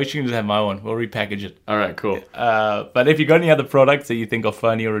stoked on it. Yeah, we should just have my one. We'll repackage it. All right, cool. But if you got any other products that you think are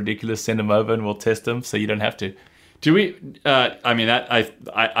funny or ridiculous, send them over and we'll test them, so you don't have to. Do we? I mean,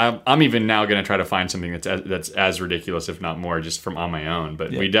 I'm even now going to try to find something that's as ridiculous, if not more, just from on my own. But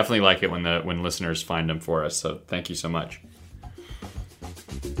we definitely like it when listeners find them for us. So thank you so much.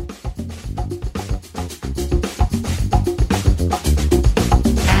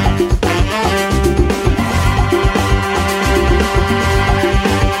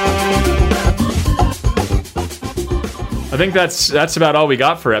 I think that's about all we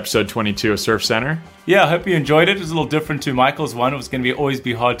got for episode 22 of Surf Center. Yeah, I hope you enjoyed it. It was a little different to Michael's one. It was going to always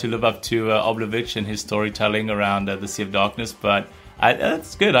be hard to live up to Oblovich and his storytelling around the Sea of Darkness, but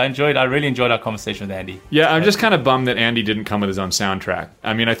that's good. I really enjoyed our conversation with Andy. Yeah, I'm just kind of bummed that Andy didn't come with his own soundtrack.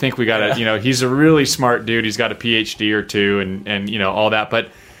 I mean, I think we got to, he's a really smart dude. He's got a PhD or two and all that, but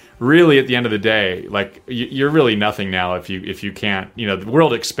really at the end of the day, like, you're really nothing now if you can't, the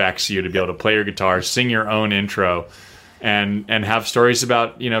world expects you to be able to play your guitar, sing your own intro, and have stories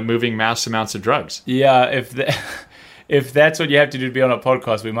about moving mass amounts of drugs. Yeah, if that's what you have to do to be on a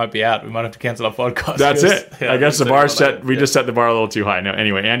podcast, we might be out. We might have to cancel our podcast. That's it. I guess the bar set. We just set the bar a little too high. No,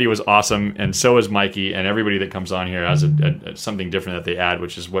 anyway, Andy was awesome, and so is Mikey, and everybody that comes on here has something different that they add,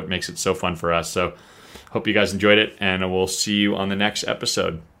 which is what makes it so fun for us. So, hope you guys enjoyed it, and we'll see you on the next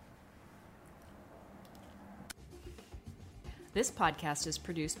episode. This podcast is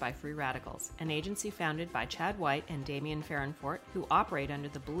produced by Free Radicals, an agency founded by Chad White and Damien Farrenfort, who operate under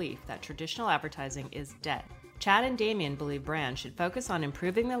the belief that traditional advertising is dead. Chad and Damien believe brands should focus on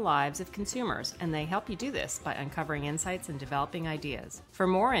improving the lives of consumers, and they help you do this by uncovering insights and developing ideas. For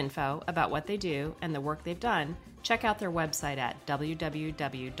more info about what they do and the work they've done, check out their website at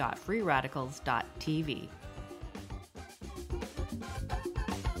www.freeradicals.tv.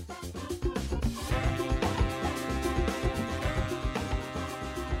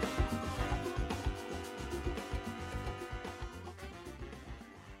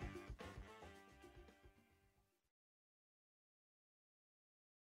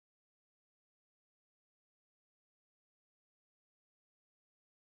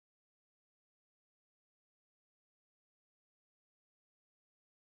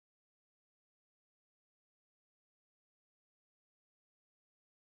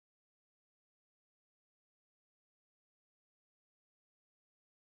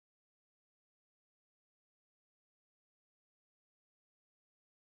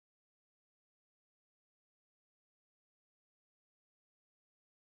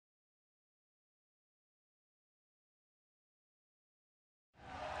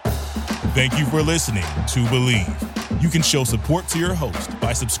 Thank you for listening to Believe. You can show support to your host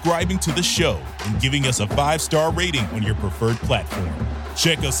by subscribing to the show and giving us a 5-star rating on your preferred platform.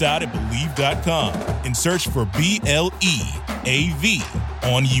 Check us out at Believe.com and search for BLEAV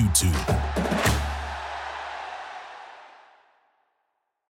on YouTube.